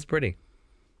 She feels pretty.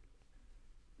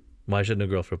 Why shouldn't a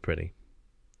girl feel pretty?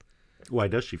 Why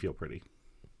does she feel pretty?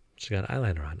 She got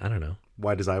eyeliner on. I don't know.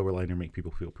 Why does eyeliner make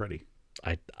people feel pretty?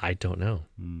 I don't know.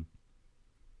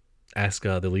 Ask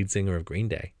the lead singer of Green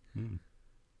Day.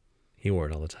 He wore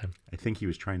it all the time. I think he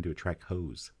was trying to attract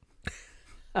hoes.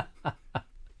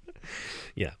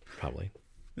 Yeah, probably.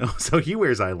 Oh, so he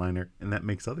wears eyeliner, and that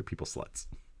makes other people sluts.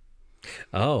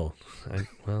 Oh,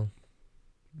 well,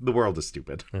 The world is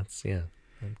stupid. that's, yeah.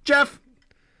 Jeff,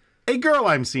 a girl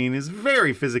I'm seeing is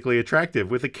very physically attractive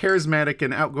with a charismatic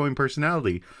and outgoing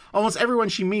personality. Almost everyone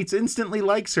she meets instantly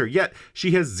likes her, yet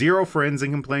she has zero friends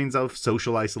and complains of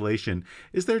social isolation.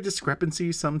 Is there discrepancy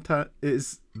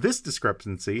is this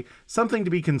discrepancy something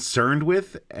to be concerned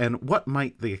with, and what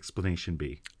might the explanation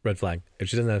be? Red flag. If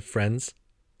she doesn't have friends,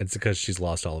 it's because she's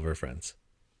lost all of her friends.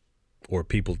 Or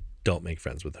people don't make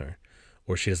friends with her.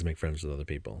 Or she doesn't make friends with other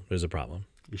people. There's a problem.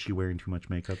 Is she wearing too much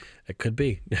makeup? It could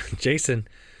be. Jason,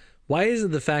 why is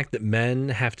it the fact that men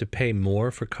have to pay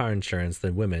more for car insurance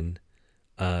than women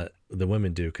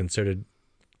do considered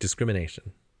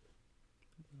discrimination?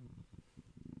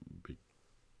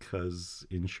 Because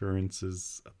insurance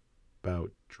is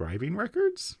about driving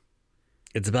records?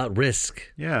 It's about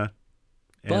risk. Yeah.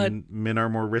 But and men are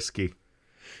more risky.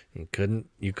 You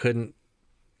couldn't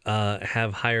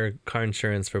have higher car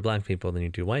insurance for black people than you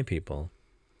do white people.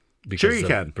 Sure you of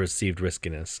can. Perceived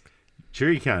riskiness.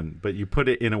 Sure you can, but you put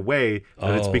it in a way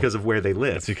that it's because of where they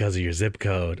live. It's because of your zip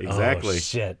code. Exactly. Oh,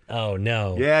 shit. Oh,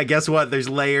 no. Yeah, guess what? There's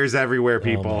layers everywhere,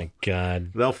 people. Oh, my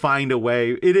God. They'll find a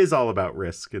way. It is all about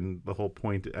risk, and the whole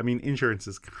point. I mean, insurance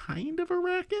is kind of a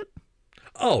racket.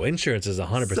 Oh, insurance is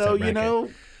 100% So,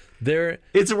 racket.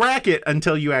 It's a racket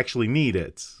until you actually need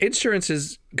it.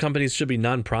 Insurance companies should be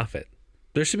nonprofit.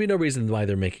 There should be no reason why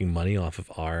they're making money off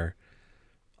of our,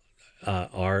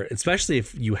 especially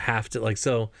if you have to,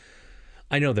 so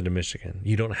I know that in Michigan,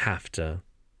 you don't have to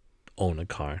own a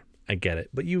car. I get it.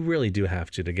 But you really do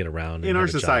have to get around. In our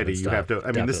society, you have to.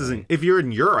 I mean, this isn't, if you're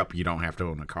in Europe, you don't have to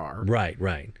own a car. Right.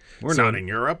 We're not in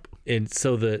Europe. And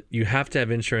so you have to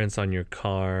have insurance on your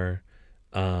car,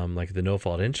 like the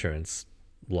no-fault insurance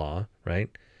law, right?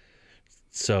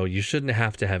 So you shouldn't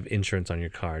have to have insurance on your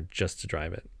car just to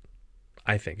drive it,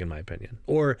 I think, in my opinion.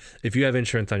 Or if you have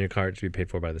insurance on your car, it should be paid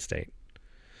for by the state.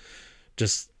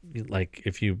 Just like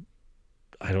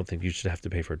I don't think you should have to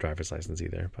pay for a driver's license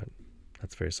either, but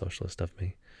that's very socialist of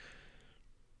me.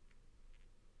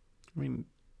 I mean,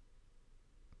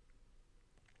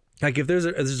 like if there's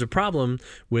a problem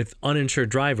with uninsured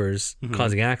drivers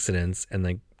causing accidents and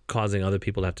like causing other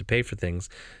people to have to pay for things,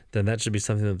 then that should be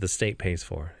something that the state pays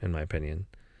for, in my opinion.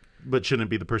 But shouldn't it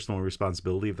be the personal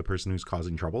responsibility of the person who's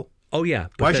causing trouble? Oh, yeah.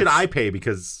 Why should I pay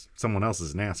because someone else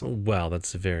is an asshole? Well,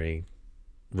 that's a very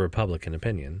Republican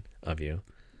opinion of you.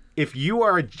 If you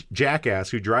are a jackass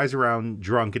who drives around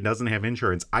drunk and doesn't have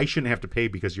insurance, I shouldn't have to pay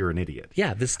because you're an idiot.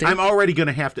 Yeah, the state. I'm already going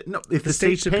to have to. No, if the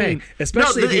state's should paying, pay,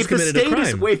 especially if he's committed a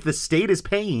crime. If the state is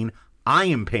paying, I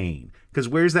am paying because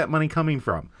where's that money coming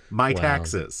from? My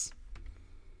taxes.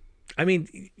 I mean,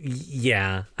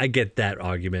 yeah, I get that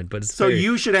argument, but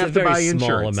you should have to buy insurance.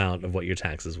 Small insurance. amount of what your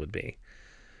taxes would be,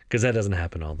 because that doesn't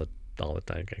happen all the all the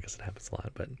time. I guess it happens a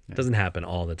lot, but it doesn't happen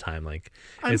all the time. Like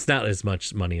it's not as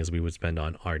much money as we would spend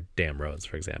on our damn roads,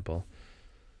 for example.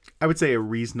 I would say a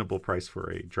reasonable price for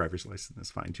a driver's license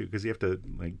is fine too, because you have to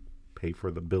like pay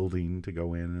for the building to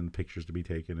go in and the pictures to be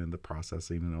taken and the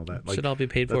processing and all that. Like, should all be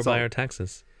paid for by our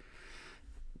taxes.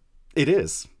 It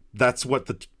is. That's what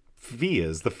the fee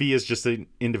is. The fee is just an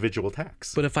individual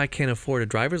tax. But if I can't afford a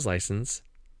driver's license,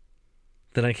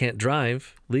 then I can't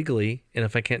drive legally, and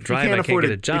if I can't drive, I can't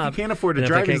get a job. If you can't afford a and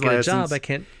driver's if I can't license, get a job, I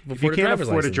can't afford if you a can't driver's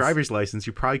afford license. a driver's license,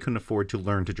 you probably couldn't afford to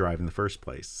learn to drive in the first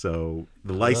place. So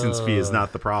the license fee is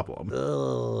not the problem.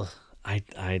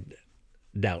 I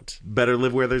doubt. Better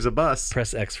live where there's a bus.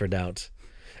 Press X for doubt.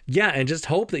 Yeah, and just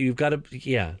hope that you've got a.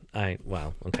 Yeah,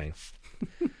 wow, okay.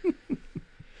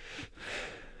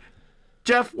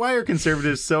 Jeff, why are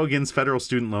conservatives so against federal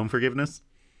student loan forgiveness?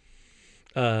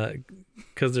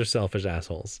 Because they're selfish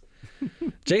assholes.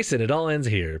 Jason, it all ends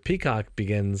here. Peacock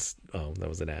begins. Oh, that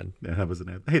was an ad. Yeah, that was an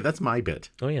ad. Hey, that's my bit.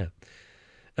 Oh, yeah.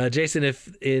 Jason,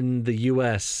 if in the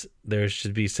U.S. there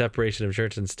should be separation of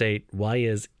church and state, why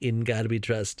is in gotta be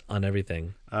trust on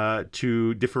everything?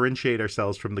 To differentiate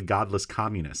ourselves from the godless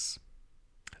communists.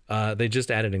 They just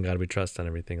added in gotta be trust on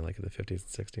everything like in the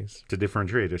 50s and 60s. To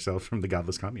differentiate ourselves from the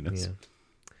godless communists. Yeah.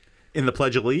 In the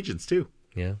Pledge of Allegiance, too.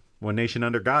 Yeah. One nation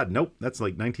under God. Nope, that's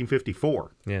like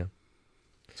 1954. Yeah.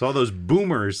 So all those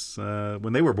boomers,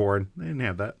 when they were born, they didn't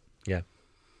have that. Yeah.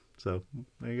 So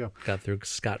there you go. Got through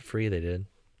scot-free, they did.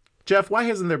 Jeff, why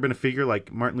hasn't there been a figure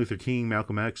like Martin Luther King,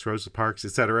 Malcolm X, Rosa Parks,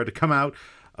 etc., to come out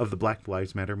of the Black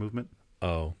Lives Matter movement?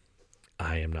 Oh,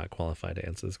 I am not qualified to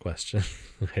answer this question.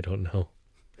 I don't know.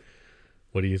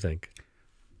 What do you think?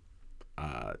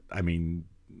 I mean,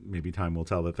 maybe time will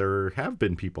tell that there have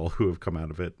been people who have come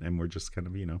out of it, and we're just kind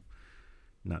of,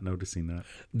 not noticing that.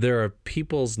 There are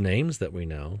people's names that we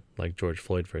know, like George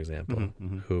Floyd, for example,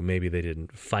 who maybe they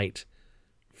didn't fight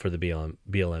for the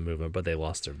BLM movement, but they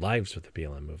lost their lives with the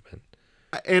BLM movement.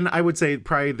 And I would say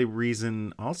probably the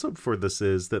reason also for this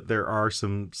is that there are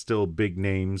some still big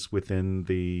names within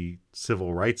the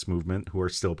civil rights movement who are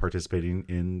still participating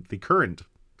in the current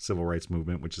civil rights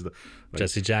movement, which is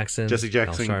Jesse Jackson,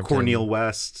 Cornel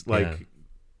West,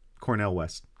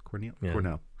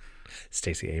 Cornel.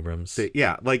 Stacey Abrams.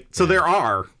 There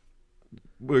are.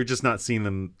 We're just not seeing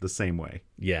them the same way.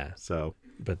 Yeah. So,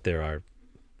 but there are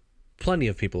plenty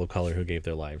of people of color who gave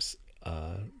their lives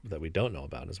that we don't know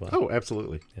about as well. Oh,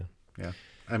 absolutely. Yeah.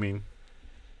 I mean,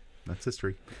 that's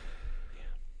history.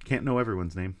 Can't know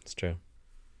everyone's name. It's true.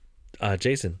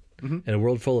 Jason, in a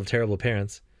world full of terrible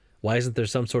parents, why isn't there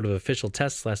some sort of official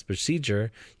test /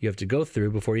 procedure you have to go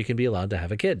through before you can be allowed to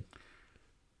have a kid?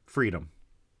 Freedom.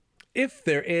 If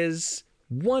there is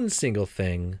one single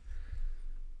thing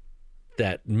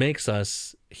that makes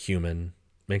us human,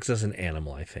 makes us an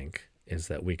animal, I think, is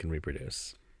that we can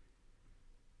reproduce.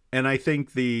 And I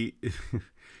think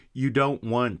you don't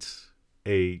want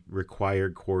a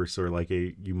required course or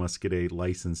you must get a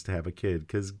license to have a kid.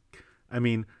 Because, I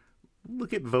mean,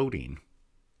 look at voting.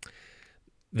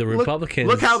 The Republicans...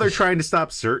 Look how they're trying to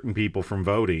stop certain people from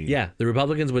voting. Yeah, the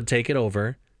Republicans would take it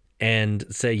over and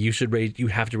say you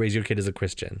have to raise your kid as a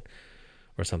Christian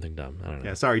or something dumb. I don't know.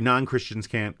 Yeah, sorry, non-Christians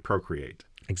can't procreate.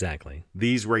 Exactly.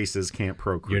 These races can't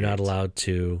procreate. You're not allowed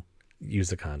to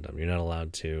use a condom. You're not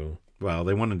allowed to... Well,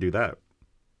 they want to do that.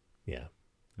 Yeah.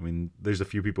 I mean, there's a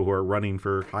few people who are running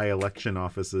for high election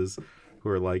offices who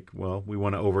are like, well, we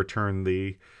want to overturn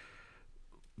the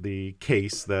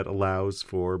case that allows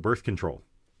for birth control.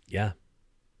 Yeah.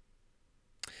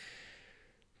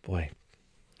 Boy,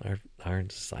 our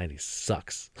society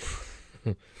sucks.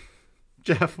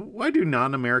 Jeff, why do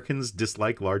non-Americans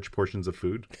dislike large portions of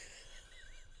food?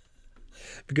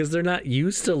 Because they're not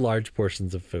used to large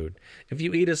portions of food. If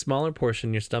you eat a smaller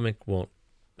portion, your stomach won't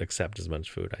accept as much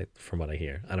food, from what I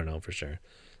hear. I don't know for sure.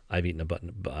 I've eaten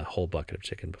a whole bucket of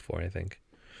chicken before, I think.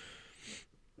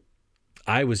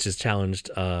 I was just challenged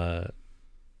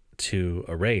to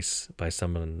a race by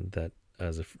someone that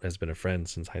has been a friend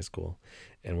since high school,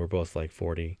 and we're both like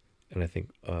 40, and I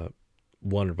think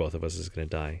one or both of us is going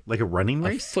to die. Like a running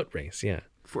race? A foot race, yeah.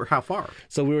 For how far?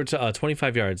 So we were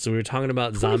 25 yards. So we were talking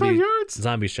about 25 yards?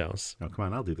 zombie shows. Oh, come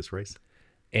on, I'll do this race.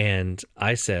 And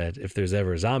I said, if there's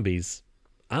ever zombies,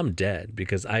 I'm dead.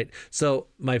 So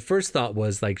my first thought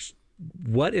was like,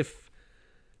 what if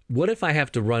I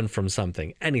have to run from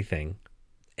something, anything,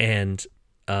 and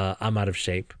I'm out of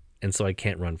shape, and so I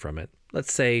can't run from it?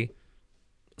 Let's say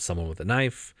someone with a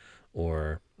knife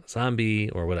or a zombie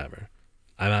or whatever.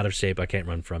 I'm out of shape. I can't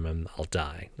run from him. I'll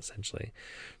die, essentially.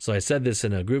 So I said this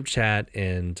in a group chat,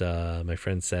 and my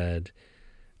friend said,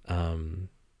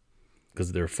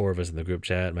 because there were 4 of us in the group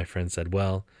chat, my friend said,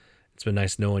 well, it's been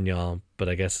nice knowing y'all, but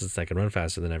I guess since I can run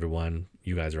faster than everyone,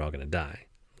 you guys are all going to die.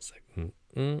 It's like,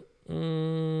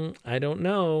 I don't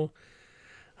know.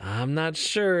 I'm not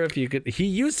sure if you could. He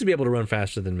used to be able to run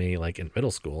faster than me, like in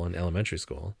middle school and elementary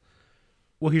school.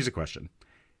 Well, here's a question.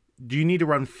 Do you need to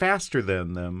run faster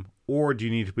than them, or do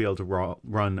you need to be able to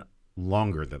run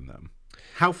longer than them?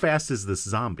 How fast is this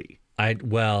zombie? Is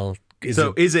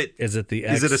it the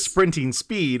X? Is it a sprinting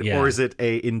speed, or is it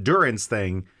a endurance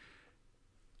thing?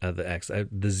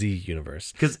 The Z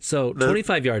universe.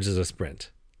 25 yards is a sprint.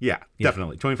 Yeah,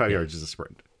 definitely. 25 yards is a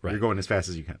sprint. Right. You're going as fast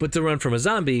as you can. But to run from a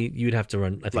zombie, you'd have to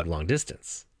run, I think, long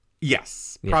distance.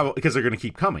 Yes, probably, because they're going to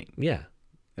keep coming. Yeah.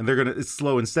 And it's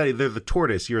slow and steady. They're the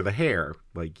tortoise. You're the hare.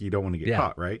 Like, you don't want to get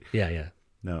caught, right? Yeah.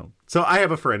 No. So I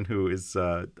have a friend who is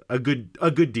a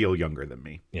good deal younger than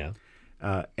me. Yeah.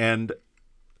 And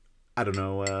I don't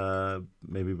know,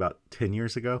 maybe about 10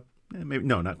 years ago. Maybe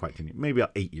not quite 10 years. Maybe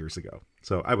about 8 years ago.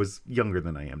 So I was younger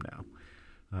than I am now.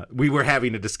 We were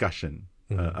having a discussion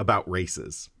about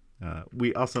races.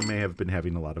 We also may have been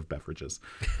having a lot of beverages.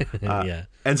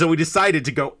 And so we decided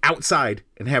to go outside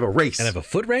and have a race. And have a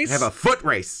foot race? Have a foot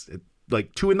race at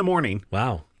like 2 a.m.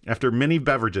 Wow. After many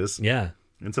beverages. Yeah.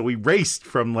 And so we raced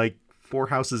from like 4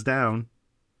 houses down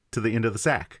to the end of the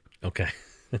sack. Okay.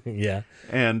 Yeah.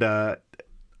 And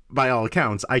by all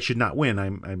accounts, I should not win.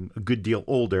 I'm a good deal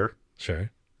older. Sure.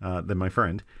 Than my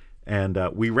friend. And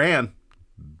we ran,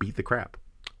 beat the crap.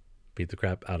 Beat the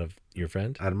crap out of your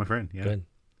friend? Out of my friend, yeah. Good.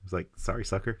 I was like, sorry,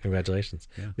 sucker. Congratulations.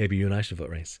 Yeah. Maybe you and I should foot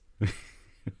race.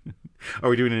 Are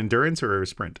we doing an endurance or a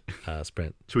sprint?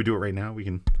 Sprint. Should we do it right now? We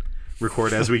can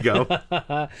record as we go.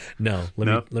 No.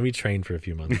 Let me train for a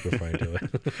few months before I do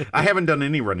it. I haven't done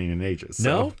any running in ages.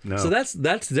 No? So that's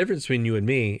the difference between you and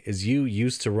me is you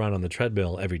used to run on the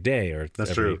treadmill every day or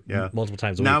that's true. Yeah. Multiple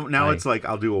times a week. Now it's like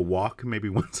I'll do a walk maybe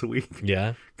once a week.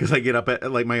 Yeah. Because I get up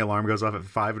at like my alarm goes off at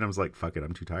 5 and I was like, fuck it,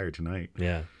 I'm too tired tonight.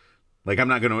 Yeah. Like I'm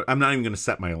not even gonna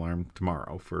set my alarm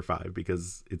tomorrow for 5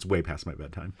 because it's way past my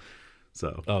bedtime.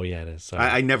 So oh yeah, it is. Sorry.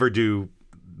 I never do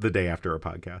the day after a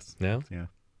podcast. No? Yeah.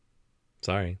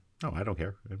 Sorry. Oh, I don't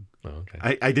care. Oh,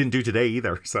 okay. I didn't do today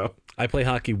either. So I play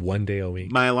hockey 1 day a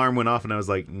week. My alarm went off and I was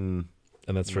like, and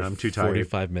that's for I'm too tired.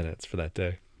 45 minutes for that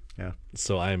day. Yeah.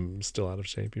 So I'm still out of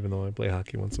shape, even though I play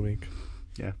hockey once a week.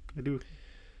 Yeah, I do.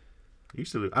 I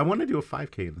used to do. I want to do a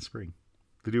 5K in the spring.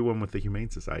 To do one with the Humane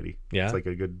Society. Yeah. It's like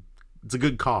it's a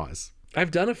good cause.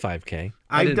 I've done a 5K.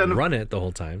 I didn't run it the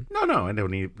whole time. No, I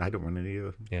don't run it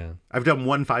either. Yeah. I've done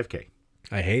one 5K.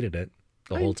 I hated it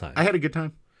the whole time. I had a good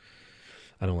time.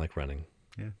 I don't like running.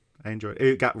 Yeah, I enjoyed it.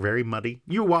 It got very muddy.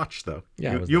 You watched though.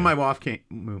 Yeah, you and my wife came.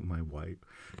 My wife.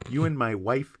 You and my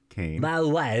wife came. My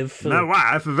wife. My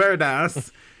wife. Very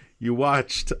nice. You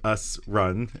watched us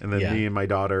run, and then me and my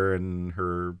daughter and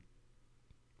her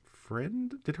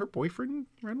friend. Did her boyfriend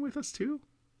run with us too?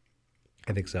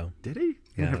 I think so. Did he?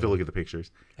 Yeah. I have to look at the pictures.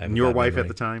 And your wife at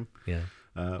the time. Yeah.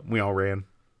 We all ran.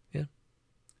 Yeah.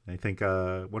 I think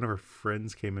one of her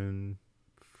friends came in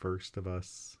first of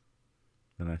us.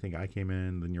 Then I think I came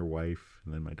in, then your wife,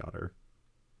 and then my daughter.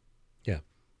 Yeah.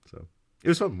 So it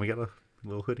was fun. We got a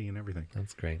little hoodie and everything.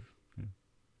 That's great. Yeah.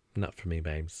 Not for me,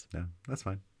 babes. No, that's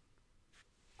fine.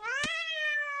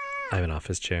 I have an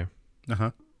office chair.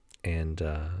 Uh-huh. And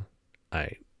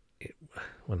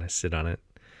when I sit on it,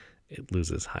 it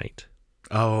loses height.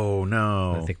 Oh,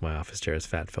 no. I think my office chair is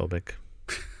fat phobic.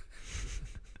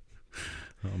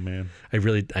 Oh, man.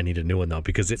 I need a new one, though,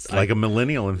 because it's like a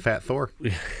millennial in Fat Thor.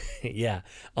 Yeah.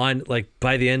 On, like,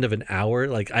 by the end of an hour,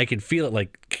 like, I can feel it,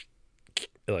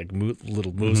 like moves a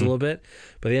little bit.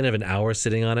 By the end of an hour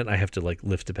sitting on it, I have to, like,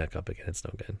 lift it back up again. It's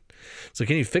no good. So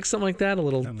can you fix something like that, the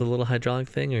little hydraulic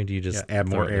thing, or do you just add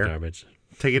more air? Garbage?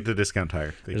 Take it to Discount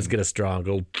Tire. Just get a straw and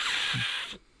go.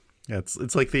 Yeah,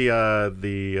 it's like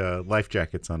the life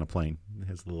jackets on a plane. It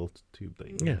has a little tube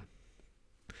thing. Yeah.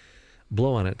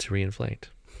 Blow on it to reinflate.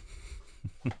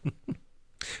 Well,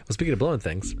 speaking of blowing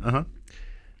things,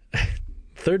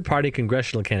 third-party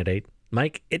congressional candidate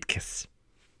Mike Itkes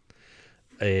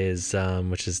is,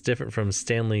 which is different from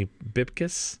Stanley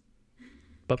Bupkis.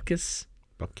 Bupkis.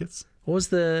 What was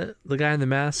the guy in the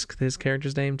mask? His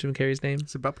character's name, Jim Carrey's name?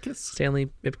 Is it Bupkis? Stanley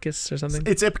Ipkiss or something?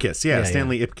 It's Ipkiss, yeah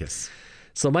Stanley Ipkiss.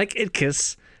 So Mike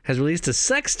Itkes has released a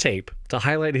sex tape to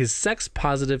highlight his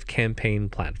sex-positive campaign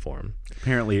platform.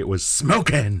 Apparently it was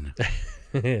smoking.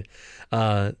 So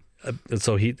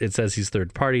it says he's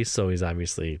third party, so he's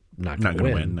obviously not going to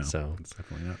win. No, so it's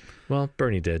definitely not. Well,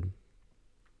 Bernie did.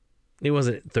 He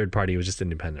wasn't third party, he was just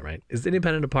independent, right? Is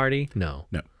independent a party? No.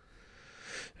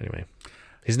 Anyway,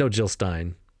 he's no Jill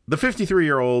Stein. The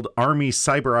 53-year-old Army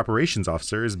cyber operations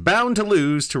officer is bound to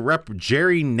lose to Rep.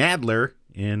 Jerry Nadler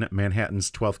in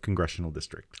Manhattan's 12th Congressional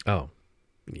District. Oh,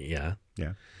 yeah.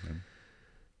 Yeah.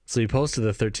 So he posted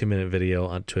the 13-minute video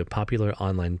onto a popular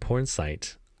online porn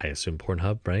site, I assume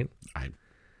Pornhub, right?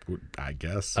 I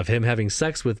guess. Of him having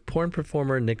sex with porn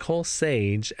performer Nicole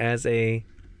Sage as a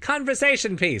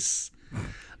conversation piece.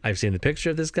 I've seen the picture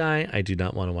of this guy. I do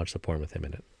not want to watch the porn with him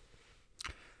in it.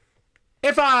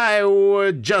 If I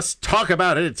would just talk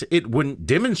about it, it wouldn't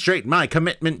demonstrate my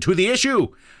commitment to the issue.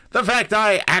 The fact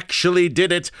I actually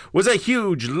did it was a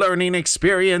huge learning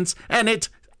experience, and it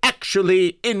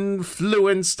actually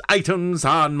influenced items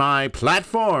on my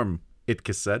platform,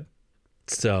 Itkus said.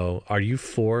 So, are you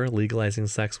for legalizing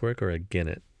sex work or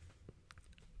against it?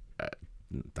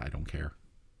 I don't care.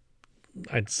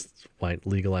 I'd might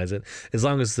legalize it as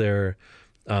long as there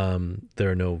are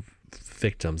no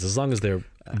victims, as long as they're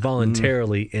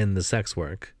voluntarily in the sex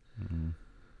work.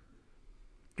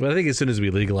 But I think as soon as we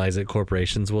legalize it,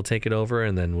 corporations will take it over,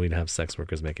 and then we'd have sex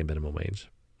workers making minimum wage.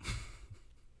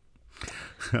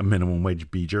 A minimum wage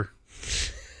beeger.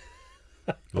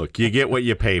 Look, you get what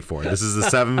you pay for. This is a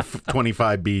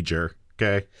 $7.25 beeger.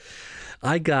 Okay.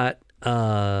 I got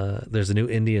there's a new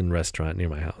Indian restaurant near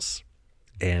my house,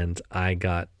 and I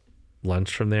got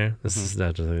lunch from there. This is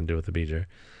not nothing to do with the beeger.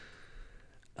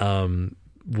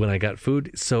 When I got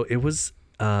food, so it was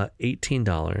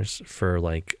 $18 for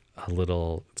like a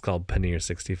little. It's called paneer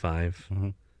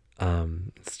 65.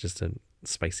 It's just a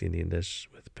spicy Indian dish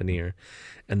with paneer,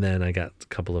 and then I got a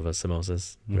couple of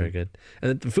samosas. Very good,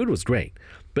 and the food was great.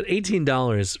 But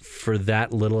 $18 for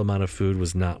that little amount of food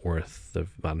was not worth the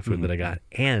amount of food that I got.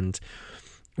 And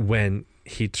when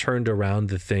he turned around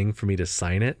the thing for me to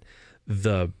sign it,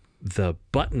 the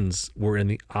buttons were in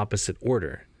the opposite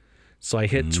order. So I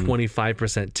hit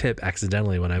 25% tip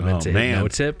accidentally when I went to hit no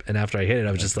tip, and after I hit it,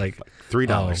 I was just like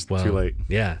 $3. Well, too late.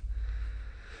 Yeah.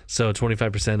 So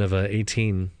 25% of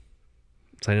 18.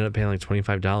 So I ended up paying like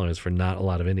 $25 for not a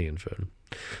lot of Indian food.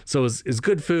 So it's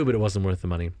good food, but it wasn't worth the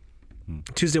money.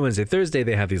 Tuesday, Wednesday, Thursday,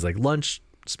 they have these like lunch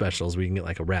specials where you can get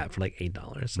like a wrap for like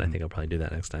 $8. And I think I'll probably do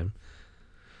that next time.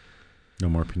 No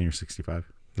more paneer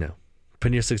 65? No.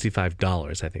 Paneer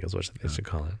 $65, I think is what they should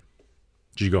call it.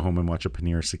 Did you go home and watch a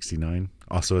paneer 69?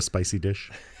 Also a spicy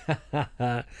dish?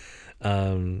 No.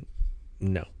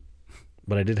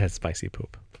 But I did have spicy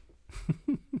poop.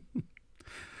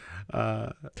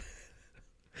 There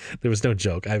was no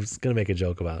joke. I was going to make a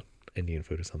joke about Indian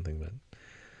food or something, but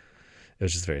it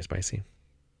was just very spicy.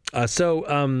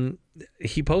 So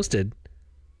he posted,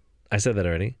 I said that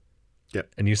already. Yep.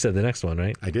 And you said the next one,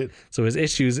 right? I did. So his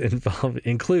issues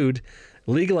include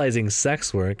legalizing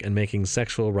sex work and making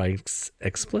sexual rights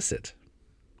explicit.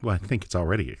 Well, I think it's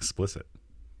already explicit.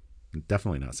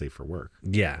 Definitely not safe for work.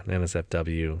 Yeah,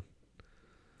 NSFW.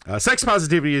 Sex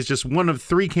positivity is just one of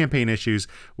 3 campaign issues,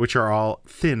 which are all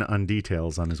thin on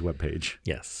details on his webpage.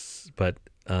 Yes, but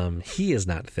he is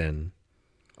not thin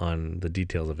on the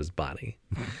details of his body.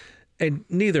 And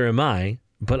neither am I,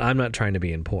 but I'm not trying to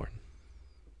be in porn.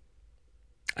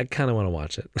 I kind of want to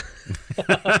watch it.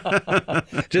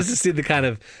 Just to see the kind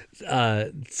of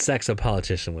sex a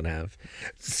politician would have.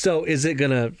 So is it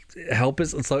going to help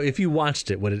us? So if you watched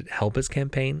it, would it help his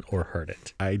campaign or hurt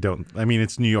it? I mean,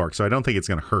 it's New York, so I don't think it's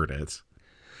going to hurt it.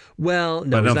 Well,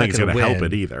 no, but I don't think it's going to help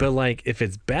it either. But like, if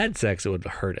it's bad sex, it would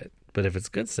hurt it. But if it's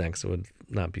good sex, it would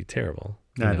not be terrible.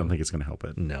 No, I don't think it's going to help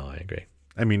it. No, I agree.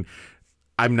 I mean,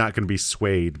 I'm not going to be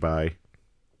swayed by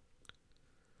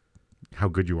how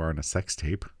good you are on a sex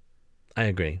tape. I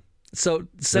agree. So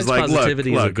sex like,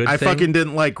 positivity is a good thing. I fucking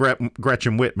didn't like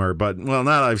Gretchen Whitmer, but well,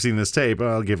 now that I've seen this tape,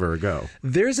 I'll give her a go.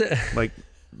 There's a like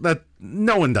that.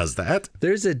 No one does that.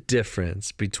 There's a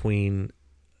difference between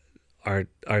our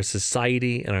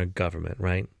society and our government,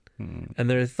 right? And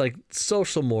there's like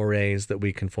social mores that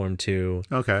we conform to.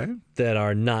 Okay. That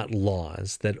are not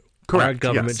laws that Correct. Our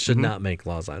government Yes. should not make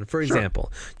laws on. For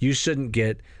example, you shouldn't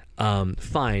get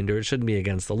fined, or it shouldn't be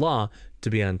against the law to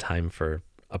be on time for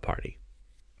a party,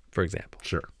 for example.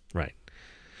 Sure. Right.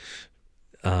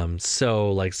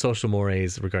 So like social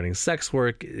mores regarding sex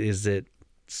work, is it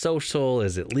social?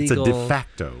 Is it legal? It's a de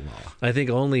facto law. I think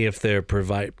only if they're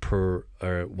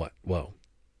what? Whoa.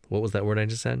 What was that word I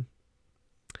just said?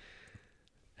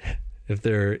 If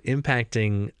they're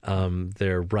impacting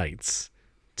their rights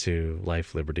to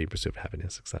life, liberty, pursuit of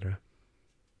happiness, etc.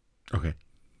 Okay.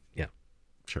 Yeah.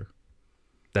 Sure.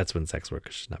 That's when sex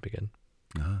work should not begin.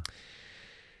 Ah.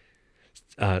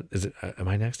 Is it? Am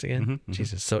I next again?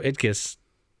 Jesus. So Itkus,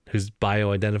 whose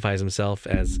bio identifies himself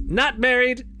as not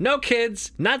married, no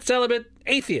kids, not celibate,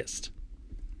 atheist.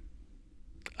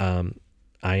 I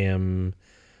am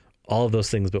all of those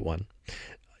things but one.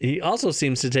 He also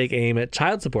seems to take aim at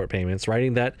child support payments,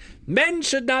 writing that men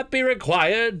should not be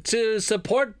required to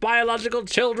support biological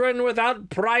children without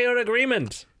prior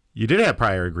agreement. You did have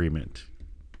prior agreement.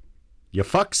 You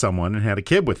fucked someone and had a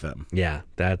kid with them. Yeah,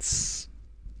 that's...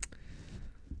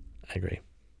 I agree.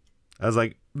 I was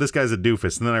like, this guy's a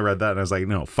doofus. And then I read that and I was like,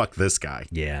 no, fuck this guy.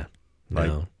 Yeah. Like,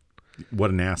 No.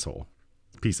 what an asshole.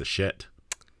 Piece of shit.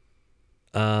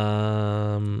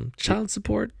 Child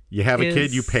support. You have a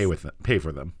kid, you pay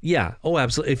for them. Yeah. Oh,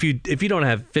 absolutely. If you don't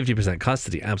have 50%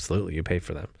 custody, absolutely, you pay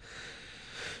for them.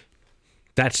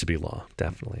 That should be law,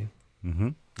 definitely. Mm-hmm.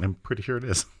 I'm pretty sure it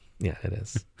is. Yeah, it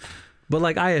is. But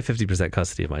like, I have 50%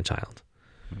 custody of my child,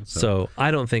 so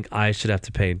I don't think I should have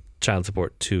to pay child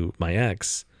support to my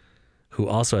ex, who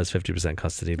also has 50%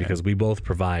 custody, because we both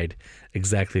provide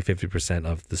exactly 50%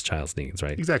 of this child's needs,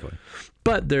 right? Exactly.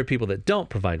 But there are people that don't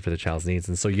provide for the child's needs,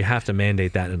 and so you have to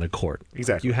mandate that in a court.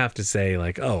 Exactly. You have to say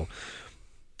like, oh,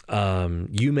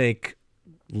 you make,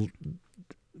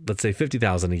 let's say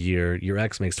 $50,000 a year, your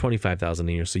ex makes $25,000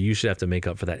 a year, so you should have to make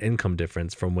up for that income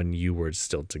difference from when you were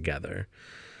still together.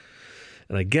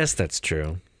 And I guess that's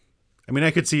true. I mean,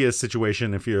 I could see a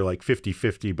situation if you're like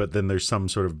 50-50, but then there's some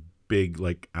sort of big,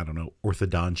 like, I don't know,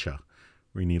 orthodontia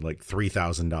where you need like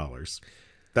 $3,000.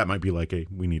 That might be like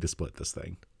we need to split this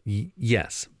thing.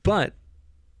 Yes. But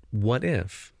what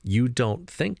if you don't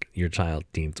think your child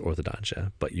needs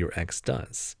orthodontia, but your ex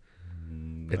does?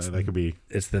 That could be.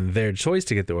 It's then their choice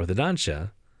to get the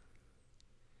orthodontia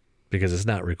because it's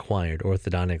not required.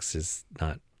 Orthodontics is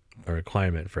not a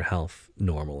requirement for health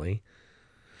normally.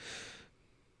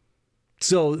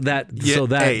 So hey,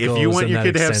 if you want your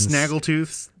kid to have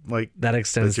snaggletooths, like that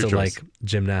extends to choice. like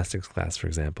gymnastics class, for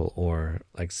example, or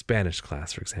like Spanish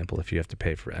class, for example, if you have to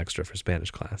pay for extra for Spanish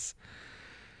class.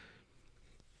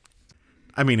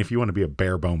 I mean, if you want to be a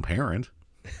bare bone parent.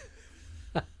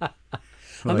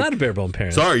 I'm not a bare bone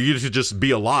parent. Sorry, you should just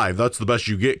be alive. That's the best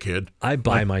you get, kid. I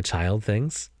buy my child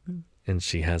things, and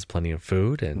she has plenty of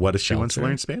food and what if she wants to shelter.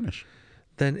 learn Spanish?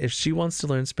 Then if she wants to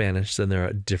learn Spanish, then there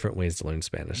are different ways to learn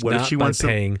Spanish. What if she wants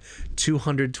paying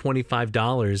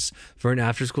 $225 for an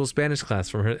after-school Spanish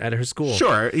class at her school?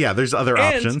 Sure, yeah, there's other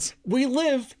options. We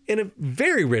live in a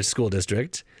very rich school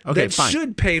district that fine.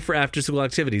 should pay for after-school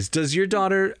activities. Does your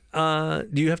daughter? Do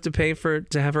you have to pay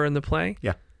to have her in the play?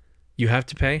 Yeah. You have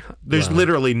to pay? There's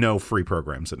literally no free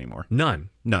programs anymore. None.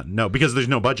 No, because there's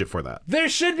no budget for that. There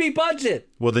should be budget.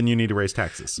 Well, then you need to raise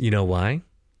taxes. You know why?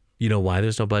 You know why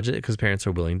there's no budget? Because parents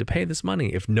are willing to pay this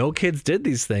money. If no kids did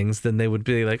these things, then they would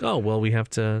be like, oh, well, we have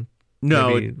to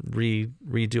maybe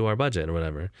redo our budget or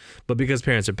whatever. But because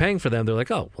parents are paying for them, they're like,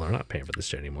 oh, well, we're not paying for this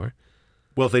shit anymore.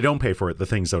 Well, if they don't pay for it, the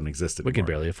things don't exist anymore. We can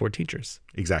barely afford teachers.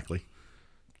 Exactly.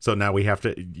 So now we have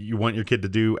to, you want your kid to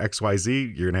do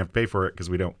XYZ, you're going to have to pay for it because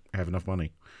we don't have enough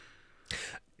money.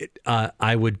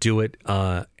 I would do it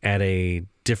at a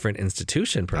different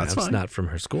institution, perhaps, not from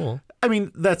her school. I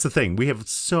mean, that's the thing. We have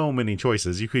so many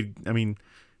choices. You could,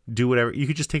 do whatever. You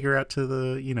could just take her out to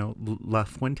the, La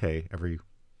Fuente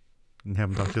and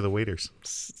have them talk to the waiters.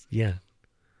 Yeah.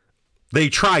 They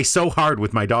try so hard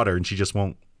with my daughter and she just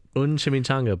won't. Un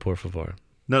chimichanga, por favor.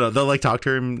 No, they'll like talk to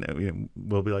her and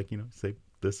we'll be like, say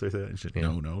this or that. And she's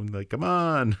no, like, come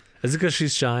on. Is it because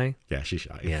she's shy? Yeah, she's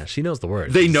shy. Yeah, she knows the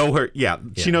words. They know her. Yeah,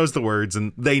 she knows the words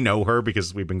and they know her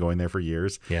because we've been going there for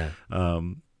years. Yeah.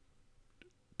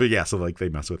 But yeah, so like they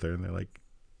mess with her and they're like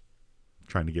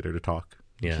trying to get her to talk.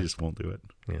 Yeah. She just won't do it.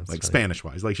 Yeah, like Spanish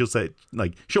wise. Like she'll say,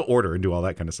 like she'll order and do all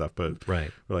that kind of stuff. But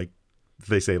right. Like if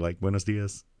they say like buenos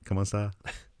dias, ¿cómo está?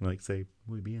 Like say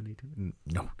muy bien.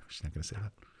 No, she's not going to say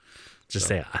that. Just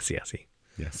say así, así.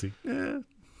 Yeah, sí.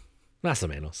 Más o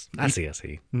menos. Así,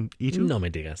 así. ¿Y tú? No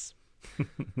me digas.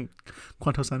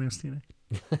 ¿Cuántos años tiene?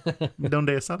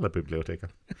 ¿Dónde está la biblioteca?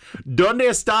 ¿Dónde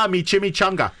está mi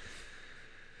chimichanga?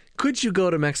 Could you go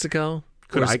to Mexico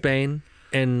or Spain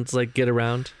and like get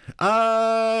around?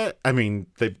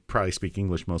 They probably speak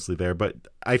English mostly there, but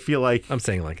I feel like I'm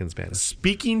saying like in Spanish.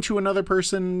 Speaking to another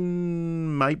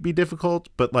person might be difficult,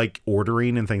 but like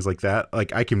ordering and things like that,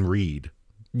 like I can read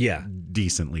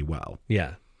decently well.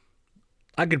 Yeah.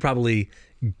 I could probably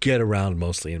get around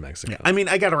mostly in Mexico. Yeah.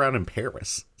 I got around in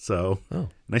Paris, so and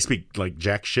I speak like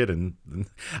jack shit, and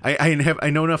I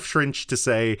know enough French to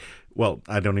say. Well,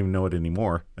 I don't even know it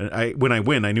anymore. When I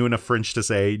win, I knew enough French to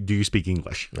say, "Do you speak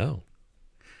English?" Oh,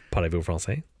 parlez-vous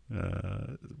français?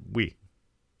 Oui,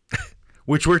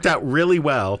 which worked out really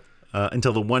well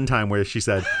until the one time where she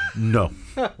said no.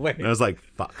 Wait, and I was like,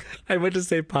 "Fuck!" I went to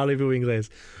say parlez-vous English.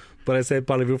 But I said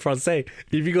parlez-vous français.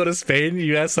 If you go to Spain,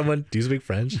 you ask someone, do you speak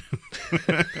French?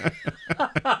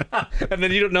 And then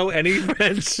you don't know any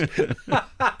French.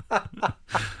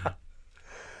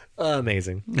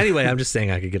 amazing. Anyway, I'm just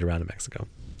saying I could get around to Mexico.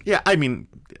 Yeah, I mean,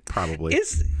 probably.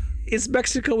 Is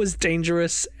Mexico as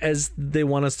dangerous as they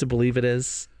want us to believe it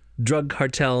is? Drug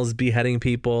cartels beheading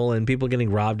people and people getting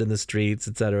robbed in the streets,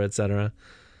 et cetera, et cetera.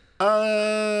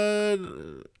 I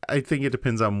think it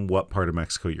depends on what part of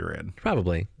Mexico you're in.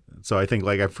 Probably. So I think,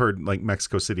 like, I've heard, like,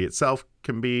 Mexico City itself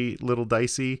can be a little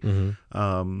dicey.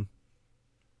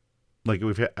 Like,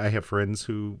 I have friends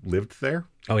who lived there.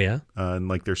 Oh, yeah? And,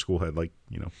 like, their school had, like,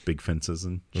 big fences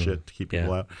and shit to keep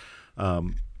people out.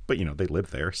 But, they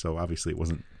lived there, so obviously it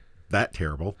wasn't that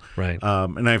terrible. Right.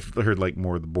 And I've heard, like,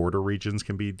 more of the border regions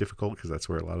can be difficult because that's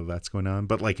where a lot of that's going on.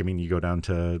 But, like, I mean, you go down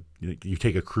to, you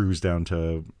take a cruise down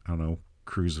to, I don't know,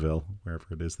 Cruiseville, wherever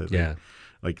it is.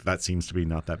 Like, that seems to be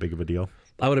not that big of a deal.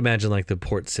 I would imagine, like, the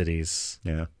port cities.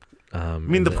 Yeah. I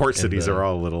mean, the port cities are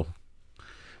all a little...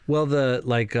 Well,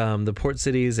 the port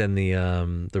cities and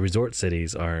the resort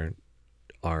cities are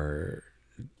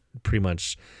pretty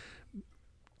much,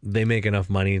 they make enough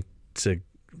money to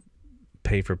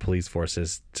pay for police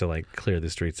forces to, like, clear the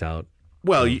streets out.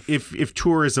 Well, if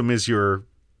tourism is your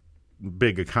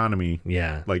big economy,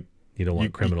 yeah, like, you don't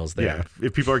want criminals there. Yeah,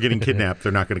 if people are getting kidnapped,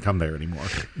 they're not going to come there anymore.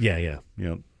 Yeah.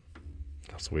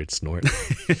 That's a weird snort.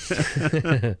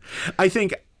 I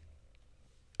think.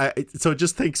 So it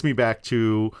just takes me back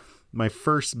to my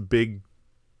first big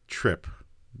trip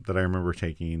that I remember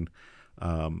taking.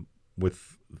 We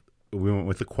went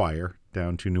with the choir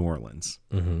down to New Orleans,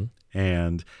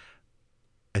 and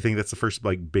I think that's the first,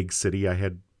 like, big city I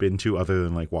had been to, other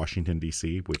than, like, Washington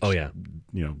D.C., which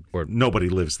or nobody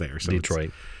lives there. So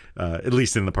Detroit, at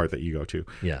least in the part that you go to.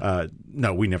 Yeah.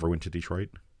 No, we never went to Detroit.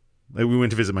 We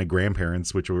went to visit my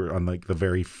grandparents, which were on, like, the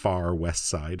very far west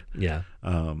side. Yeah.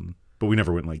 But we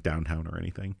never went, like, downtown or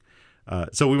anything.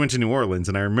 So we went to New Orleans,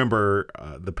 and I remember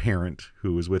the parent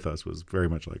who was with us was very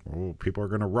much like, oh, people are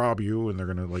going to rob you, and they're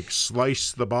going to, like,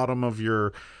 slice the bottom of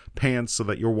your pants so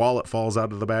that your wallet falls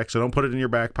out of the back, so don't put it in your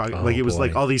back pocket. Oh, like, it was boy.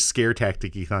 like all these scare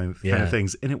tactic-y kind of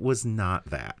things, and it was not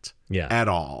that at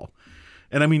all.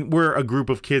 And I mean, we're a group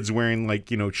of kids wearing, like,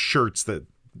 shirts that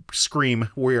scream,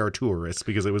 we are tourists,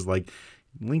 because it was like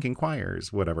Lincoln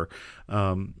Choirs, whatever.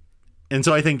 And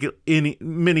so I think in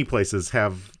many places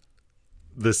have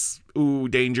this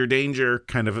danger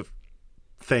kind of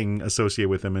thing associated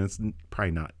with them, and it's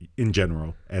probably not in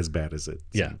general as bad as it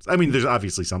seems. I mean, there's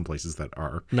obviously some places that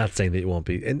are. Not saying that it won't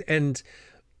be, and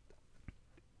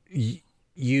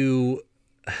you,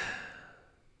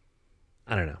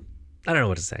 I don't know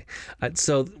what to say.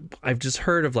 So I've just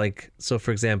heard of, like, so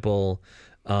for example,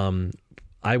 I've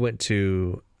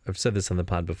said this on the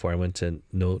pod before. I went to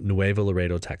Nuevo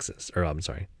Laredo, Texas,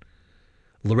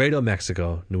 Laredo,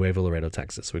 Mexico, Nuevo Laredo,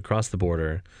 Texas. We crossed the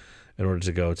border in order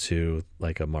to go to,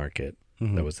 like, a market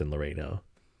that was in Laredo.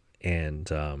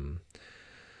 And I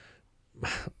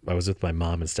was with my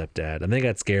mom and stepdad, and they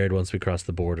got scared once we crossed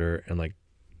the border and, like,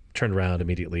 turned around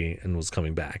immediately and was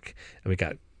coming back. And we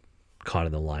got caught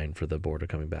in the line for the border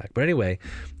coming back. But anyway,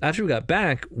 after we got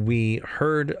back, we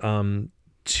heard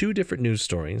 2 different news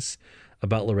stories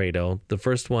about Laredo. The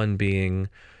first one being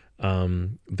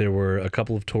there were a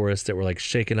couple of tourists that were, like,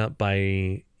 shaken up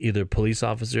by either police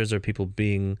officers or people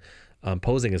being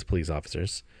posing as police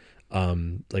officers,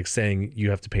 like, saying you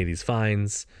have to pay these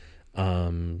fines.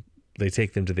 They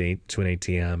take them to an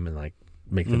ATM and, like,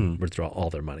 make them withdraw all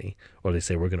their money, or they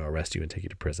say we're going to arrest you and take you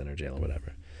to prison or jail or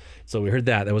whatever. So we heard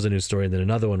that was a news story. And then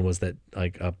another one was that,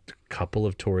 like, a couple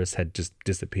of tourists had just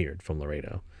disappeared from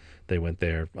Laredo. They went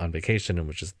there on vacation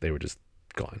and they were just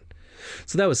gone.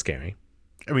 So that was scary.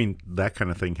 I mean, that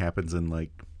kind of thing happens in,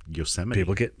 like, Yosemite.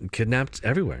 People get kidnapped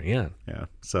everywhere. Yeah.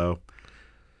 So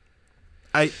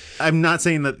I'm not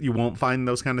saying that you won't find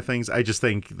those kind of things. I just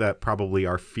think that probably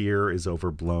our fear is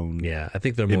overblown. Yeah, I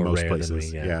think they're more most rare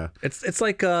places. than we. Yeah. It's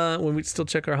like when we still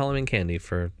check our Halloween candy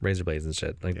for razor blades and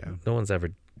shit. Like,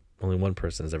 only one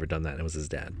person has ever done that, and it was his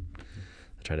dad.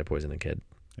 I tried to poison a kid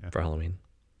for Halloween.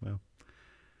 Well,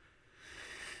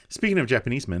 speaking of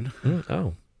Japanese men, I don't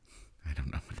know.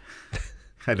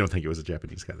 I don't think it was a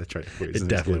Japanese guy that tried to poison. It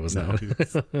definitely was not.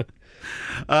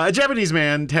 A Japanese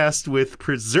man tasked with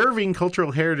preserving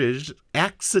cultural heritage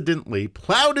accidentally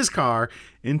plowed his car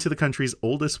into the country's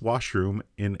oldest washroom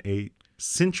in a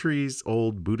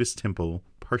centuries-old Buddhist temple,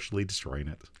 partially destroying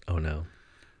it. Oh, no.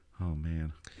 Oh,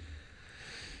 man.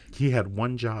 He had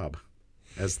one job,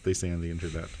 as they say on the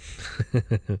internet.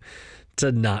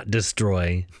 To not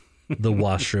destroy the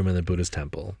washroom in the Buddhist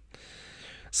temple.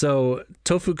 So,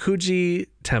 Tofukuji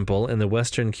Temple in the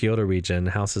western Kyoto region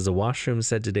houses a washroom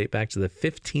said to date back to the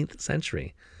 15th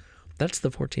century. That's the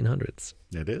 1400s.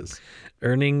 It is.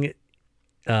 Earning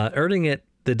it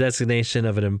the designation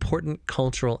of an important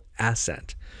cultural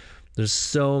asset. There's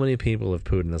so many people have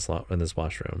pooed in this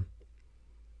washroom.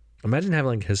 Imagine having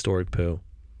like historic poo.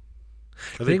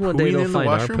 Are they one day pooing they'll in the find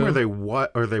our washroom, poo?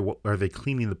 or are they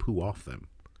cleaning the poo off them?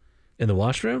 In the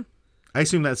washroom? I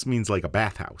assume that means like a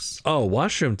bathhouse. Oh,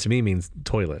 washroom to me means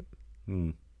toilet.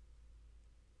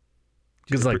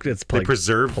 Because like it's They like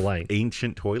preserve polite.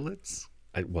 ancient toilets.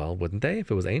 Well, wouldn't they? If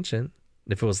it was ancient,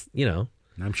 if it was,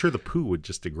 I'm sure the poo would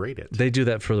just degrade it. they do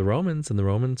that for the Romans and the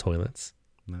Roman toilets.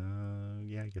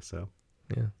 Yeah, I guess so.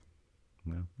 Yeah,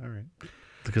 No, all right.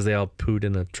 because they all pooed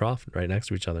in a trough right next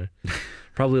to each other.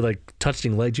 Probably like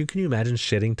touching legs. Can you imagine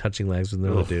shitting, touching legs with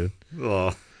another dude?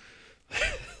 Oh,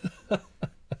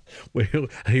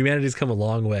 Humanity's come a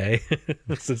long way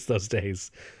since those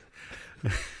days.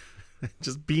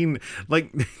 just being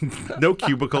like no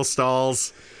cubicle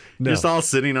stalls. No. Just all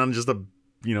sitting on just a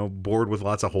board with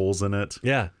lots of holes in it.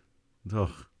 Yeah.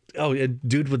 Ugh. Oh, yeah,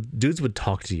 dudes would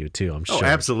talk to you too, I'm sure. Oh,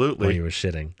 absolutely. When you were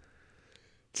shitting.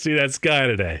 See that sky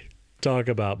today. Talk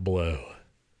about blue.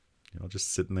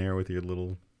 Just sitting there with your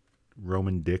little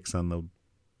Roman dicks on the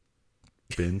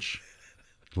bench,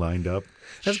 lined up.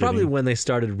 That's shitting. probably when they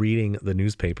started reading the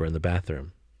newspaper in the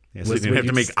bathroom. Yeah, so you didn't have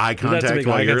to make eye contact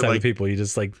while you're like with people. You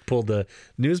just like pulled the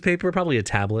newspaper, probably a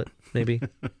tablet, maybe.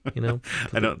 I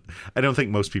don't think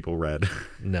most people read.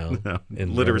 No. No.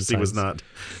 In Literacy Roman was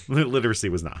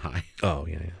times. not high. Oh,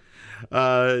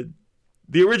 yeah.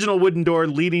 The original wooden door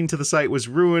leading to the site was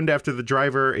ruined after the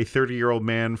driver, a 30-year-old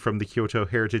man from the Kyoto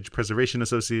Heritage Preservation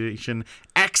Association,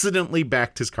 accidentally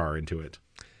backed his car into it.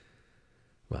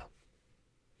 Well,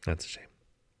 that's a shame.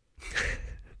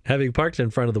 Having parked in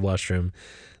front of the washroom,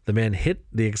 the man hit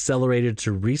the accelerator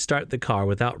to restart the car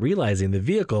without realizing the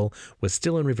vehicle was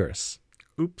still in reverse.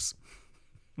 Oops.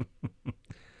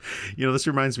 This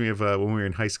reminds me of when we were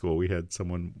in high school. We had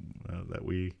someone that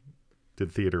we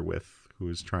did theater with who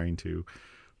was trying to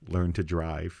learn to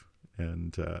drive,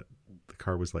 and the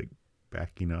car was like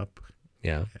backing up.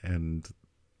 Yeah. And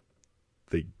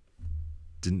they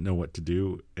didn't know what to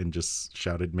do and just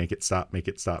shouted, "Make it stop, make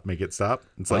it stop, make it stop."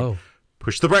 It's like,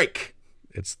 push the brake.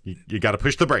 You got to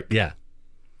push the brake. Yeah.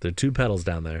 There are two pedals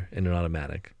down there in an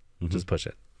automatic. Just push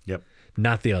it. Yep.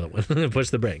 Not the other one.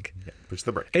 Push the brake. Yeah, push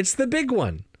the brake. It's the big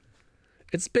one.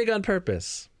 It's big on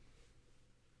purpose.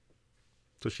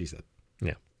 That's what she said.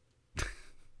 Yeah.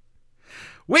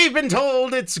 We've been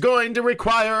told it's going to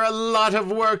require a lot of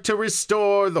work to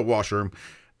restore the washroom,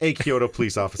 a Kyoto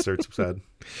police officer said.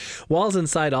 Walls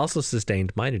inside also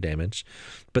sustained minor damage,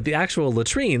 but the actual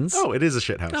latrines... Oh, it is a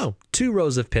shithouse. Oh, 2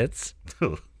 rows of pits.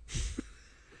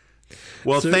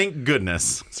 Well, thank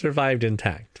goodness. Survived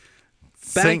intact.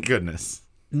 Thank goodness.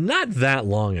 Not that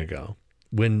long ago,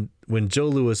 when Joe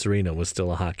Louis Arena was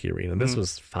still a hockey arena, this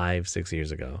was 5-6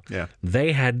 years ago. Yeah.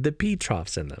 They had the pee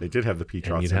troughs in them. They did have the pee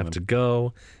troughs and you'd in have them. to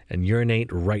go and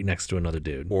urinate right next to another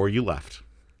dude. Or you left.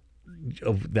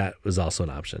 Oh, that was also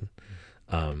an option.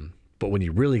 But when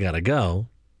you really got to go,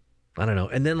 I don't know.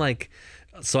 And then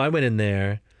so I went in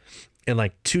there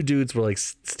and 2 dudes were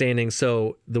standing.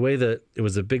 So the way that it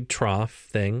was a big trough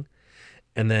thing,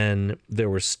 and then there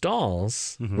were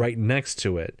stalls right next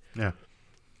to it. Yeah.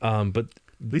 But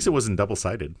at least it wasn't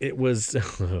double-sided. it was,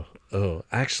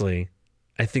 actually,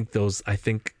 I think those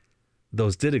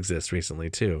did exist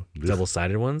recently too.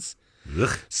 Double-sided ones.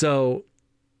 Ugh. So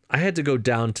I had to go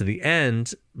down to the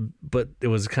end, but it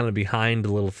was kind of behind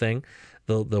the little thing,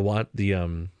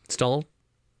 the stall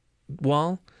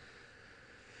wall.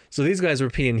 So these guys were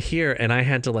peeing here, and I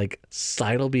had to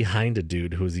sidle behind a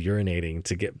dude who was urinating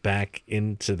to get back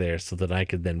into there so that I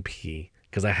could then pee,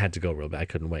 because I had to go real bad. I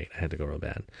couldn't wait. I had to go real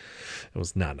bad. It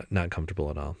was not comfortable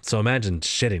at all. So imagine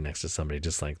shitting next to somebody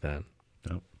just like that.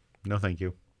 No, thank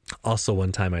you. Also,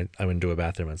 one time I went into a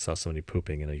bathroom and saw somebody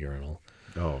pooping in a urinal.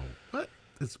 Oh, what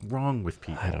is wrong with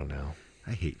people? I don't know.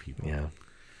 I hate people. Yeah.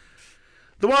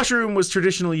 The washroom was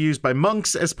traditionally used by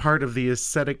monks as part of the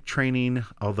ascetic training,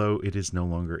 although it is no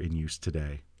longer in use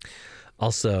today.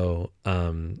 Also,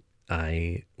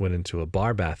 I went into a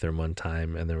bar bathroom one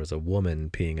time and there was a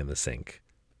woman peeing in the sink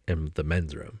in the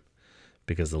men's room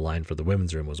because the line for the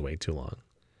women's room was way too long.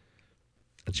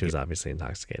 And she was obviously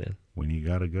intoxicated. When you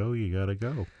gotta go, you gotta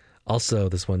go. Also,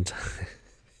 this one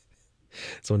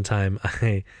time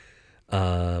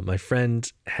my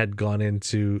friend had gone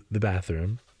into the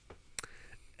bathroom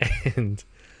and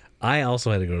I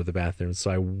also had to go to the bathroom.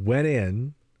 So I went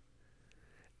in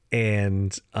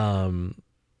and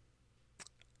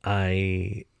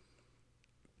I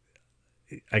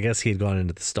guess he had gone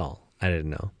into the stall. I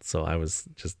didn't know. So I was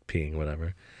just peeing,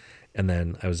 whatever. And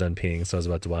then I was done peeing, so I was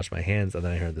about to wash my hands, and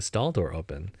then I heard the stall door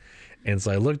open. And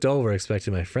so I looked over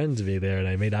expecting my friend to be there, and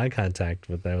I made eye contact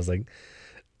with them. I was like,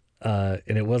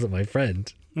 and it wasn't my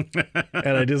friend.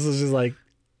 And I just was just like,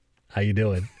 how you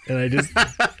doing? And I just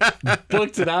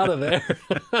booked it out of there.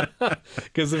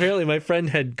 Because apparently my friend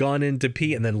had gone in to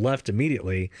pee and then left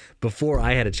immediately before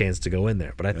I had a chance to go in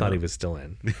there. But I thought he was still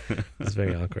in. It was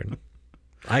very awkward.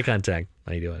 Eye contact.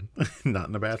 How you doing? Not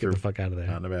in the bathroom. Get the fuck out of there.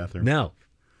 Not in the bathroom. No.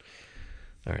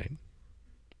 All right.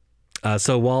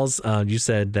 So Walls, you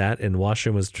said that, and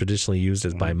washroom was traditionally used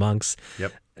as by monks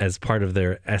as part of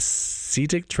their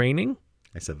ascetic training.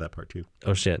 I said that part too.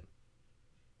 Oh, shit.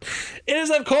 It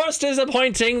is, of course,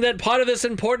 disappointing that part of this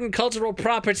important cultural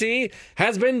property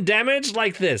has been damaged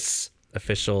like this,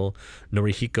 official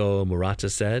Norihiko Murata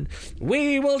said.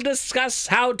 We will discuss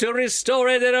how to restore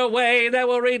it in a way that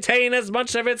will retain as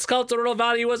much of its cultural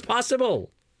value as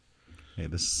possible. Hey,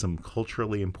 this is some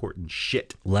culturally important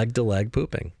shit. Leg to leg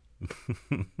pooping.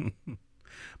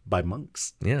 By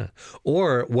monks. Yeah.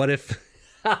 Or what if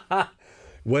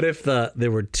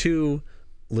there were two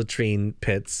latrine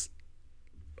pits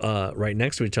right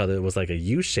next to each other? It was like a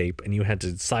U shape, and you had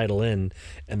to sidle in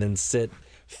and then sit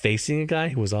facing a guy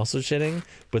who was also shitting,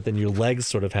 but then your legs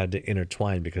sort of had to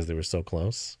intertwine because they were so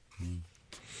close.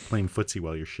 Playing footsie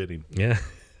while you're shitting. Yeah.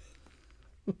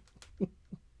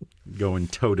 Going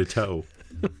toe to toe.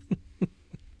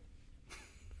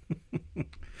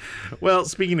 Well,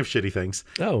 speaking of shitty things,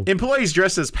 employees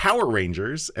dressed as Power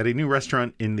Rangers at a new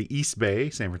restaurant in the East Bay,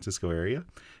 San Francisco area,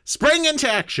 sprang into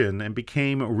action and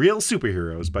became real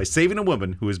superheroes by saving a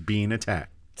woman who was being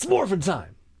attacked. It's morphin'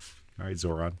 time. All right,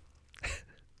 Zoran.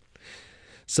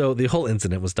 So the whole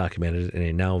incident was documented in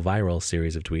a now viral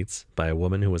series of tweets by a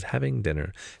woman who was having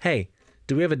dinner. Hey,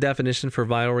 do we have a definition for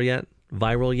viral yet?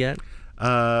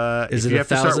 Is if it you have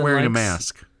to start wearing likes? a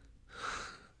mask.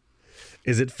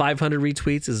 Is it 500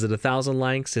 retweets? Is it 1,000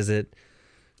 likes? Is it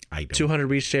 200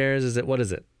 reshares? Is it, what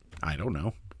is it? I don't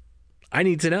know. I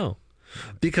need to know.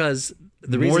 Because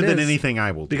the reason more than is, anything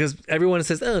I will do. Because everyone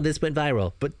says, oh, this went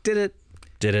viral. But did it?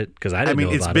 Did it? Because I didn't know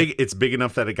it's about big. it. It's big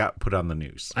enough that it got put on the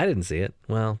news. I didn't see it.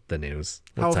 Well, the news.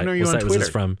 How often are you on What site was Twitter? this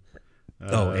from?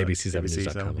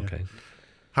 ABC7news.com. yeah. Okay.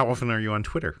 How often are you on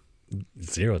Twitter?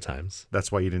 0 times.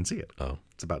 That's why you didn't see it. Oh.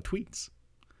 It's about tweets.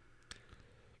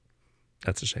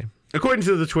 That's a shame. According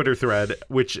to the Twitter thread,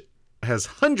 which has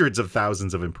hundreds of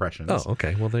thousands of impressions. Oh,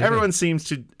 okay. Well, there everyone seemed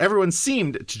to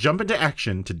jump into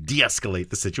action to de-escalate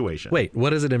the situation. Wait,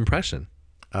 what is an impression?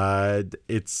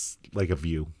 It's like a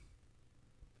view.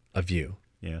 A view.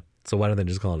 Yeah. So why don't they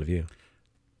just call it a view?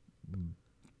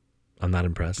 I'm not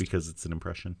impressed. Because it's an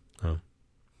impression. Oh.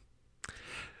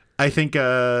 I think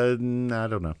I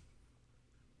don't know.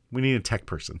 We need a tech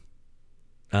person.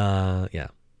 Yeah.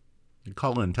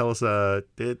 Call in. Tell us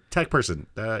tech person.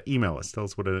 Email us. Tell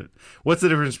us what's the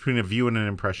difference between a view and an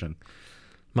impression.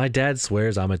 My dad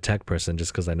swears I'm a tech person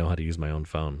just because I know how to use my own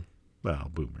phone. Well,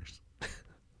 boomers.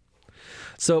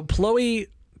 So Chloe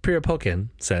Pirapokin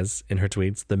says in her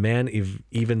tweets, the man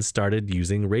even started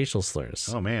using racial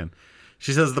slurs. Oh, man.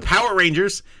 She says the Power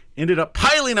Rangers ended up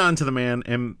piling onto the man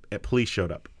and police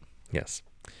showed up. Yes.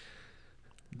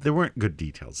 There weren't good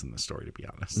details in the story, to be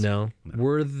honest. No.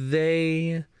 Were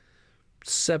they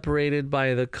separated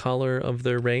by the color of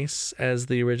their race as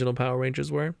the original Power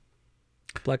Rangers were?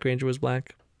 Black Ranger was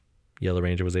black. Yellow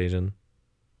Ranger was Asian.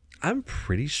 I'm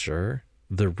pretty sure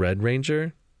the Red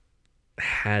Ranger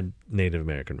had Native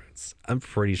American roots. I'm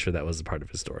pretty sure that was a part of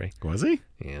his story. Was he?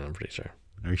 Yeah, I'm pretty sure.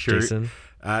 Are you sure? Jason?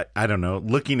 I don't know.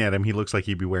 Looking at him, he looks like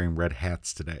he'd be wearing red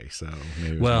hats today. So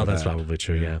maybe well, that's probably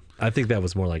true. Yeah, I think that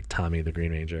was more like Tommy the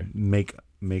Green Ranger. Make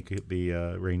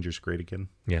the Rangers great again.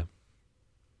 Yeah.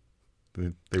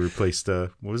 They replaced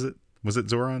what was it? Was it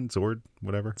Zoran? Zord?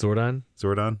 Whatever. Zordon.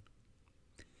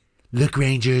 Look,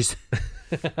 Rangers.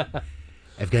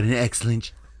 I've got an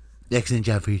excellent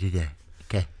job for you today.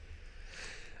 Okay.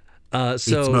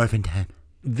 So it's morphin' time.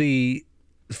 The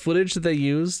footage that they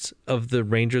used of the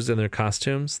Rangers in their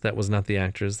costumes, that was not the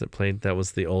actors that played. That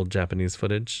was the old Japanese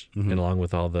footage, and along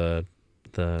with all the.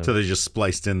 So they just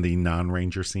spliced in the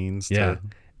non-Ranger scenes. Yeah,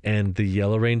 and the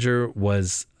Yellow Ranger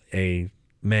was a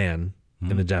man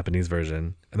in the Japanese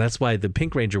version, and that's why the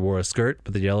Pink Ranger wore a skirt,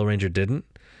 but the Yellow Ranger didn't.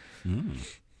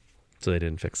 So they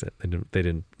didn't fix it. They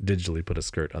didn't digitally put a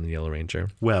skirt on the Yellow Ranger.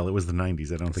 Well, it was the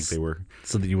 90s. I don't think they were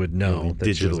so that you would know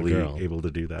that she was a girl. digitally able to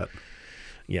do that.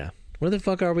 Yeah. Where the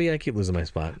fuck are we? I keep losing my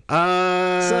spot.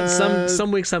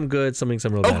 Some weeks I'm good. Some weeks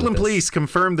I'm real bad. Oakland police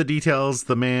confirmed the details.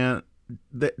 Oakland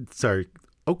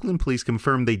Oakland police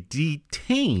confirmed they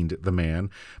detained the man,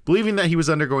 believing that he was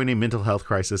undergoing a mental health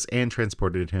crisis, and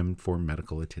transported him for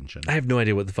medical attention. I have no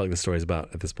idea what the fuck the story is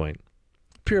about at this point.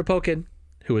 Pirapokin,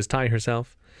 who is Thai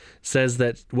herself, says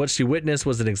that what she witnessed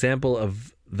was an example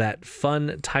of that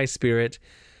fun Thai spirit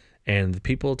and the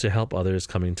people to help others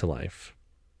coming to life.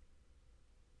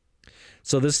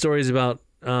 So this story is about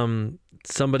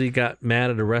somebody got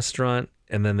mad at a restaurant,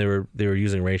 and then they were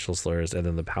using racial slurs, and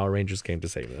then the Power Rangers came to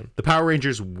save them. The Power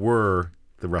Rangers were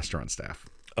the restaurant staff.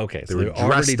 Okay, so they were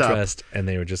already dressed, and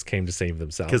they just came to save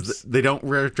themselves. Because they don't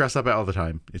dress up all the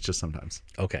time. It's just sometimes.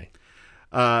 Okay.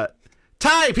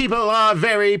 Thai people are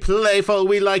very playful.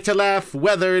 We like to laugh,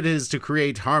 whether it is to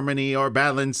create harmony or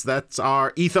balance. That's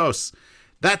our ethos.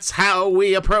 That's how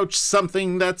we approach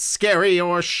something that's scary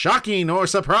or shocking or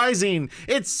surprising.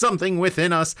 It's something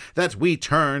within us that we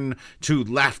turn to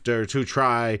laughter to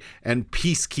try and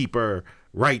peacekeeper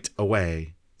right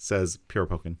away, says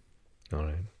Pirapokin. All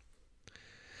right.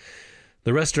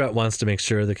 The restaurant wants to make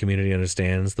sure the community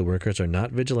understands the workers are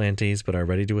not vigilantes, but are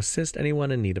ready to assist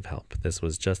anyone in need of help. This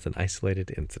was just an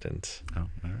isolated incident. Oh,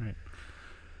 all right.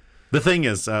 The thing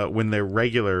is, when they're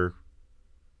regular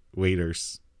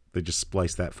waiters, they just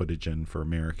splice that footage in for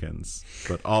Americans.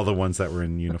 But all the ones that were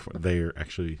in uniform, they are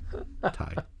actually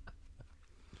Thai.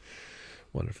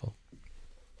 Wonderful.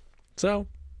 So,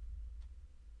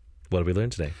 what did we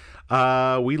learn today?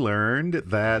 We learned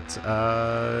that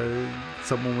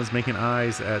someone was making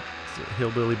eyes at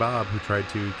Hillbilly Bob, who tried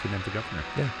to kidnap the governor.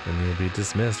 Yeah, and you'll be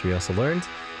dismissed. We also learned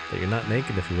that you're not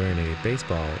naked if you're wearing a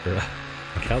baseball or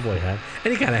a cowboy hat.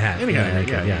 Any kind of hat. Any kind of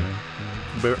hat, yeah.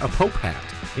 But a Pope hat.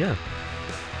 Yeah.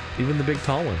 Even the big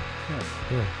tall one.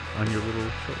 Yeah. On your little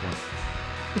short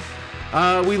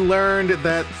one. We learned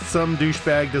that some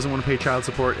douchebag doesn't want to pay child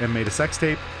support and made a sex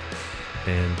tape.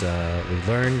 And we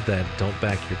learned that don't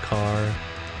back your car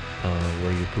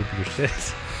where you poop your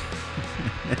shit.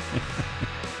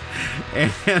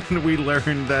 And we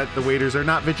learned that the waiters are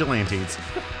not vigilantes.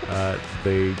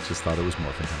 They just thought it was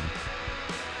morphin' time.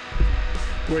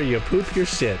 Where you poop your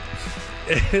shit.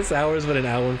 This hour's been 1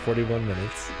 hour and 41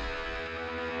 minutes.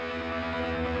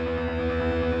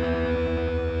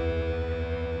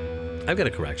 I've got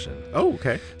a correction. Oh,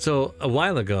 okay. So a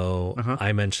while ago,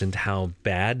 I mentioned how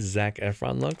bad Zac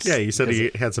Efron looks. Yeah, you said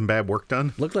he had some bad work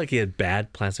done. Looked like he had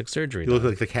bad plastic surgery. He looked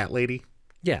like the cat lady.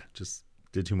 Yeah. Just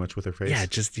did too much with her face. Yeah,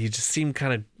 he just seemed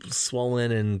kind of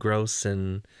swollen and gross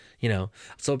and,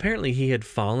 So apparently he had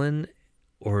fallen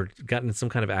or gotten in some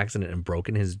kind of accident and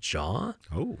broken his jaw.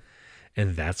 Oh.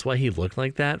 And that's why he looked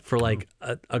like that for like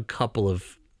a couple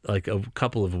of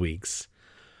weeks.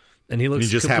 And he looks.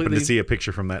 You just happened to see a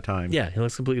picture from that time. Yeah, he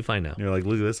looks completely fine now. You're like,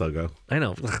 look at this logo. I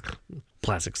know.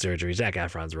 Plastic surgery. Zac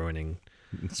Efron's ruining.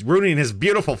 It's ruining his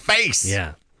beautiful face.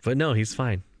 Yeah, but no, he's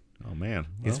fine. Oh man,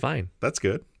 He's fine. That's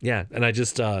good. Yeah, and I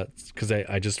just because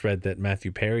I just read that Matthew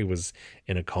Perry was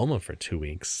in a coma for 2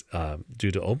 weeks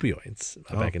due to opioids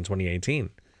back in 2018.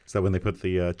 Is that when they put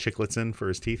the chiclets in for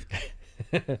his teeth?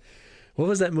 What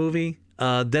was that movie?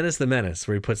 Dennis the Menace,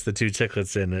 where he puts the 2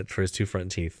 chiclets in it for his 2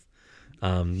 front teeth. He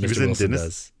Mr. was in Wilson Dennis.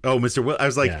 does. Oh, Mr. Will. I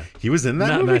was like, he was in that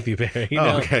Not movie? Matthew Perry. Oh,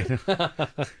 no. okay.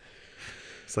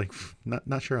 It's like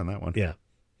not sure on that one. Yeah.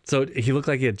 So he looked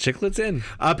like he had chiclets in.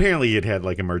 Apparently, he had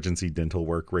like emergency dental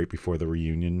work right before the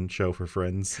reunion show for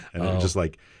Friends, and it was just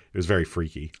like it was very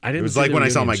freaky. I didn't. It was see like the when I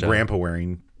saw reunion my show. grandpa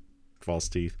wearing false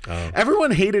teeth. Oh. Everyone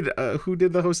hated who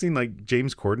did the hosting, like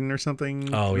James Corden or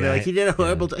something. Oh, They're yeah. like he did a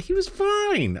horrible. He was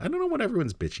fine. I don't know what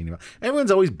everyone's bitching about.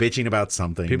 Everyone's always bitching about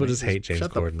something. People just hate James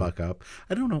Shut Corden. the fuck up.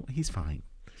 I don't know. He's fine.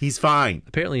 He's fine.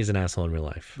 Apparently, he's an asshole in real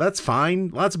life. That's fine.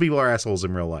 Lots of people are assholes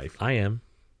in real life. I am.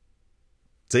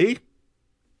 See?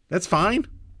 That's fine.